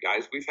apologize, you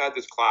guys. We've had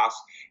this class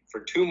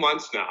for 2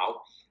 months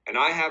now, and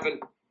I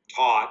haven't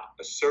taught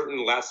a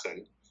certain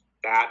lesson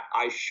that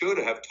I should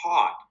have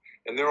taught.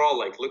 And they're all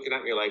like looking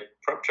at me like,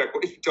 Prep Check,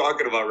 what are you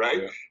talking about,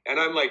 right? Yeah. And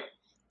I'm like,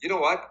 you know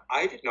what?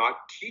 I did not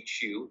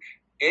teach you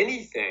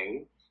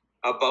anything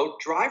about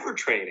driver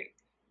training.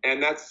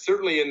 And that's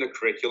certainly in the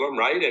curriculum,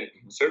 right? And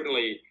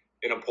certainly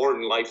an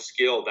important life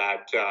skill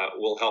that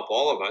will help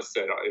all of us,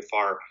 that if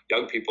our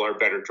young people are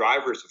better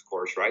drivers, of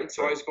course, right?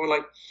 So I was going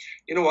like,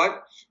 you know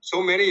what?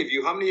 So many of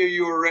you, how many of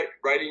you are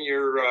writing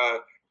your,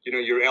 you know,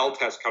 your L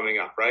test coming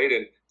up, right?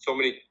 And so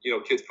many, you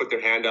know, kids put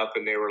their hand up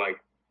and they were like,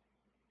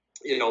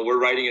 you know, we're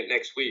writing it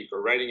next week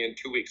or writing in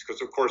 2 weeks.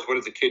 Because, of course, what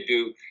does a kid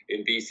do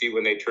in BC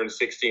when they turn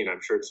 16?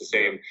 I'm sure it's the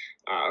same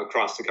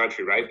across the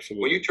country, right?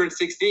 Absolutely. When you turn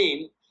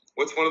 16,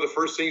 what's one of the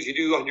first things you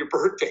do on your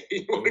birthday?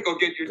 You want to go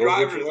get your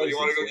driver's license. You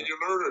want to go get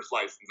your learner's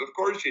license. Of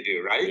course you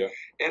do, right? Yeah.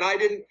 And I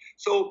didn't.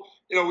 So,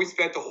 you know, we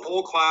spent the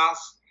whole class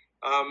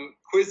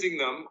quizzing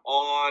them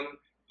on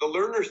the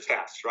learner's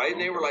test, right?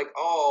 And they were like,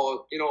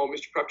 oh, you know,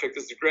 Mr. Prepcheck,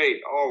 this is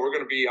great. Oh, we're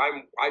going to be,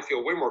 I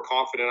feel way more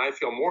confident. I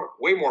feel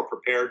way more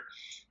prepared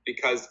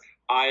because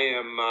I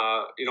am,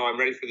 you know, I'm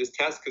ready for this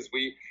test because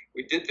we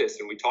did this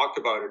and we talked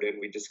about it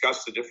and we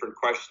discussed the different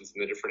questions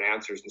and the different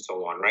answers and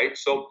so on, right?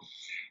 So,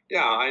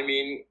 yeah, I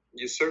mean,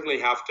 you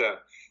certainly have to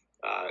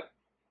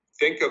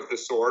think of the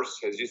source,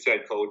 as you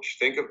said, Coach.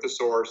 Think of the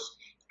source.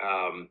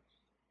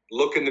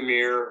 Look in the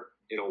mirror.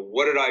 You know,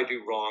 what did I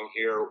do wrong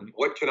here?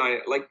 What can I,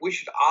 like, we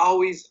should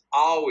always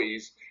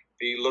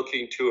be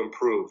looking to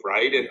improve,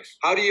 right? And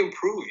how do you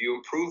improve? You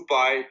improve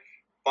by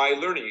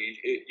learning.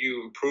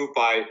 You improve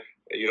by,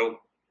 you know,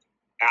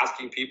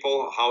 asking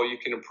people how you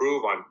can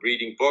improve, on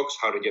reading books,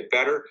 how to get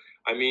better.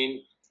 I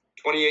mean,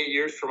 28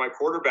 years for my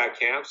quarterback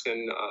camps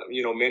and,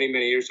 you know, many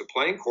years of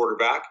playing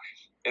quarterback.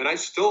 And I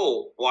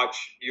still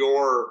watch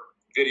your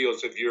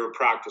videos of your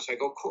practice. I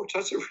go, Coach,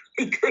 that's a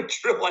really good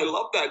drill. I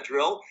love that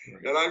drill.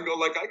 Right. And I go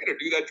like, I got to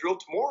do that drill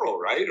tomorrow,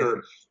 right?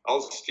 Or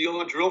I'll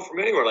steal a drill from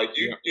anywhere, like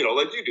you, you know,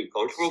 like you do,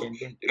 Coach. We'll,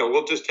 you know,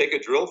 we'll just take a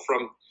drill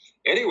from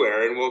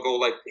anywhere and we'll go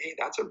like, hey,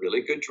 that's a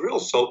really good drill.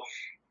 So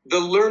the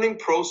learning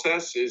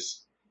process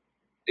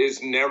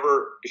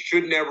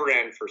should never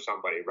end for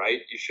somebody,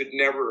 right? It should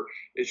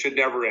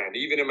never end.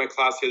 Even in my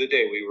class the other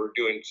day,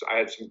 I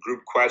had some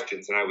group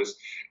questions and I was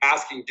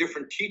asking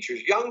different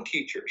teachers, young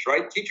teachers,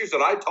 right? Teachers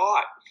that I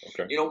taught,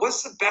 you know,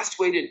 what's the best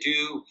way to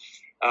do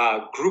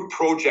group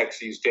projects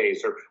these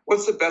days? Or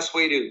what's the best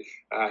way to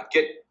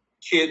get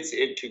kids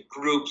into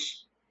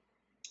groups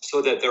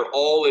so that they're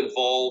all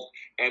involved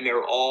and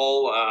they're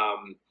all,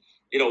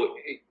 you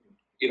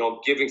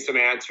know, giving some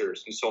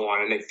answers and so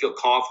on, and they feel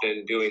confident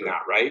in doing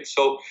that, right?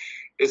 So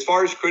as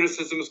far as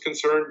criticism is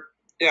concerned,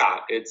 yeah,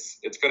 it's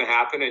going to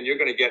happen, and you're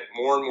going to get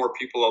more and more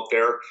people out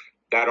there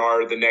that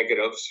are the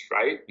negatives,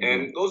 right?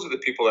 And those are the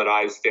people that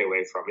I stay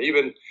away from.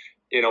 Even,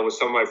 you know, with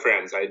some of my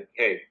friends, I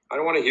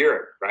don't want to hear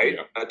it, right?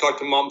 Yeah. I talk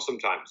to mom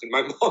sometimes, and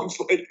my mom's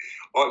like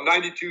a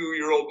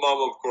 92-year-old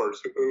mom, of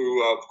course,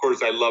 who, of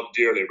course, I love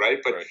dearly, right?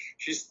 But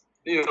she's,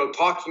 you know,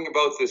 talking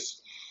about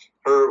this,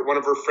 one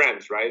of her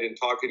friends, right, and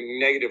talking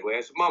negatively. I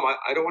said, Mom,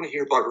 I don't want to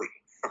hear about her.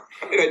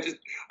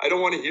 I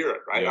don't want to hear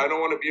it, right? I don't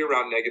want to be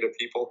around negative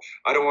people.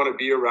 I don't want to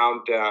be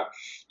around,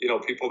 you know,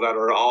 people that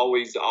are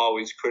always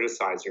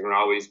criticizing or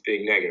always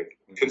being negative.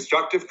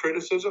 Constructive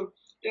criticism,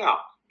 yeah,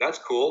 that's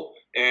cool.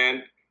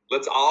 And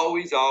let's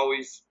always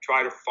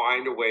try to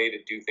find a way to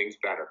do things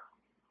better.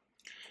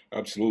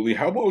 Absolutely.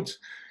 How about,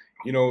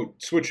 you know,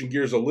 switching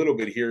gears a little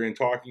bit here and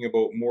talking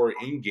about more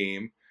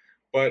in-game.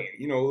 But,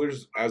 you know,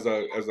 there's as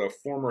a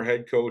former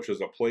head coach, as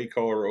a play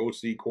caller,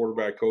 OC,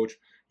 quarterback coach,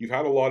 you've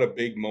had a lot of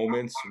big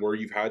moments where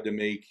you've had to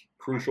make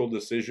crucial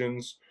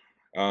decisions.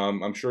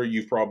 I'm sure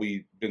you've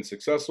probably been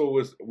successful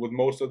with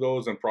most of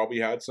those and probably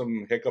had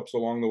some hiccups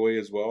along the way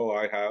as well.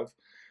 I have.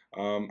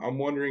 I'm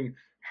wondering,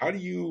 how do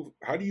you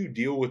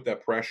deal with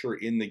that pressure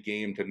in the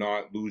game to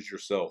not lose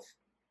yourself?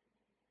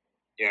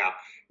 Yeah.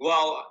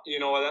 Well,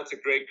 that's a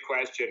great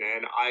question.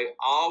 And I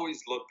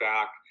always look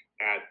back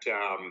at,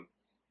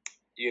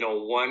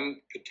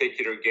 one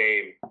particular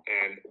game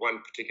and one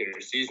particular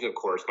season, of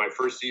course. My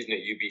first season at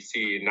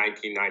UBC in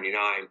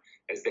 1999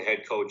 as the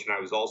head coach, and I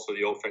was also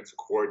the offensive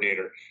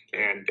coordinator.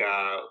 Okay. And,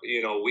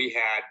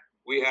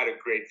 we had a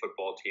great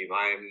football team.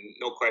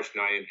 No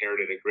question, I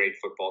inherited a great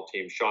football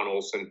team. Sean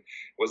Olson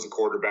was the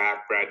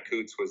quarterback. Brad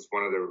Coots was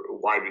one of the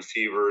wide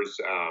receivers.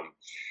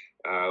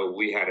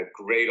 We had a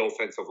great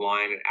offensive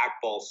line, and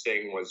Akbal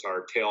Singh was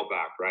our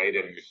tailback, right?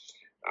 And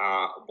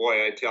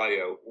boy, I tell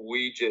you,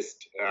 we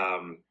just,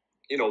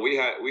 we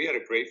had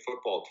a great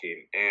football team.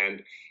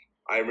 And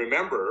I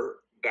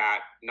remember that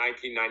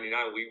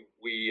 1999,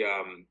 we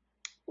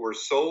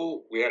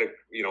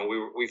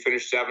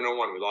finished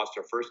 7-1. We lost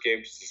our first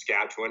game to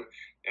Saskatchewan.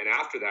 And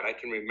after that, I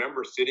can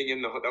remember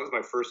sitting that was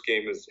my first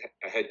game as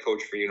a head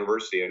coach for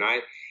university. And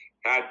I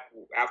had,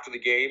 after the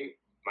game,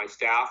 my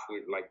staff,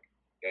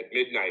 at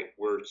midnight,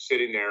 we're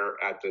sitting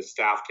there at the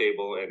staff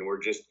table, and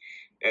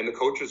and the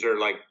coaches are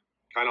like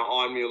kind of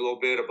on me a little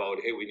bit about,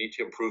 hey, we need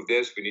to improve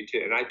this.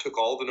 And I took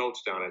all the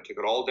notes down. I took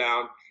it all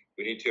down.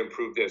 We need to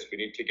improve this. We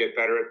need to get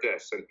better at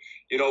this. And,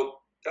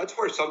 that's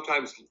where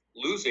sometimes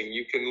losing,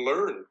 you can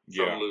learn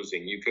from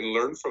losing. You can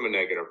learn from a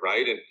negative,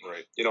 right? And,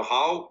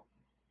 how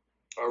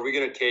are we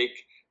going to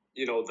take,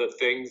 the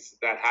things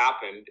that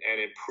happened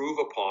and improve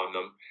upon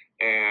them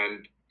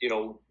and,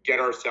 get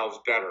ourselves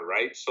better,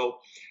 right?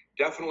 So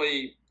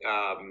definitely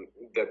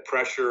the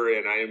pressure.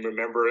 And I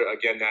remember,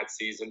 again, that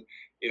season,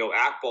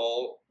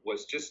 Akbal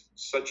was just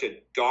such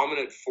a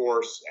dominant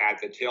force at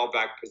the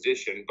tailback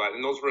position. But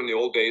and those were in the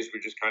old days.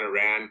 We just kind of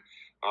ran,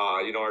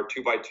 our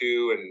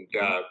 2x2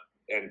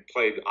 and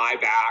played I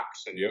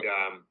backs, and we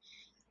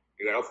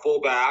had a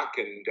fullback,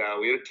 and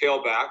we had a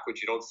tailback,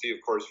 which you don't see,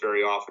 of course,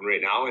 very often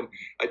right now. And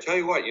I tell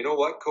you what,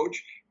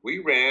 Coach, we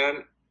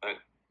ran an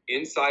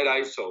inside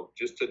ISO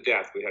just to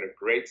death. We had a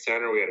great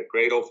center. We had a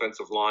great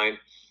offensive line.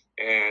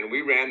 And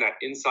we ran that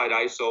inside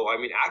ISO. I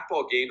mean,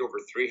 Akbal gained over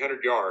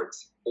 300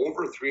 yards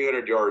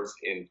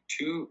in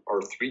 2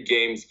 or 3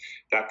 games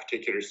that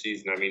particular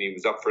season. I mean, he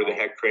was up for the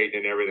head crate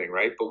and everything,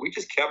 right? But we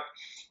just kept,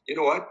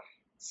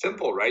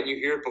 simple, right? You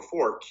hear it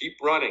before. Keep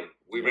running.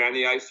 We ran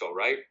the ISO,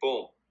 right?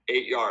 Boom,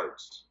 8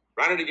 yards.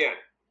 Ran it again.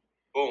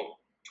 Boom,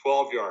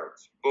 12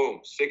 yards.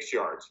 Boom, 6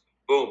 yards.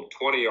 Boom,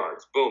 20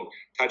 yards. Boom,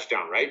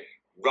 touchdown, right?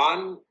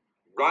 Run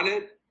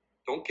it.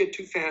 Don't get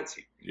too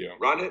fancy.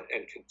 Run it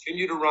and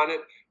continue to run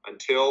it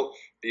until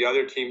the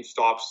other team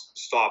stops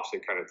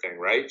it, kind of thing,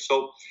 right?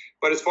 So,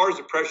 but as far as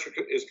the pressure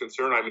is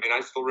concerned, I mean, I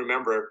still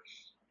remember,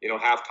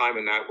 halftime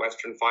in that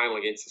Western final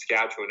against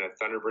Saskatchewan at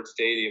Thunderbird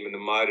Stadium in the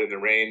mud and the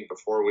rain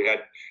before we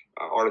had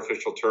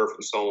artificial turf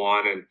and so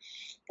on. And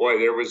boy,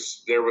 there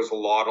was a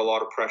lot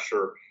of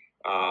pressure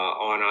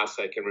on us.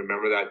 I can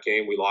remember that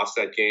game. We lost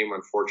that game,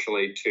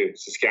 unfortunately, to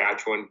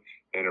Saskatchewan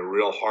in a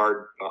real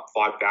hard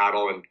fought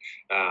battle. And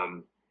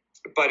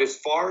but as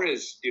far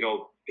as,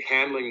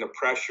 handling the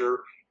pressure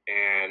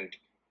and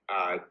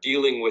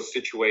dealing with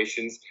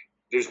situations,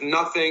 there's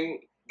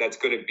nothing that's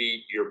going to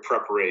beat your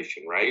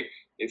preparation, right?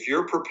 If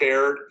you're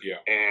prepared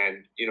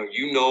and,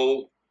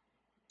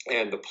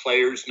 and the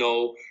players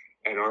know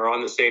and are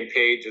on the same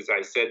page, as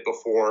I said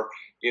before,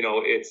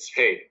 it's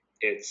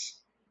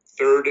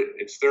third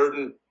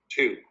and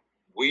 2.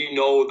 We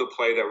know the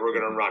play that we're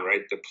going to run,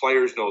 right? The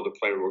players know the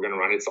play we're going to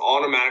run. It's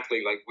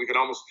automatically like we can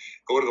almost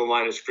go to the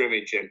line of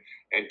scrimmage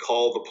and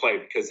call the play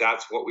because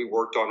that's what we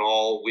worked on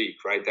all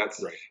week, right?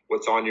 That's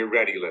what's on your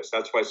ready list.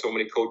 That's why so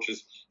many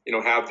coaches,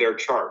 have their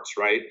charts,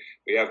 right?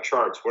 We have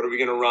charts. What are we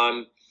going to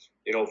run,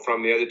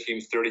 from the other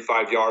team's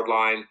 35-yard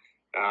line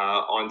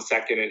on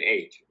 2nd and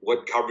 8?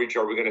 What coverage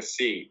are we going to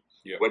see?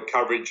 What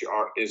coverage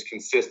is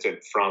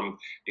consistent from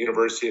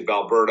University of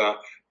Alberta,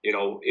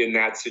 in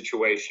that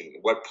situation?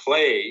 What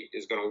play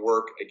is going to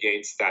work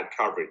against that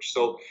coverage?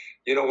 So,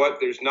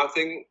 there's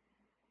nothing.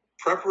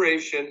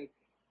 Preparation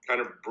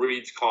kind of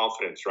breeds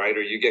confidence, right?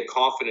 Or you get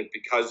confident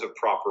because of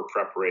proper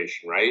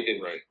preparation, right?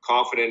 And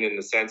confident in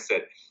the sense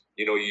that,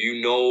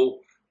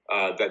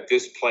 that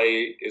this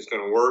play is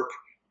going to work.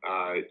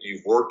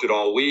 You've worked it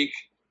all week.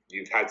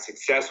 You've had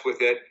success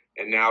with it.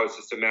 And now it's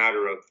just a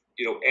matter of,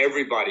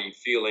 everybody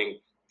feeling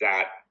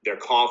that they're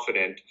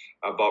confident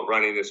about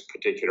running this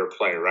particular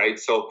play, right?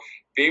 So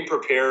being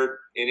prepared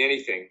in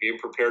anything, being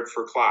prepared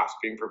for class,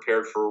 being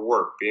prepared for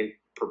work, being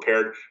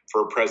prepared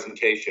for a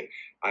presentation.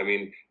 I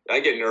mean,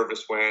 I get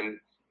nervous when,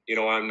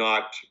 I'm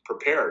not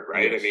prepared,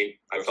 right? I mean,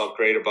 I felt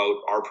great about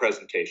our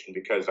presentation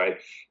because I've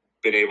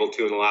been able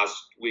to, in the last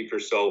week or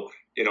so,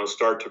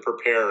 start to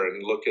prepare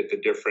and look at the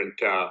different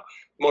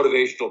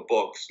motivational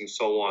books and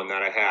so on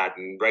that I had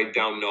and write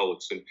down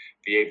notes and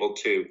be able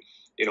to,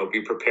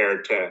 be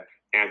prepared to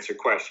answer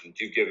questions.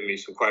 You've given me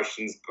some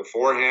questions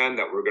beforehand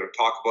that we're going to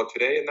talk about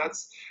today, and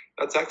that's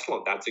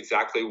excellent. That's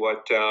exactly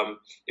what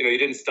you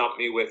didn't stump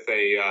me with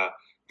a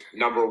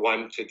number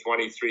 1 to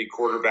 23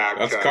 quarterback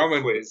That's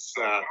coming. quiz.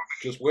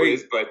 Just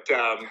wait. Quiz, but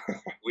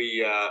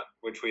we,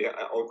 which we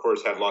of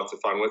course had lots of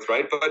fun with,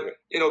 right? But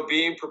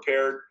being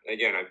prepared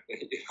again,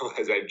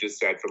 as I've just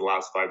said for the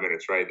last 5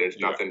 minutes, right? There's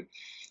nothing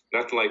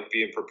like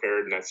being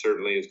prepared, and that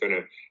certainly is going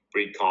to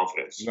breed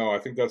confidence. No, I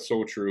think that's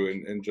so true,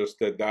 and just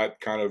that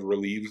kind of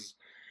relieves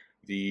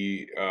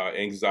the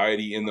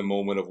anxiety in the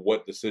moment of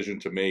what decision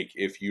to make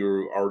if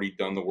you're already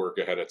done the work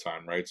ahead of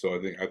time, right?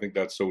 So I think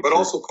that's so true. But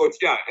also, coach,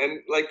 and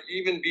like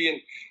even being,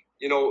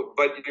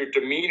 but your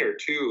demeanor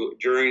too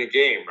during a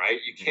game, right?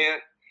 You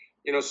can't,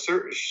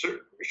 sure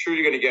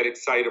you're going to get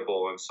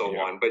excitable and so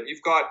on, but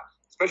you've got,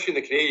 especially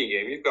in the Canadian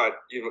game, you've got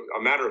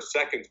a matter of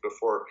seconds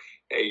before,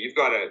 hey, you've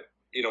got to,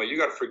 you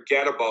got to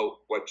forget about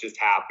what just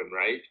happened,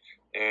 right?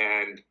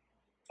 And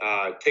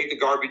take the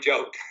garbage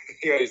out.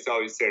 You used to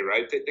always say,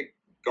 right? Take the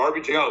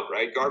garbage out,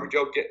 right? Garbage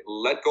out,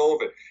 let go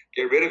of it,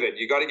 get rid of it.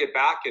 You got to get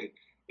back, and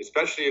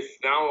especially if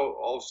now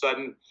all of a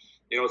sudden,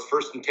 it's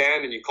 1st and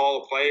 10 and you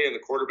call a play and the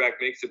quarterback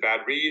makes a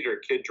bad read, or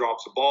kid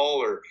drops a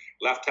ball, or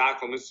left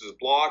tackle misses a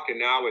block, and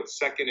now it's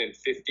 2nd and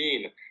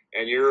 15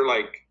 and you're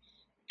like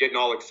getting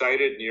all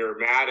excited and you're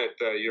mad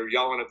at you're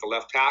yelling at the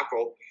left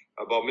tackle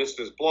about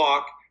missing his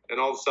block, and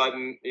all of a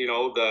sudden,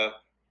 the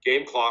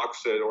game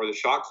clocks or the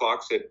shot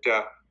clocks at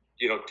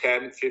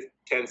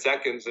 10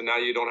 seconds, and now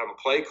you don't have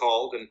a play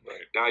called, and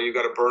now you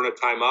got to burn a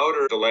timeout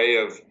or delay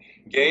of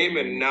game,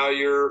 and now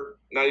you're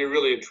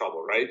really in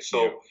trouble, right?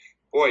 So,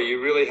 boy,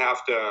 you really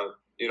have to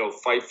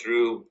fight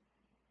through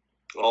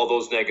all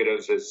those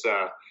negatives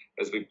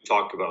as we've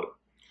talked about.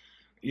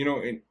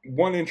 And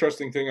one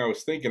interesting thing I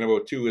was thinking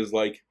about too is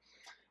like,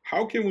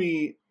 how can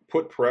we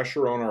put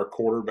pressure on our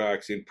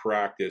quarterbacks in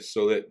practice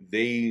so that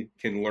they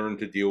can learn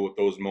to deal with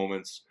those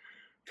moments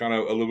kind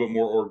of a little bit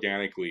more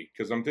organically?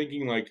 Because I'm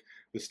thinking like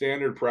the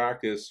standard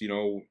practice,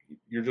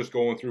 you're just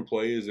going through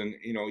plays, and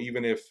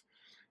even if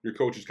your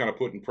coach is kind of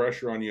putting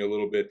pressure on you a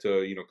little bit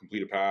to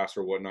complete a pass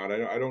or whatnot,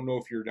 I don't know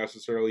if you're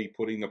necessarily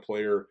putting the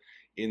player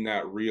in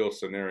that real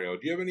scenario.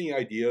 Do you have any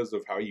ideas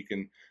of how you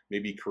can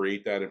maybe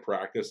create that in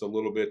practice a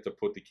little bit to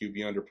put the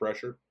QB under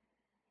pressure?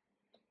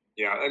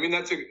 Yeah, I mean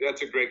that's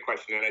a great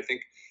question, and I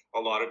think a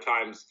lot of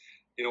times,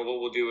 what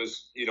we'll do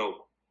is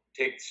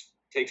take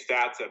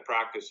stats at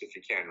practice if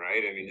you can,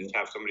 right? I mean, just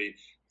have somebody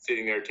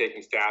sitting there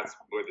taking stats,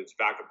 whether it's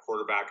backup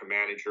quarterback, a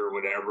manager, or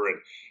whatever, and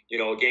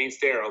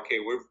against air, okay,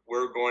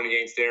 we're going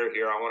against air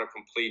here. I want to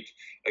complete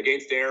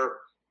against air.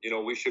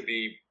 We should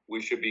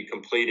be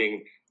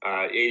completing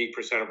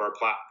 80% of our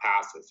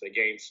passes.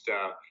 Against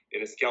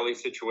in a Skelly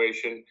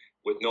situation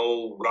with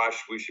no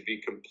rush, we should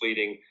be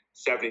completing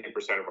 70%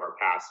 of our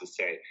passes.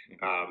 Say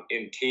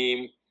in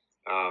team,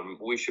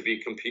 we should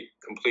be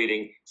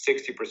completing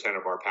 60%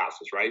 of our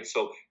passes, right?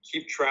 So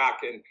keep track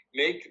and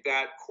make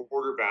that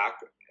quarterback,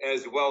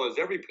 as well as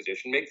every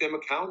position, make them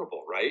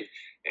accountable, right?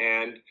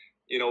 And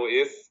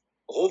if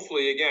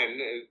hopefully, again,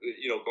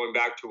 going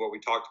back to what we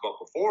talked about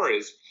before,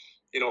 is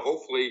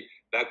hopefully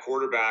that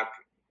quarterback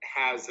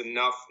has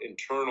enough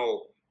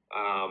internal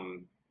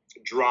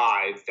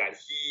drive that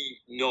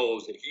he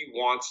knows that he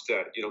wants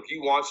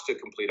to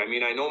complete. I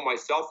mean, I know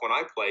myself when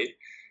I played,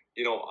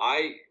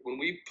 when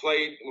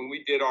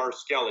we did our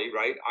Skelly,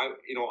 right, I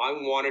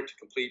wanted to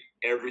complete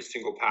every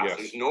single pass. Yes.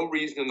 There's no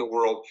reason in the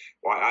world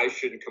why I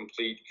shouldn't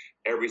complete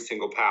every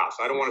single pass.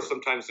 I don't want to,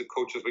 sometimes the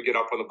coaches would get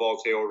up on the ball and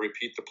say,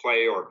 repeat the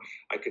play, or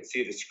I could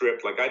see the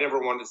script. Like, I never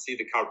wanted to see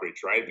the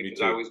coverage, right?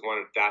 Because I always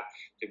wanted that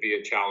to be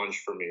a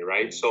challenge for me,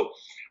 right? Mm-hmm. So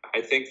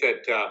I think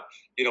that,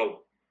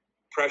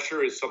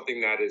 pressure is something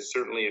that is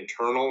certainly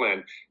internal,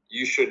 and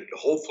you should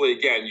hopefully,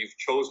 again, you've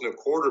chosen a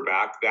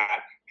quarterback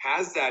that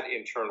has that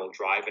internal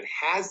drive and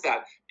has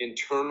that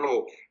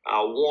internal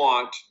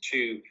want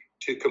to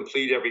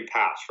complete every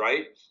pass,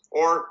 right?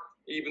 Or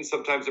even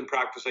sometimes in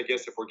practice, I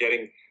guess, if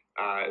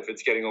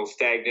it's getting a little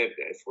stagnant,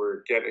 if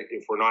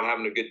we're not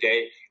having a good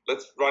day,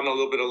 let's run a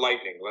little bit of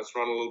lightning. Let's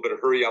run a little bit of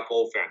hurry up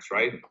offense,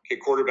 right? Okay,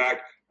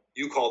 quarterback,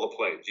 you call the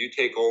plays, you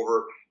take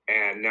over,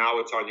 and now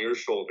it's on your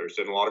shoulders.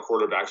 And a lot of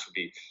quarterbacks would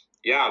be,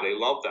 they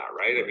love that,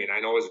 right? I mean,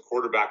 I know as a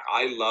quarterback,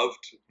 I loved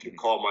to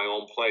call my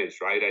own plays,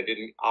 right? I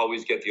didn't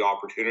always get the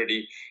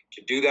opportunity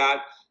to do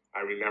that. I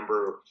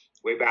remember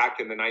way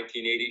back in the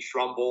 1980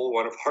 Shrum Bowl,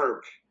 one of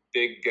our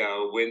big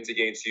wins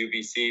against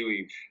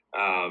UBC,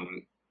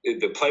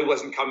 the play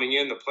wasn't coming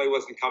in,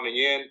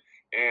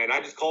 and I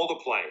just called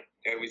a play,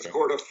 and we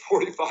scored a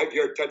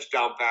 45-yard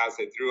touchdown pass.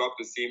 I threw up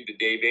the seam to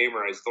Dave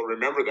Amer. I still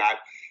remember that.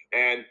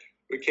 And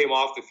we came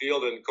off the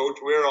field, and Coach,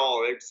 we were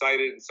all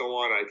excited and so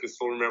on. I can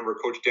still remember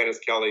Coach Dennis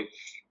Kelly,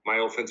 my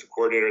offensive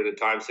coordinator at the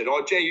time, said,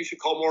 Jay, you should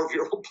call more of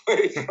your own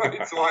plays,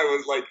 right? So I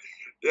was like,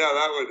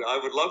 I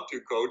would love to,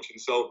 Coach.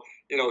 And so,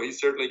 he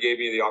certainly gave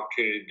me the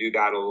opportunity to do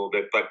that a little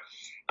bit. But,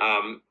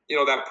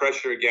 that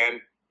pressure, again,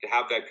 to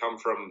have that come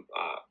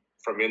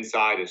from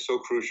inside is so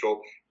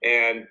crucial.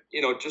 And,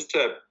 just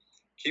to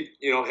keep,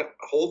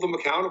 hold them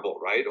accountable,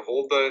 right?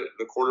 Hold the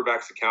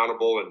quarterbacks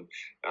accountable, and,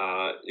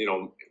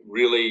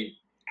 really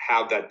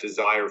have that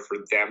desire for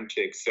them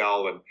to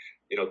excel, and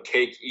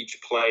take each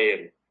play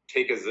and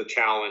take as a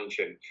challenge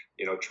and,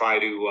 try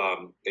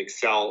to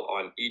excel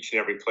on each and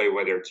every play,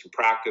 whether it's in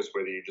practice,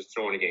 whether you're just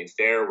throwing against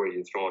air, whether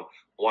you're throwing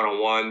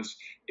one-on-ones.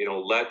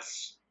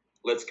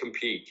 Let's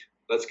compete.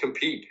 Let's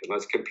compete, and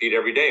let's compete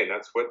every day. And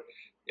that's what,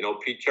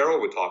 Pete Carroll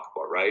would talk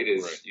about, right?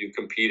 You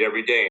compete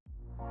every day.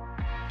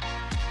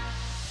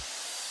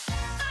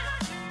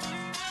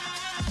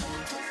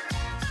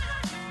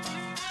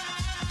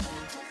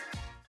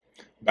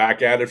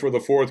 Back at it for the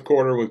fourth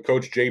quarter with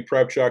Coach Jay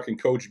Prepchuk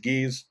and Coach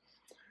Gies.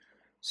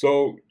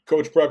 So,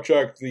 Coach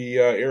Prepchuk, the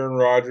Aaron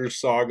Rodgers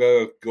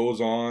saga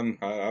goes on.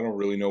 I don't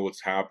really know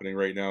what's happening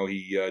right now.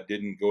 He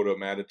didn't go to a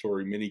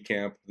mandatory mini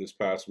camp this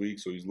past week,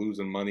 so he's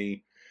losing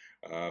money.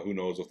 Who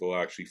knows if they'll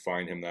actually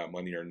fine him that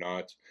money or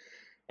not.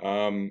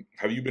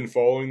 Have you been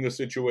following the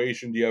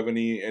situation? Do you have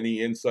any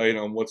insight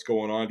on what's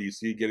going on? Do you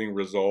see it getting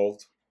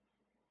resolved?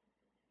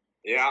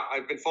 Yeah,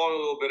 I've been following a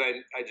little bit.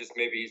 I just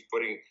maybe he's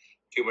putting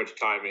too much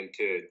time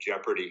into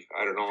Jeopardy.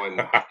 I don't know,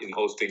 in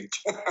hosting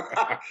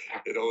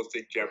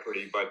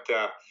Jeopardy. But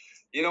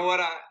you know what?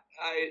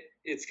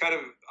 It's kind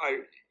of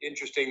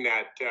interesting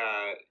that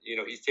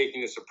he's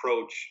taking this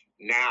approach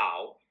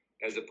now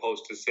as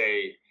opposed to,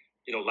 say,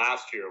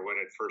 last year when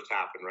it first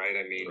happened, right?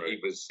 I mean, He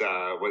was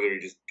whether he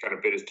just kind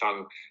of bit his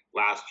tongue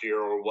last year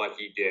or what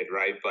he did,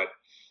 right? But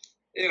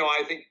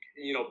I think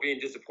being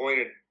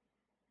disappointed.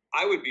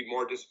 I would be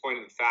more disappointed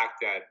in the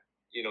fact that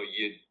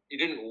you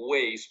didn't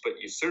waste, but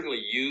you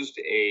certainly used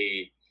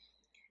a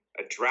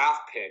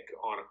draft pick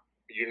on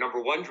your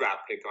number one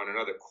draft pick on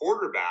another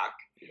quarterback,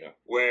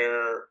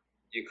 where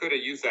you could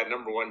have used that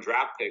number one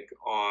draft pick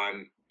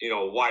on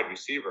a wide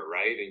receiver,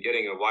 right? And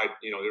getting a wide,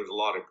 there's a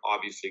lot of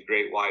obviously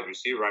great wide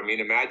receiver. I mean,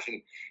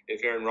 imagine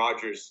if Aaron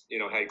Rodgers,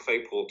 had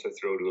Claypool to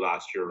throw to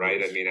last year, right?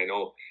 Yes. I mean, I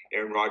know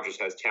Aaron Rodgers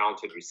has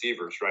talented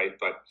receivers, right?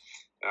 But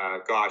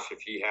gosh,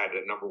 if he had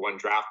a number one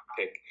draft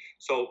pick.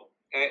 So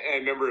I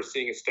remember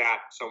seeing a stat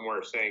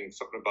somewhere saying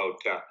something about,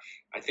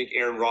 I think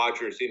Aaron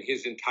Rodgers in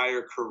his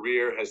entire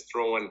career has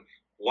thrown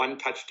one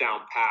touchdown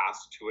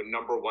pass to a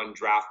number one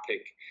draft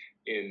pick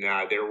in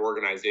their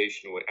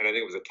organization. And I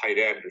think it was a tight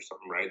end or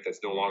something, right?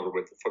 That's no longer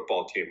with the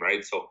football team,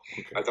 right? So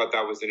I thought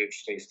that was an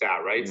interesting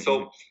stat, right? Mm-hmm.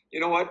 So, you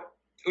know what?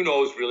 Who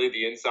knows really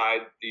the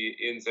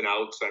ins and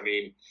outs? I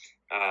mean,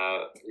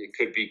 it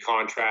could be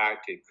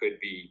contract. It could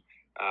be,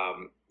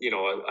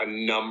 a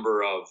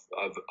number of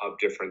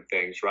different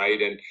things, right?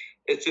 And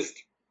it's just,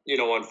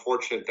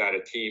 unfortunate that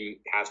a team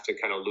has to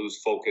kind of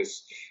lose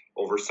focus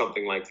over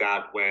something like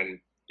that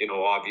when,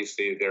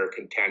 obviously they're a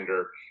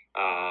contender.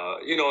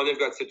 And they've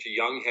got such a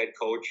young head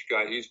coach.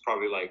 He's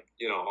probably like,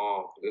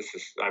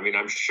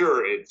 I'm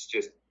sure it's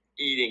just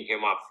eating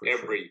him up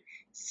every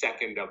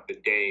second of the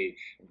day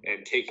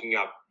and taking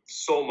up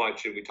so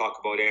much. And we talk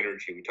about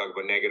energy, we talk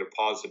about negative,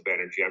 positive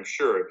energy. I'm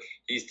sure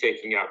it's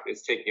taking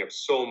up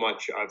so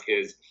much of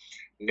his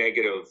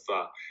negative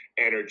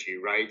energy,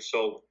 right?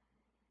 So,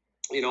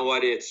 you know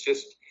what?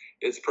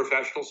 It's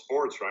professional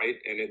sports, right?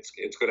 And it's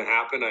going to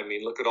happen. I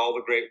mean, look at all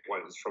the great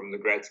ones, from the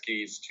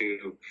Gretzkys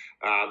to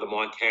the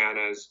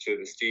Montanas to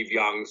the Steve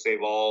Youngs.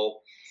 They've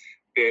all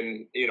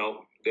been,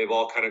 they've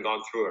all kind of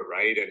gone through it,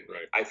 right? And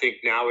I think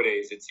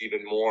nowadays it's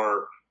even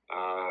more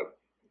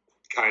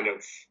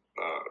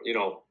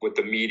with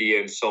the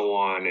media and so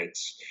on,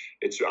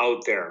 it's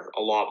out there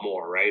a lot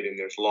more, right? And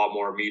there's a lot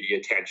more media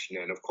attention.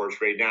 And of course,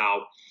 right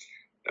now,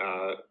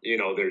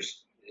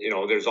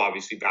 there's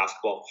obviously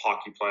basketball,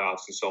 hockey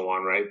playoffs and so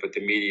on, right? But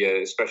the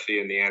media, especially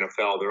in the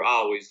NFL, they're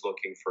always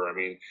looking for,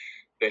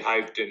 they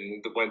hyped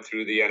and went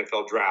through the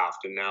NFL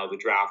draft, and now the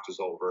draft is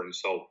over. And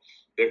so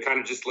they're kind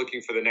of just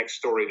looking for the next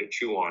story to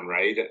chew on,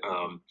 right?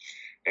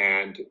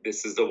 And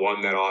this is the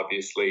one that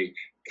obviously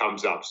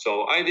comes up.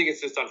 So I think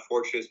it's just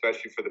unfortunate,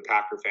 especially for the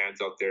Packer fans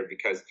out there,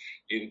 because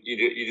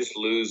you just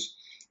lose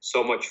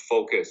so much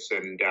focus.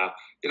 And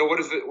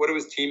what do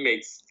his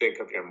teammates think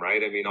of him,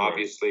 right? I mean,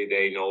 obviously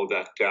they know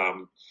that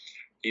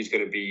he's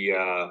going to be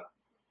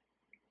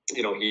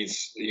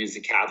he's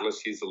the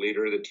catalyst, he's the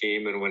leader of the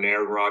team, and when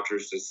Aaron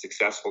Rodgers is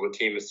successful, the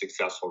team is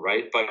successful,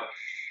 right? But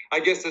I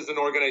guess as an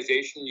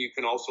organization, you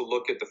can also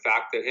look at the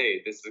fact that,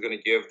 hey, this is going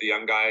to give the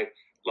young guy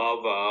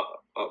Love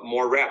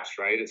more reps,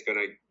 right? It's going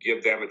to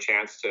give them a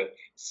chance to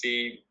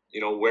see,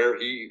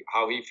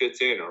 how he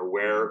fits in, or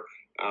where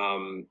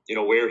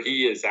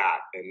he is at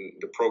and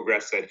the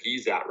progress that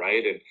he's at,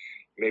 right? And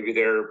maybe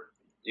they're,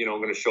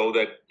 going to show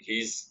that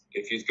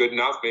if he's good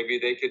enough, maybe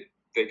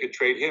they could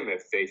trade him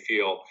if they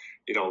feel,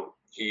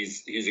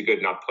 he's a good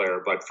enough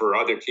player. But for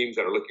other teams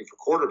that are looking for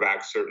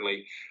quarterbacks,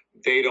 certainly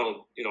they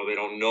don't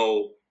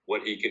know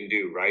what he can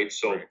do, right?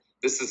 So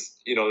this is,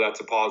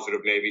 that's a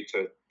positive, maybe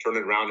to turn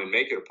it around and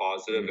make it a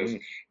positive, is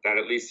that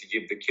at least you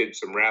give the kid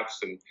some reps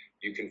and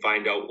you can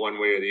find out one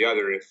way or the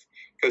other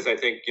because I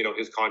think,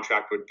 his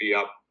contract would be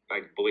up,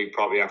 I believe,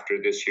 probably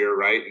after this year,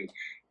 right? And,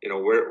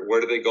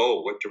 where do they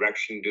go? What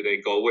direction do they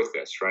go with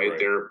this, right?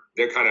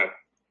 They're kind of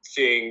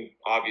seeing,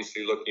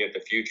 obviously looking at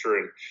the future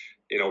and,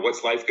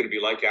 what's life going to be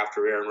like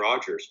after Aaron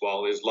Rodgers?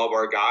 Well, is Love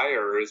our guy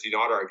or is he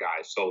not our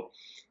guy? So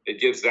it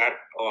gives that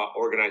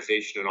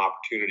organization an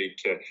opportunity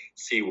to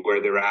see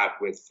where they're at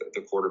with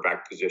the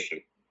quarterback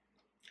position.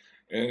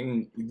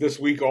 And this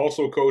week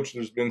also, Coach,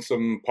 there's been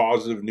some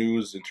positive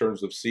news in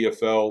terms of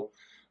CFL.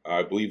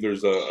 I believe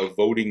there's a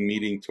voting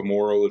meeting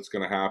tomorrow that's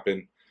going to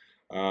happen.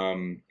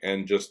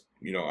 And just,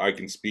 I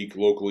can speak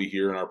locally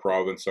here in our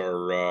province,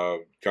 our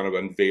kind of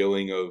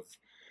unveiling of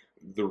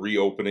the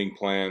reopening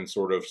plan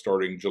sort of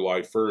starting July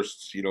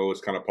 1st,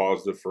 is kind of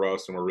positive for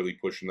us, and we're really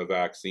pushing the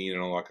vaccine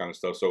and all that kind of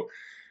stuff. So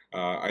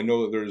I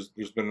know that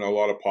there's been a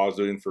lot of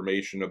positive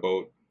information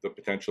about the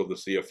potential of the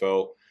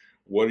CFL.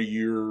 What are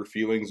your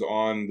feelings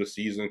on the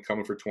season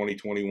coming for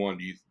 2021?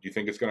 Do you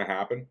think it's going to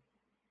happen?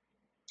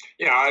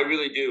 Yeah, I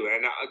really do.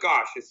 And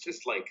gosh, it's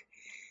just like,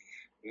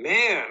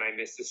 man, I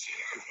miss this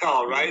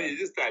CFL, right? It's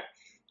just that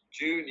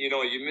June,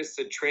 you miss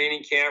the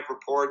training camp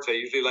reports. I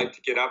usually like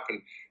to get up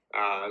and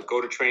go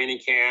to training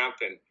camp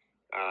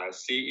and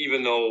see,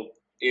 even though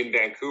in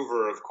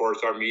Vancouver, of course,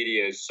 our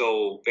media is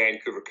so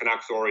Vancouver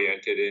Canucks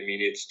oriented. I mean,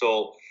 it's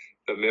still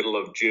the middle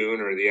of June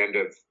or the end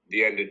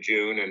of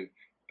June. And,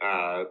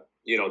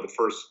 the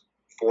first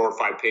 4 or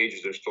 5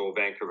 pages are still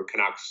Vancouver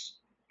Canucks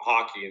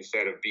hockey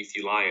instead of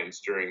BC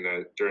Lions during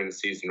the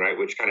season, right?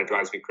 Which kind of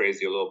drives me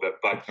crazy a little bit.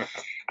 But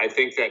I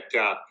think that,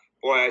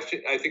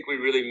 I think we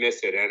really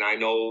miss it. And I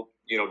know,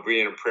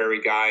 being a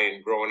Prairie guy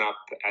and growing up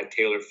at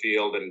Taylor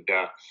Field and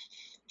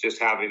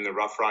just having the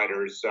Rough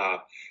Riders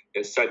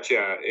is such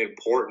an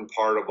important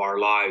part of our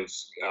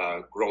lives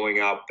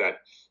growing up that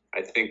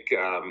I think,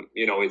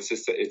 it's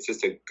just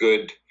a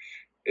good,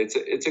 it's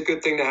a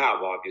good thing to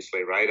have,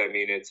 obviously, right? I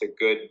mean, it's a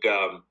good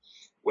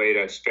way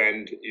to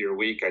spend your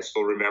week. I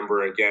still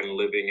remember, again,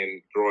 living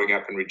and growing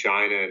up in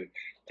Regina and,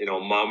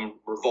 Mom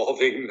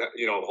revolving,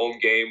 home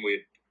game,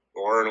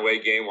 or an away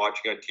game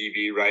watching on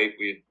TV, right?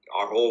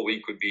 Our whole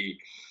week would be,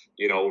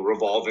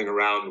 revolving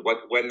around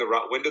when do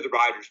the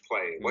Riders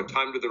play? What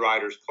time do the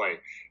Riders play?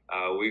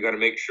 We got to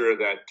make sure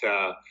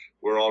that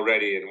we're all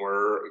ready and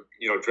we're,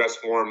 dressed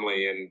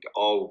warmly and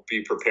all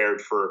be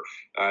prepared for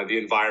the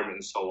environment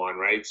and so on,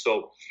 right?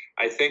 So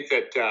I think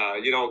that,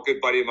 a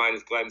good buddy of mine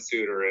is Glenn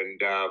Suter,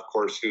 and of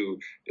course, who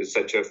is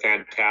such a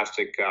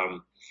fantastic,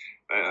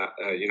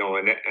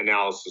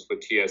 analysis with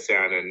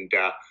TSN. And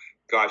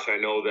gosh, I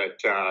know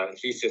that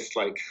he's just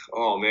like,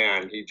 oh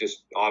man, he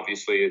just,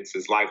 obviously it's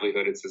his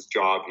livelihood, it's his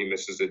job. He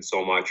misses it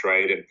so much,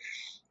 right? And,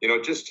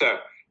 just to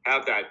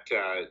have that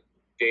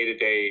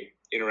day-to-day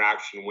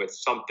interaction with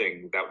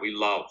something that we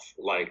love,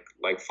 like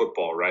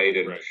football, right?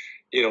 And, right.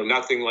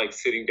 Nothing like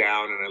sitting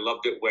down. And I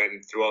loved it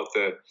when throughout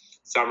the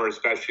summer,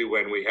 especially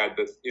when we had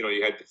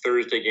you had the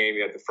Thursday game,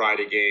 you had the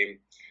Friday game,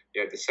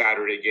 you had the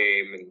Saturday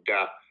game,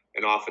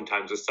 and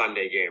oftentimes a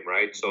Sunday game,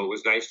 right? So it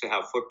was nice to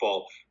have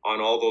football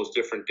on all those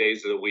different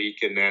days of the week.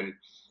 And then,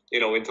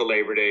 into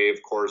Labor Day,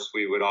 of course,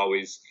 we would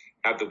always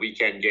have the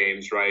weekend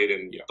games, right?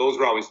 And those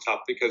were always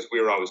tough because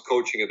we were always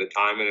coaching at the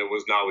time, and it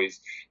wasn't always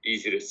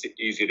easy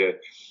to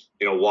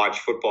watch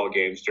football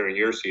games during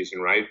your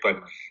season, right?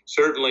 But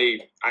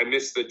certainly I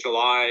miss the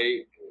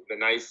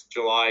nice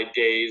July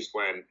days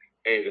when,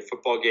 hey, the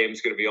football game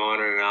is going to be on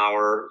in an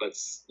hour.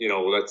 Let's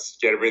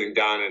get everything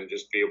done and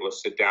just be able to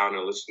sit down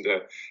and listen to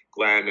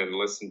Glenn and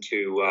listen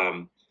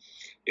to,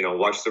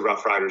 watch the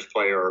Rough Riders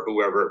play or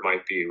whoever it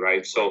might be,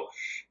 right? So,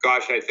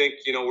 gosh, I think,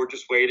 we're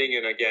just waiting.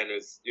 And again,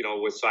 as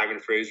with Simon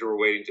Fraser, we're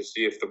waiting to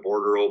see if the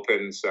border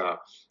opens,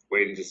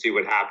 waiting to see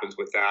what happens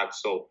with that.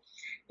 So,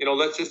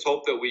 let's just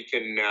hope that we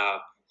can,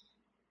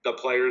 the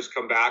players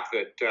come back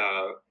that,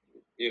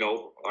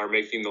 are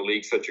making the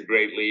league such a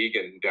great league,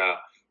 and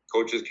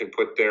coaches can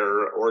put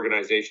their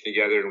organization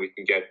together, and we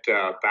can get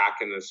back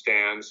in the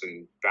stands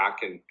and back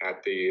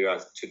at the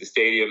to the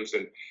stadiums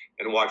and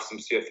watch some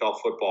CFL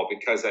football,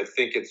 because I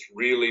think it's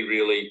really,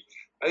 really,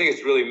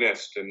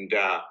 missed. And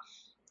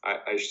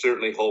I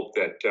certainly hope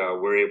that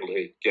we're able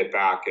to get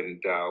back and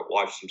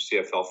watch some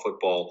CFL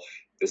football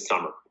this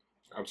summer.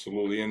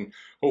 Absolutely, and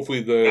hopefully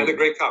and the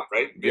Grey Cup,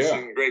 right? Yeah,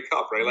 the Grey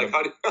Cup, right? Like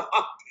how does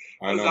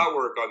that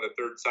work on the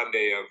third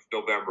Sunday of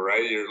November,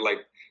 right? You're like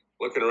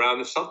looking around,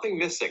 there's something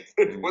missing.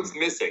 What's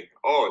missing?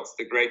 Oh, it's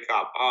the Grey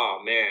Cup.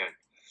 Oh man.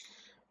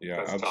 Yeah,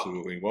 that's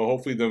absolutely. tough. Well,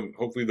 hopefully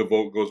the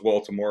vote goes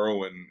well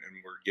tomorrow, and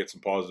we'll get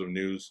some positive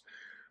news.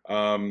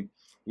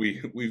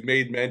 We've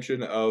made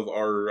mention of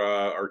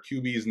our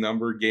QB's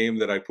number game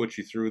that I put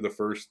you through the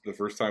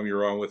first time you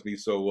were on with me.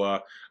 So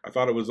I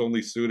thought it was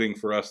only suiting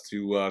for us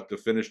to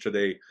finish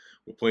today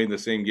with playing the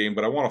same game.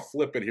 But I want to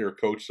flip it here,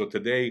 Coach. So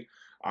today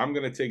I'm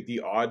going to take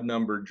the odd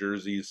number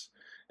jerseys,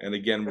 and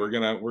again we're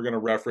gonna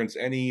reference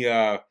any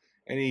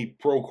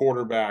pro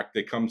quarterback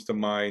that comes to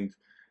mind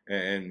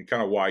and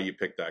kind of why you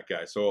picked that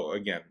guy. So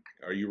again,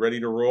 are you ready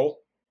to roll?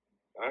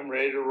 I'm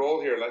ready to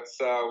roll here. Let's.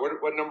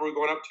 What number are we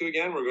going up to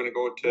again? We're going to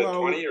go to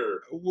 20,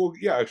 or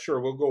yeah, sure.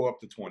 We'll go up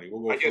to 20.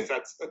 We'll go. I guess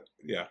that's.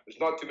 Yeah. There's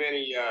not too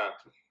many.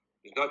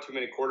 There's not too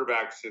many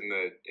quarterbacks in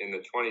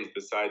the 20s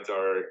besides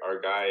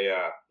our guy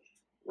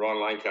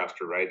Ron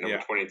Lancaster, right? Number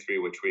 23,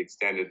 which we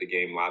extended the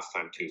game last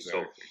time too.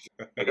 Exactly.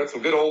 So I got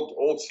some good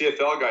old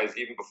CFL guys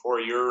even before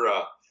your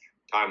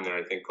time there,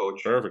 I think,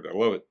 Coach. Perfect. I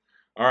love it.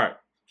 All right.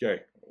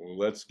 Okay. Well,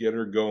 let's get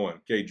her going.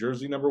 Okay.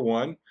 Jersey number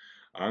 1.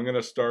 I'm going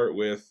to start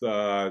with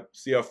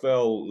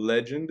CFL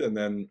legend, and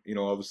then,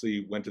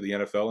 obviously went to the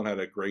NFL and had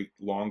a great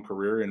long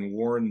career in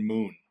Warren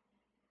Moon.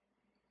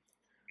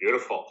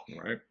 Beautiful.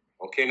 All right.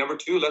 Okay, number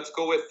 2, let's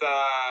go with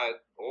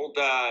old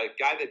guy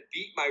that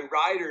beat my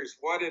Riders.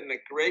 What in the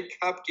Grey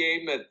Cup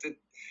game that did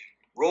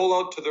roll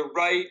out to the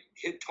right,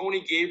 hit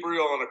Tony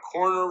Gabriel on a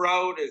corner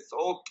route. It's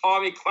old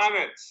Tommy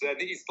Clements. I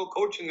think he's still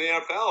coaching the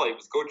NFL. He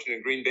was coaching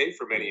in Green Bay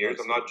for many years.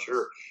 I'm not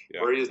sure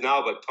where he is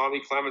now, but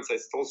Tommy Clements, I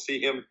still see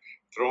him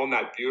throwing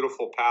that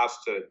beautiful pass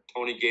to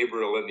Tony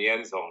Gabriel in the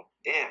end zone.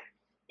 Damn.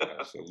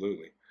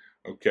 Absolutely.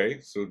 Okay,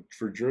 so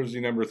for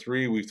jersey number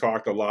 3, we've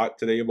talked a lot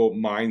today about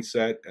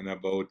mindset and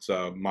about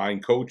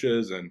mind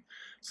coaches and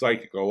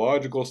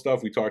psychological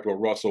stuff. We talked about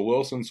Russell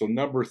Wilson. So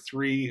number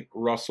 3,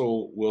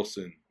 Russell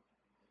Wilson.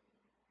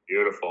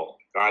 Beautiful.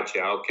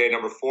 Gotcha. Okay,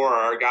 number 4,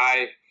 our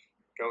guy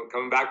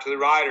coming back to the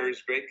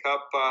Riders, Grey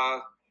Cup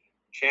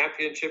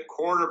championship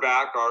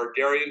quarterback, our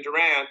Darian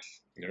Durant.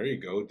 There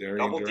you go, Darian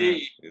Double Durant.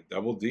 D.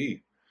 Double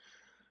D.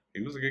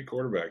 He was a good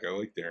quarterback. I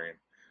like Darian.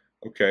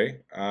 Okay,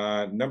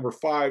 number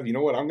 5, you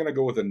know what? I'm going to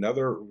go with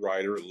another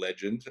Rider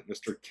legend,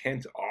 Mr.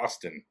 Kent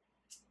Austin.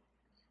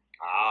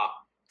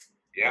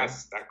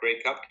 Yes, that Grey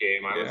Cup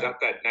game. I was at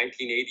that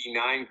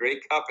 1989 Grey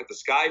Cup at the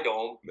Sky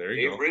Dome. There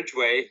you go. go.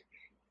 Ridgeway,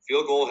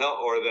 field goal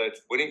the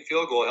winning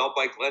field goal held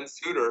by Glenn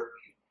Suter.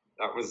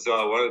 That was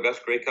one of the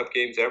best Grey Cup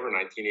games ever in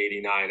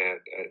 1989.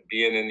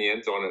 Being in the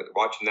end zone and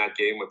watching that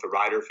game with the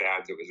Rider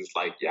fans, it was just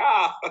like,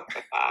 yeah.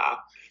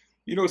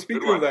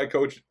 Speaking of that,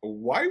 Coach,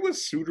 why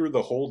was Suter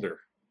the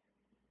holder?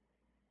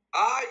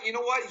 You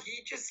know what?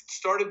 He just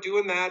started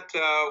doing that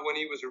when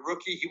he was a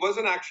rookie. He was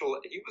an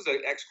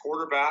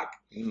ex-quarterback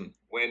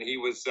when he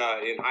was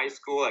in high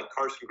school at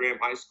Carson Graham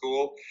High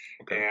School,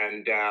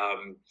 and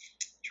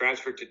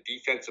transferred to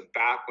defensive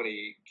back when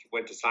he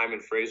went to Simon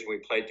Fraser. We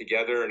played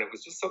together, and it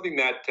was just something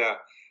that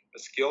a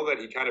skill that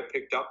he kind of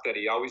picked up that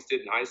he always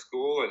did in high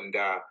school. And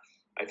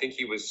I think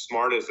he was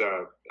smart as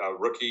a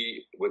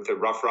rookie with the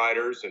Rough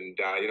Riders. And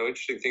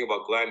interesting thing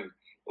about Glenn,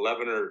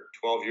 11 or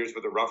 12 years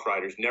with the Rough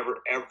Riders, never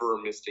ever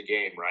missed a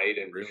game, right?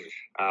 And really?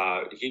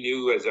 He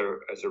knew as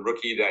a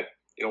rookie that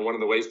one of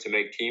the ways to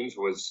make teams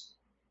was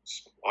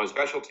on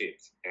special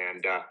teams,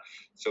 and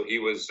so he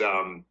was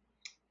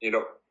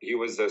he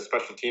was a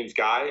special teams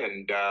guy,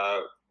 and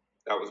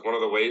that was one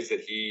of the ways that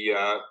he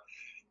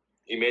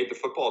made the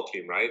football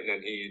team, right? And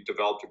then he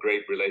developed a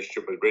great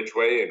relationship with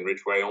Ridgeway, and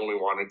Ridgeway only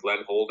wanted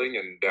Glenn holding,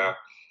 and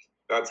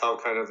that's how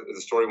kind of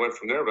the story went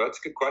from there. But that's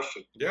a good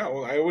question. Yeah,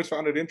 well, I always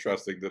found it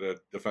interesting that a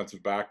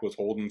defensive back was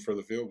holding for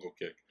the field goal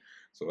kick.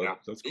 So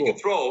that's cool. He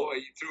could throw.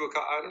 He threw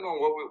I don't know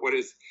what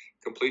his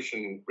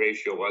completion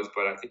ratio was,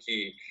 but I think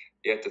he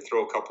had to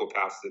throw a couple of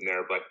passes in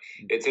there. But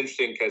it's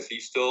interesting because he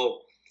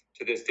still,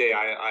 to this day,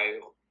 I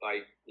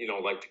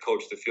like to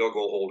coach the field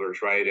goal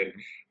holders, right? And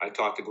I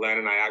talked to Glenn,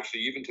 and I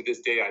actually, even to this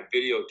day, I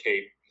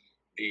videotape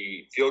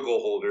the field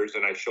goal holders,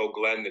 and I show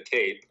Glenn the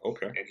tape.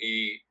 Okay. And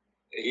he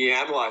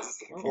analyzes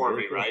them for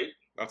me, cool. right?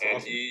 That's and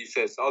awesome. He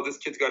says, "Oh, this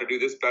kid's got to do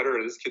this better,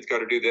 or this kid's got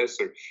to do this,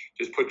 or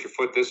just put your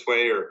foot this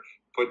way, or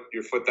put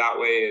your foot that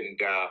way." And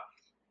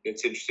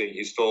it's interesting.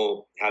 He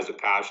still has a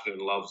passion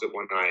and loves it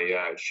when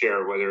I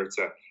share, whether it's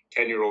a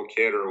 10-year-old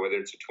kid or whether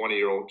it's a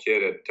 20-year-old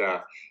kid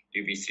at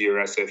UBC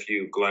or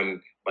SFU.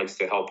 Glenn likes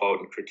to help out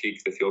and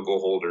critique the field goal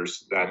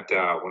holders that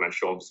when I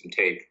show him some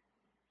tape.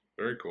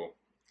 Very cool.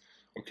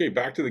 Okay,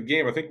 back to the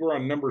game. I think we're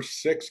on number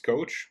 6,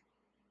 Coach.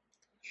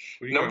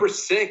 Number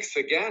 6,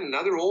 again,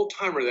 another old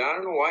timer. I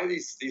don't know why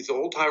these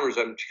old timers.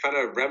 I'm kind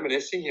of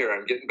reminiscing here.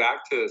 I'm getting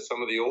back to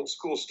some of the old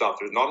school stuff.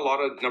 There's not a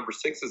lot of number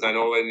 6s. I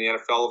know in the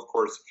NFL, of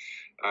course,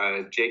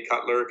 Jay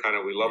Cutler, kind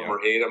of we love him or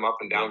hate him, up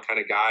and down kind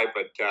of guy.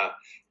 But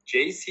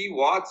J.C.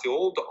 Watts, the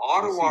old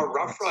Ottawa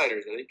Rough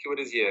Riders. I think what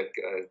is he, a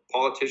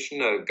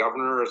politician, a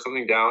governor or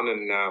something down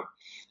in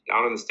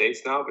the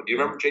States now? But do you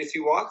remember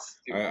J.C. Watts?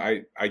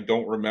 I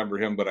don't remember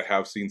him, but I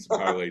have seen some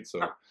highlights. So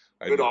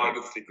Good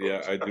honesty.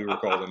 Yeah, I do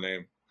recall the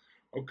name.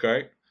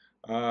 Okay.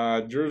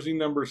 Jersey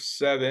number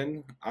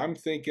 7. I'm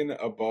thinking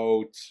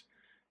about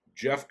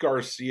Jeff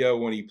Garcia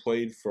when he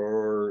played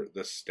for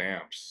the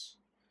Stamps.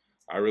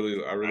 I really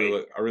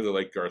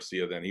like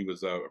Garcia then. He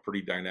was a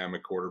pretty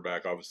dynamic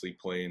quarterback, obviously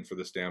playing for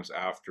the Stamps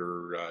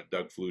after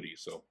Doug Flutie.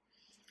 So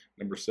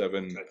number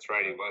 7. That's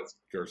right, he was.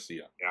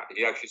 Garcia. Yeah,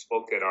 he actually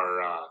spoke at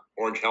our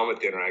Orange Helmet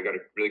dinner. I got a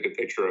really good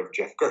picture of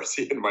Jeff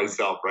Garcia and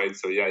myself, right?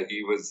 So yeah,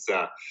 he was.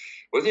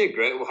 Wasn't he a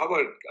great? Well, how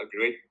about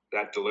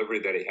that delivery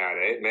that he had?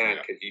 Eh, man,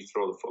 could he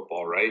throw the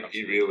football, right?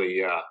 Absolutely. He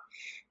really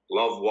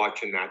loved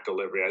watching that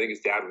delivery. I think his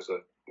dad was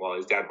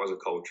a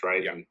coach,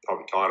 right? Yeah. And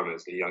probably taught him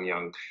as a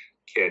young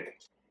kid.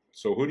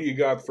 So who do you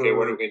got for? Okay,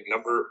 what are we,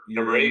 number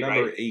 8,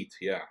 number right? 8,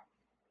 yeah.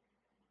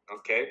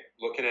 Okay,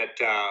 looking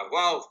at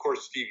of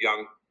course, Steve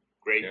Young,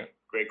 great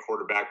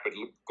quarterback. But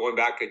going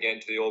back again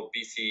to the old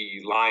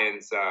BC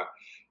Lions,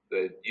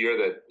 the year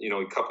that,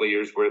 a couple of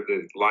years where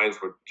the Lions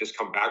would just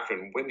come back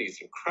and win these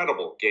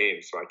incredible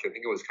games. So I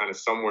think it was kind of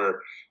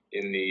somewhere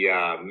in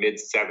the mid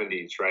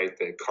 70s, right?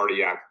 The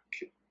cardiac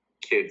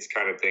kids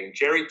kind of thing.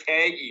 Jerry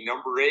Taggy,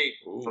 number 8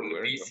 from the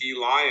BC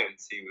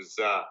Lions. He was,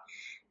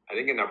 I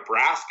think, a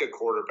Nebraska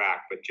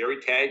quarterback, but Jerry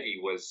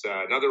Taggy was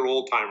another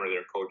old timer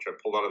there, Coach. I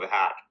pulled out of the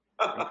hat.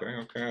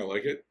 Okay, I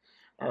like it.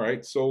 All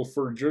right, so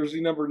for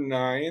jersey number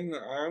 9,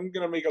 I'm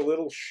going to make a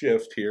little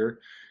shift here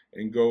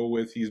and go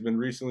with, he's been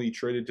recently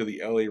traded to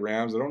the LA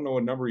Rams. I don't know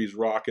what number he's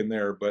rocking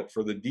there, but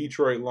for the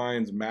Detroit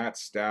Lions, Matt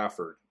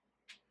Stafford.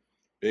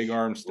 Big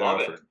arm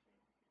Stafford. Love it.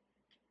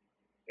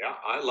 Yeah,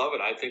 I love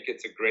it. I think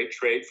it's a great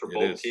trade for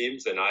both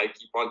teams, and I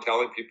keep on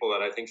telling people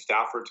that I think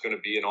Stafford's going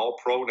to be an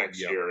All-Pro next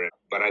year.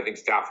 But I think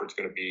Stafford's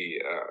going to be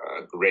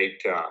a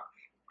great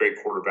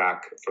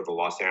quarterback for the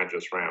Los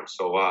Angeles Rams.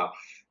 So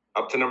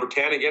up to number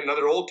 10 again,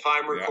 another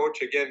old-timer,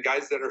 Coach. Again,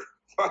 guys that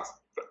are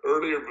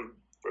earlier.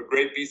 A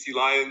great BC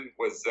Lion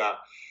was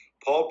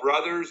Paul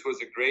Brothers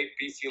was a great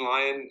BC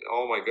Lion.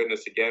 Oh my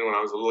goodness! Again, when I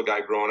was a little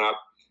guy growing up,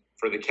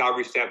 for the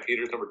Calgary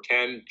Stampeders, number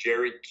 10,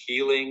 Jerry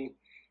Keeling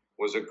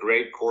was a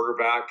great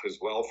quarterback as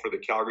well for the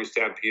Calgary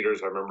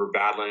Stampeders. I remember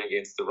battling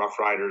against the Rough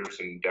Riders,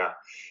 and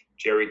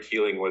Jerry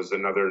Keeling was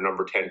another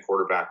number 10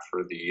 quarterback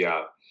for the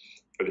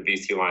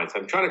BC Lions.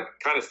 I'm trying to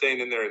kind of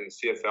staying in there in the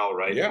CFL,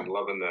 right? Yeah. And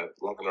loving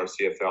our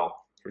CFL.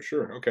 For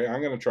sure. Okay,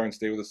 I'm going to try and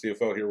stay with the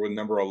CFL here with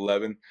number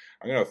 11.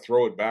 I'm going to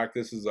throw it back.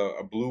 This is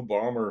a Blue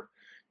Bomber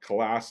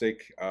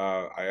classic.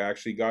 I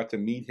actually got to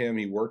meet him.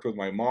 He worked with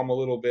my mom a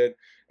little bit,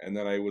 and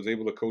then I was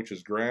able to coach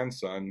his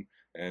grandson,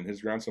 and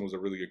his grandson was a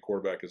really good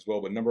quarterback as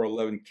well. But number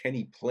 11,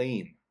 Kenny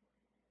Payne.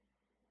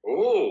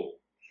 Oh,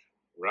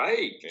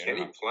 right. Yeah.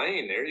 Kenny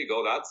Payne. There you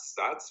go. That's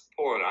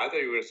pulling. I thought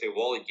you were going to say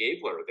Wally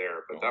Gabler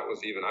there, but that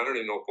was even, I don't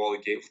even know if Wally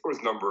Gabler was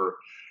number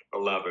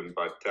 11,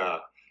 but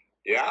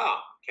yeah,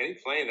 Kenny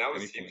Payne.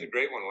 He was a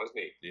great one, wasn't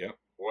he? Yeah.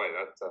 Boy,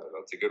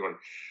 that's a good one.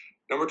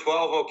 Number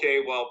 12.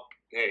 Okay, well,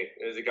 hey,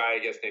 there's a guy I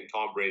guess named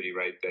Tom Brady,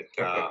 right? That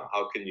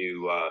how can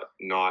you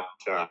not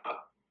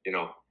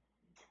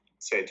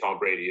say Tom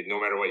Brady? No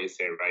matter what you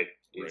say, right?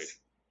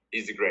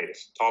 He's the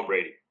greatest. Tom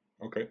Brady.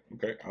 Okay,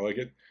 I like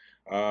it.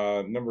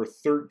 Number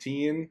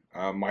 13.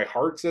 My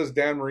heart says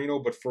Dan Marino,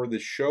 but for the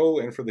show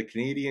and for the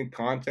Canadian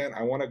content,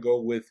 I want to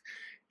go with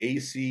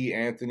AC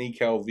Anthony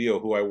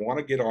Calvillo, who I want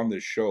to get on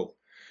this show.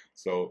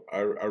 So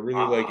I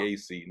really like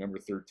AC, number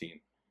 13.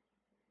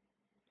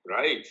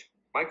 Right.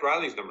 Mike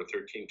Riley's number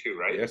 13 too,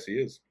 right? Yes, he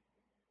is.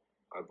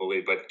 I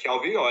believe. But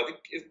Calvillo, I think,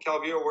 is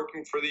Calvillo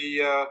working for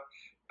the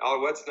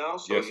Alouettes now?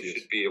 So yes, he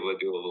should be able to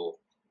do a little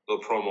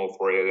promo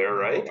for you there,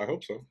 right? I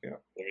hope so, yeah.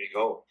 There you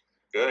go.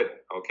 Good.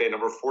 Okay,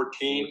 number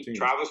 14.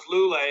 Travis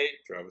Lulay.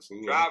 Travis,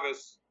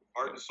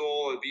 heart and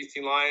soul of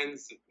the BC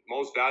Lions,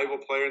 most valuable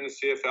player in the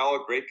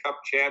CFL, a Grey Cup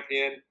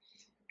champion,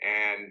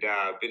 and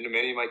been to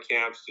many of my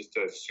camps, just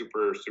a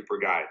super, super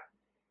guy.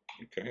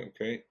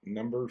 Okay.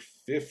 Number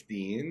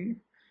 15.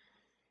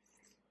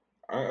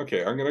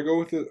 Okay, I'm going to go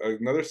with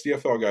another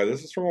CFL guy.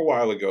 This is from a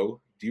while ago.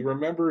 Do you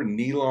remember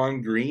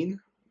Nealon Green?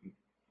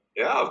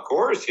 Yeah, of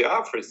course.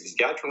 Yeah, for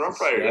Saskatchewan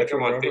Roughriders. I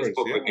come on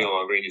Facebook with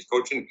Nealon Green. He's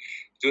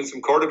doing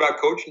some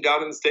quarterback coaching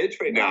down in the States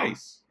right now.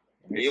 Nice.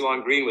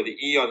 Nealon Green with the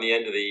E on the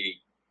end of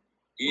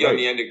on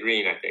the end of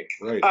Green, I think.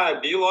 Right.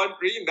 Nealon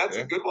Green, that's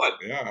a good one.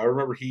 Yeah, I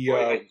remember he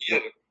had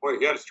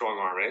a strong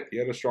arm, right? He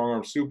had a strong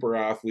arm, super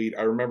athlete.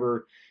 I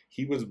remember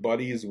he was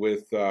buddies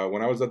with,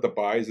 when I was at the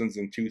Bisons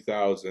in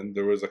 2000,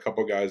 there was a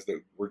couple guys that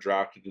were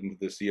drafted into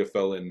the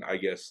CFL I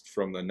guess,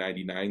 from the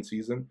 99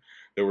 season.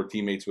 There were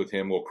teammates with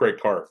him. Well, Craig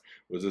Carr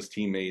was his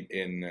teammate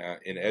in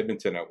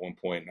Edmonton at one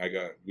point.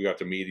 We got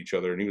to meet each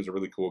other, and he was a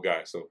really cool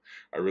guy. So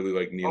I really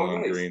like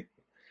Nealon Green.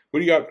 Who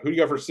do you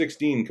got for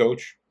 16,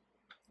 Coach?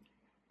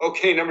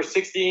 Okay, number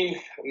 16.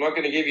 I'm not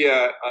going to give you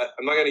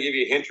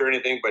a hint or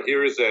anything, but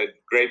here is a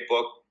great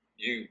book.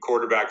 You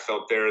quarterbacks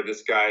out there,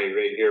 this guy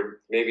right here.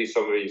 Maybe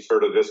somebody's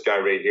heard of this guy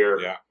right here.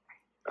 Yeah.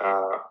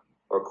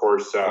 Of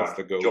course,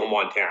 Joe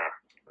Montana.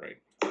 Right.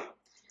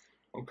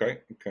 Okay.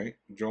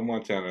 Joe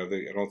Montana.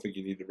 I don't think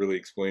you need to really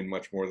explain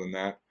much more than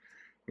that.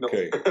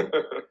 Okay. No.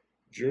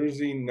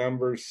 Jersey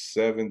number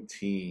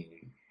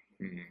 17.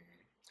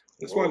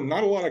 This one,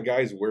 not a lot of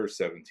guys wear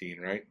 17,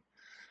 right?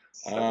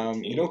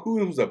 17. You know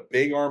who was a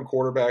big arm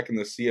quarterback in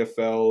the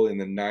CFL in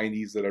the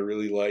 90s that I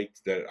really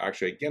liked, that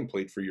actually, again,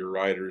 played for your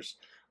Riders?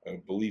 I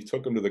believe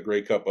took him to the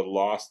Grey Cup, but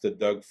lost to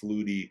Doug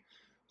Flutie.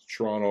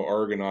 Toronto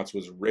Argonauts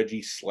was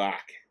Reggie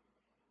Slack.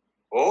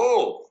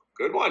 Oh,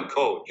 good one,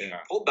 Coach. Yeah.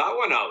 Pulled that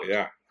one out.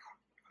 Yeah.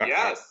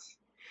 Yes.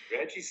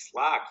 Reggie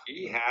Slack. Did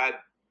he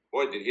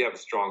have a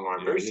strong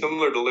arm. Very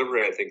similar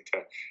delivery, I think,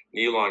 to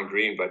Nealon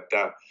Green. But,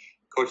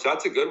 Coach,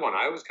 that's a good one.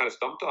 I was kind of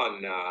stumped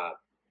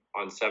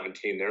on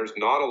 17. There's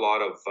not a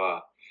lot of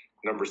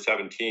number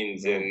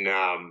 17s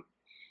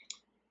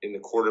in the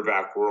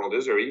quarterback world,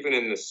 is there? Even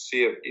in the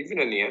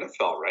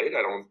NFL, right?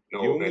 I don't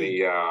know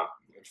many. A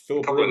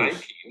couple of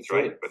 19s,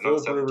 right? But Phil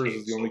not 17. Rivers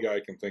is the only guy I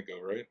can think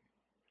of, right?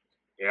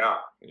 Yeah.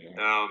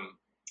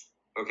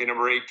 Okay,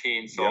 number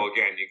 18. So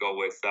again, you go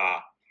with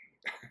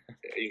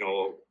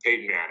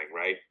Peyton Manning,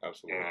 right?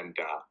 Absolutely. And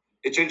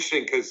it's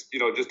interesting because,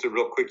 just a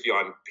real quickie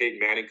on Peyton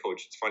Manning,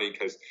 coach, it's funny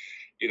because,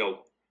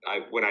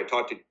 when I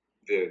talked to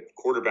the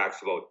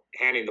quarterbacks about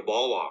handing the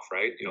ball off,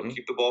 right?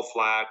 Keep the ball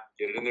flat,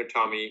 get it in their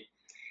tummy.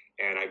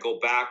 And I go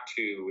back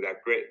to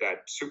that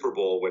Super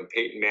Bowl when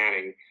Peyton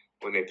Manning,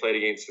 when they played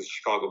against the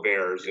Chicago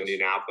Bears, in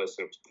Indianapolis,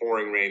 and it was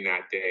pouring rain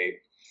that day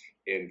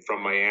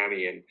from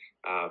Miami, and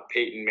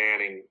Peyton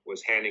Manning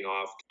was handing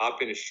off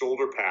up in his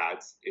shoulder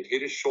pads. It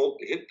hit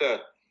the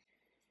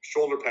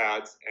shoulder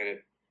pads, and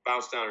it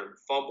bounced down and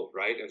fumbled,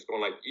 right? And it's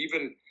going like,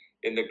 even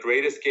in the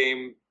greatest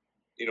game,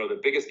 the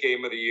biggest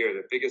game of the year,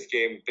 the biggest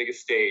game,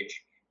 biggest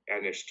stage,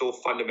 and they're still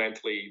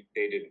fundamentally,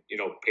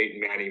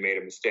 Peyton Manning made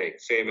a mistake.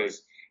 Same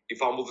as he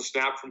fumbled the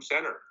snap from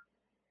center.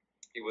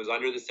 He was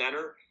under the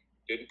center,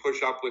 didn't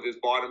push up with his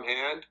bottom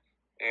hand,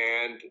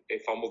 and they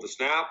fumbled the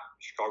snap.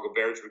 Chicago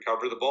Bears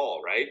recovered the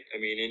ball, right? I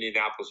mean,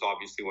 Indianapolis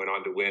obviously went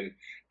on to win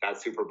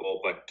that Super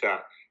Bowl, but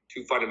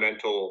two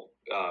fundamental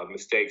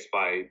mistakes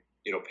by,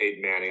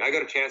 Peyton Manning. I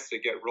got a chance to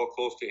get real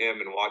close to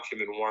him and watch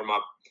him in warm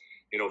up,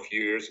 a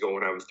few years ago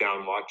when I was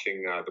down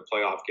watching the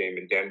playoff game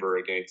in Denver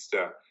against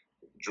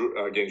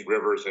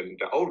Rivers. And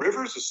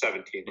Rivers is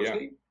 17,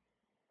 wasn't he?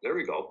 There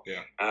we go.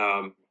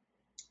 Yeah.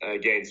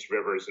 Against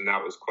Rivers, and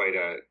that was quite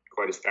a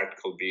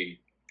spectacle to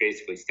be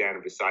basically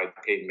standing beside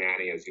Peyton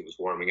Manning as he was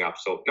warming up.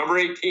 So number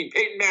 18,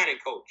 Peyton Manning,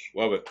 coach.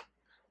 Love it.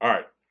 All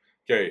right.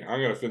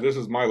 Okay, this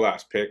is my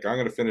last pick. I'm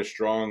gonna finish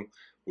strong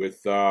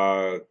with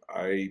can't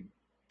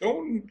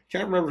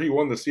remember if he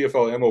won the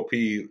CFL MOP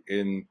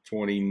in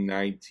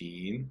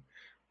 2019,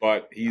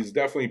 but he's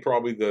definitely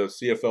probably the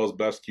CFL's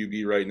best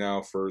QB right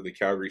now for the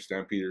Calgary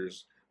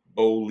Stampeders,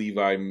 Bo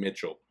Levi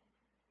Mitchell.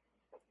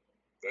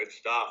 Good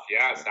stuff.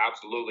 Yes,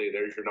 absolutely.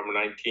 There's your number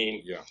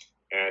 19. Yeah.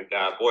 And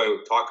boy,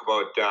 talk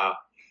about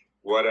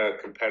what a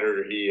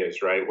competitor he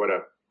is, right? What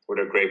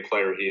a great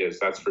player he is.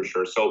 That's for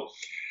sure. So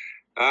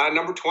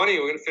number 20,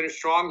 we're going to finish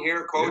strong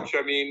here, coach.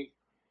 Yeah. I mean,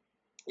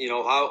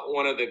 how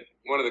one of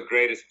the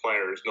greatest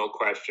players, no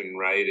question,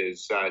 right,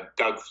 is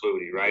Doug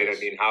Flutie, right? Yes.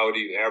 I mean, how do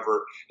you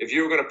ever, if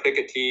you were going to pick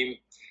a team,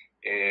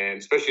 and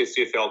especially a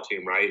CFL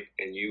team, right,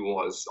 and you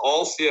was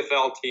all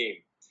CFL team,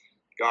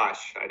 gosh,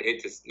 I'd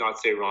hate to not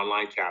say Ron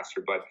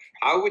Lancaster, but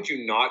how would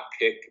you not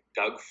pick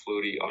Doug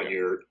Flutie on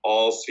your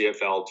all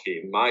CFL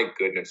team? My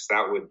goodness,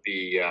 that would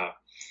be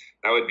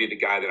the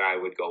guy that I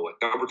would go with.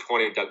 Number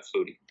 20, Doug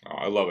Flutie. Oh,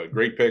 I love it.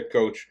 Great pick,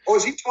 coach. Oh,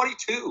 is he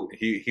 22?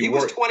 He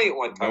was 20 at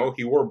one time. No,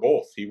 he wore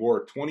both. He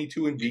wore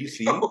 22 in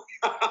BC,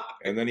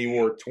 and then he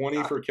wore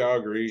 20 for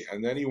Calgary,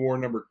 and then he wore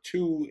number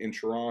 2 in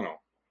Toronto.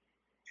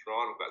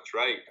 Toronto, that's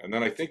right. And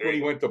then I think when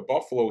he went to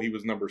Buffalo, he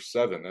was number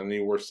 7, and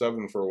he wore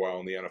 7 for a while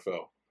in the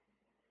NFL.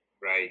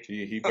 Right.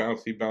 He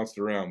bounced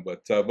around,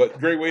 but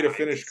great way to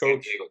finish,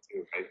 coach.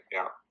 Too, right?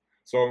 Yeah.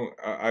 So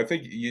I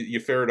think you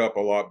fared up a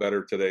lot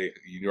better today.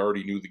 You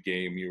already knew the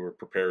game. You were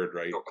prepared,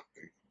 right?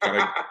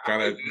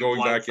 Kind of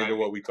going back into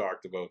what we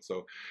talked about.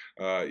 So,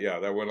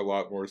 that went a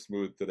lot more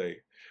smooth today.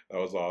 That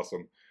was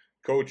awesome.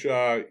 Coach,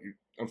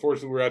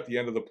 unfortunately, we're at the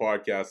end of the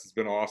podcast. It's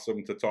been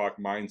awesome to talk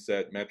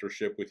mindset,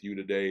 mentorship with you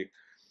today.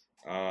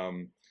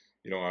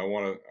 I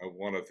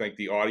want to thank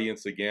the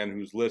audience again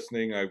who's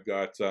listening. I've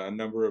got a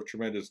number of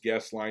tremendous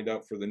guests lined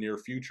up for the near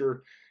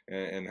future,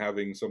 and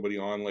having somebody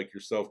on like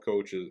yourself,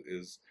 coach,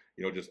 is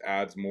just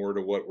adds more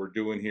to what we're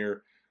doing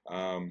here.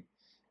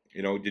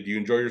 Did you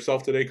enjoy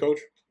yourself today, coach?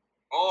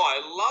 Oh, I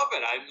love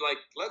it. I'm like,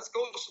 let's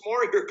go some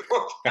more here,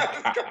 coach.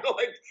 I'm kind of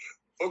like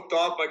hooked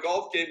off. My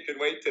golf game can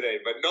wait today.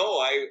 But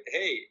no,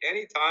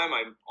 anytime,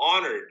 I'm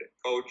honored,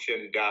 coach,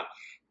 and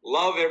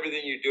love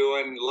everything you're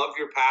doing. Love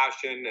your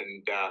passion.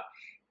 And,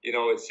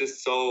 it's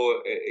just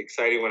so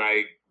exciting when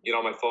I get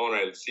on my phone.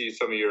 I see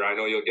some of I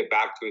know you'll get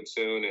back to it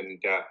soon, and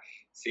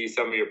see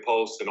some of your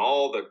posts and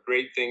all the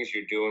great things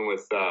you're doing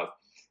with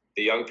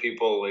the young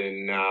people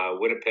in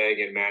Winnipeg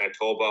and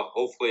Manitoba.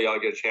 Hopefully I'll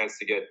get a chance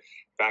to get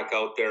back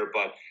out there.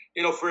 But,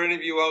 for any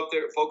of you out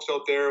there, folks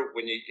out there,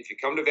 if you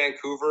come to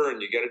Vancouver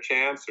and you get a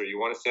chance, or you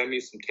want to send me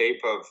some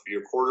tape of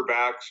your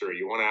quarterbacks, or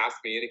you want to ask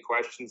me any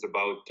questions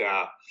about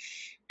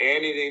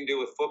anything to do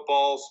with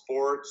football,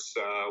 sports,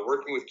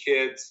 working with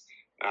kids,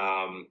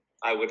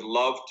 I would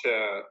love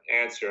to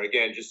answer.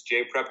 Again, just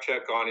Jay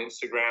Prepchuk on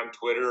Instagram,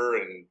 Twitter,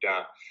 and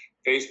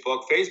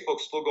Facebook.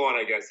 Facebook's still going,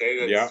 I guess.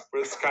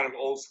 It's kind of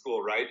old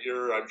school, right?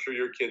 I'm sure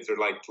your kids are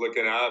like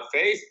looking at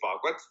Facebook.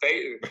 What's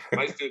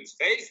my students'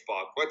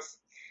 Facebook?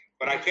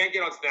 But I can't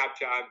get on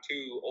Snapchat. I'm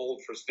too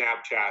old for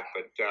Snapchat.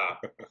 But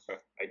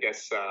I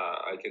guess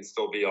I can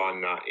still be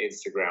on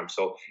Instagram.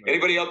 So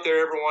anybody out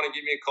there ever want to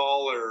give me a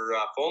call or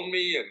phone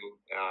me, and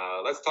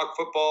let's talk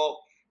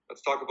football.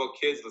 Let's talk about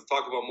kids. Let's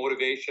talk about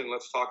motivation.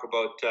 Let's talk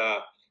about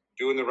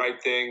doing the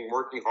right thing,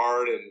 working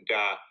hard,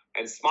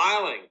 and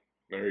smiling.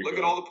 Look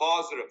at all the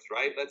positives,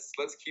 right?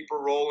 Let's keep her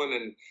rolling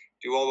and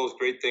do all those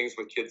great things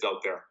with kids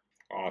out there.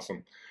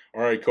 Awesome.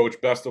 All right, Coach,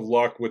 best of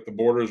luck with the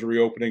borders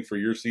reopening for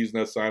your season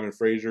at Simon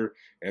Fraser.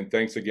 And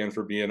thanks again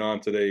for being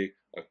on today.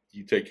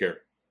 You take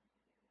care.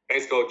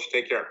 Thanks, Coach.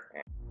 Take care.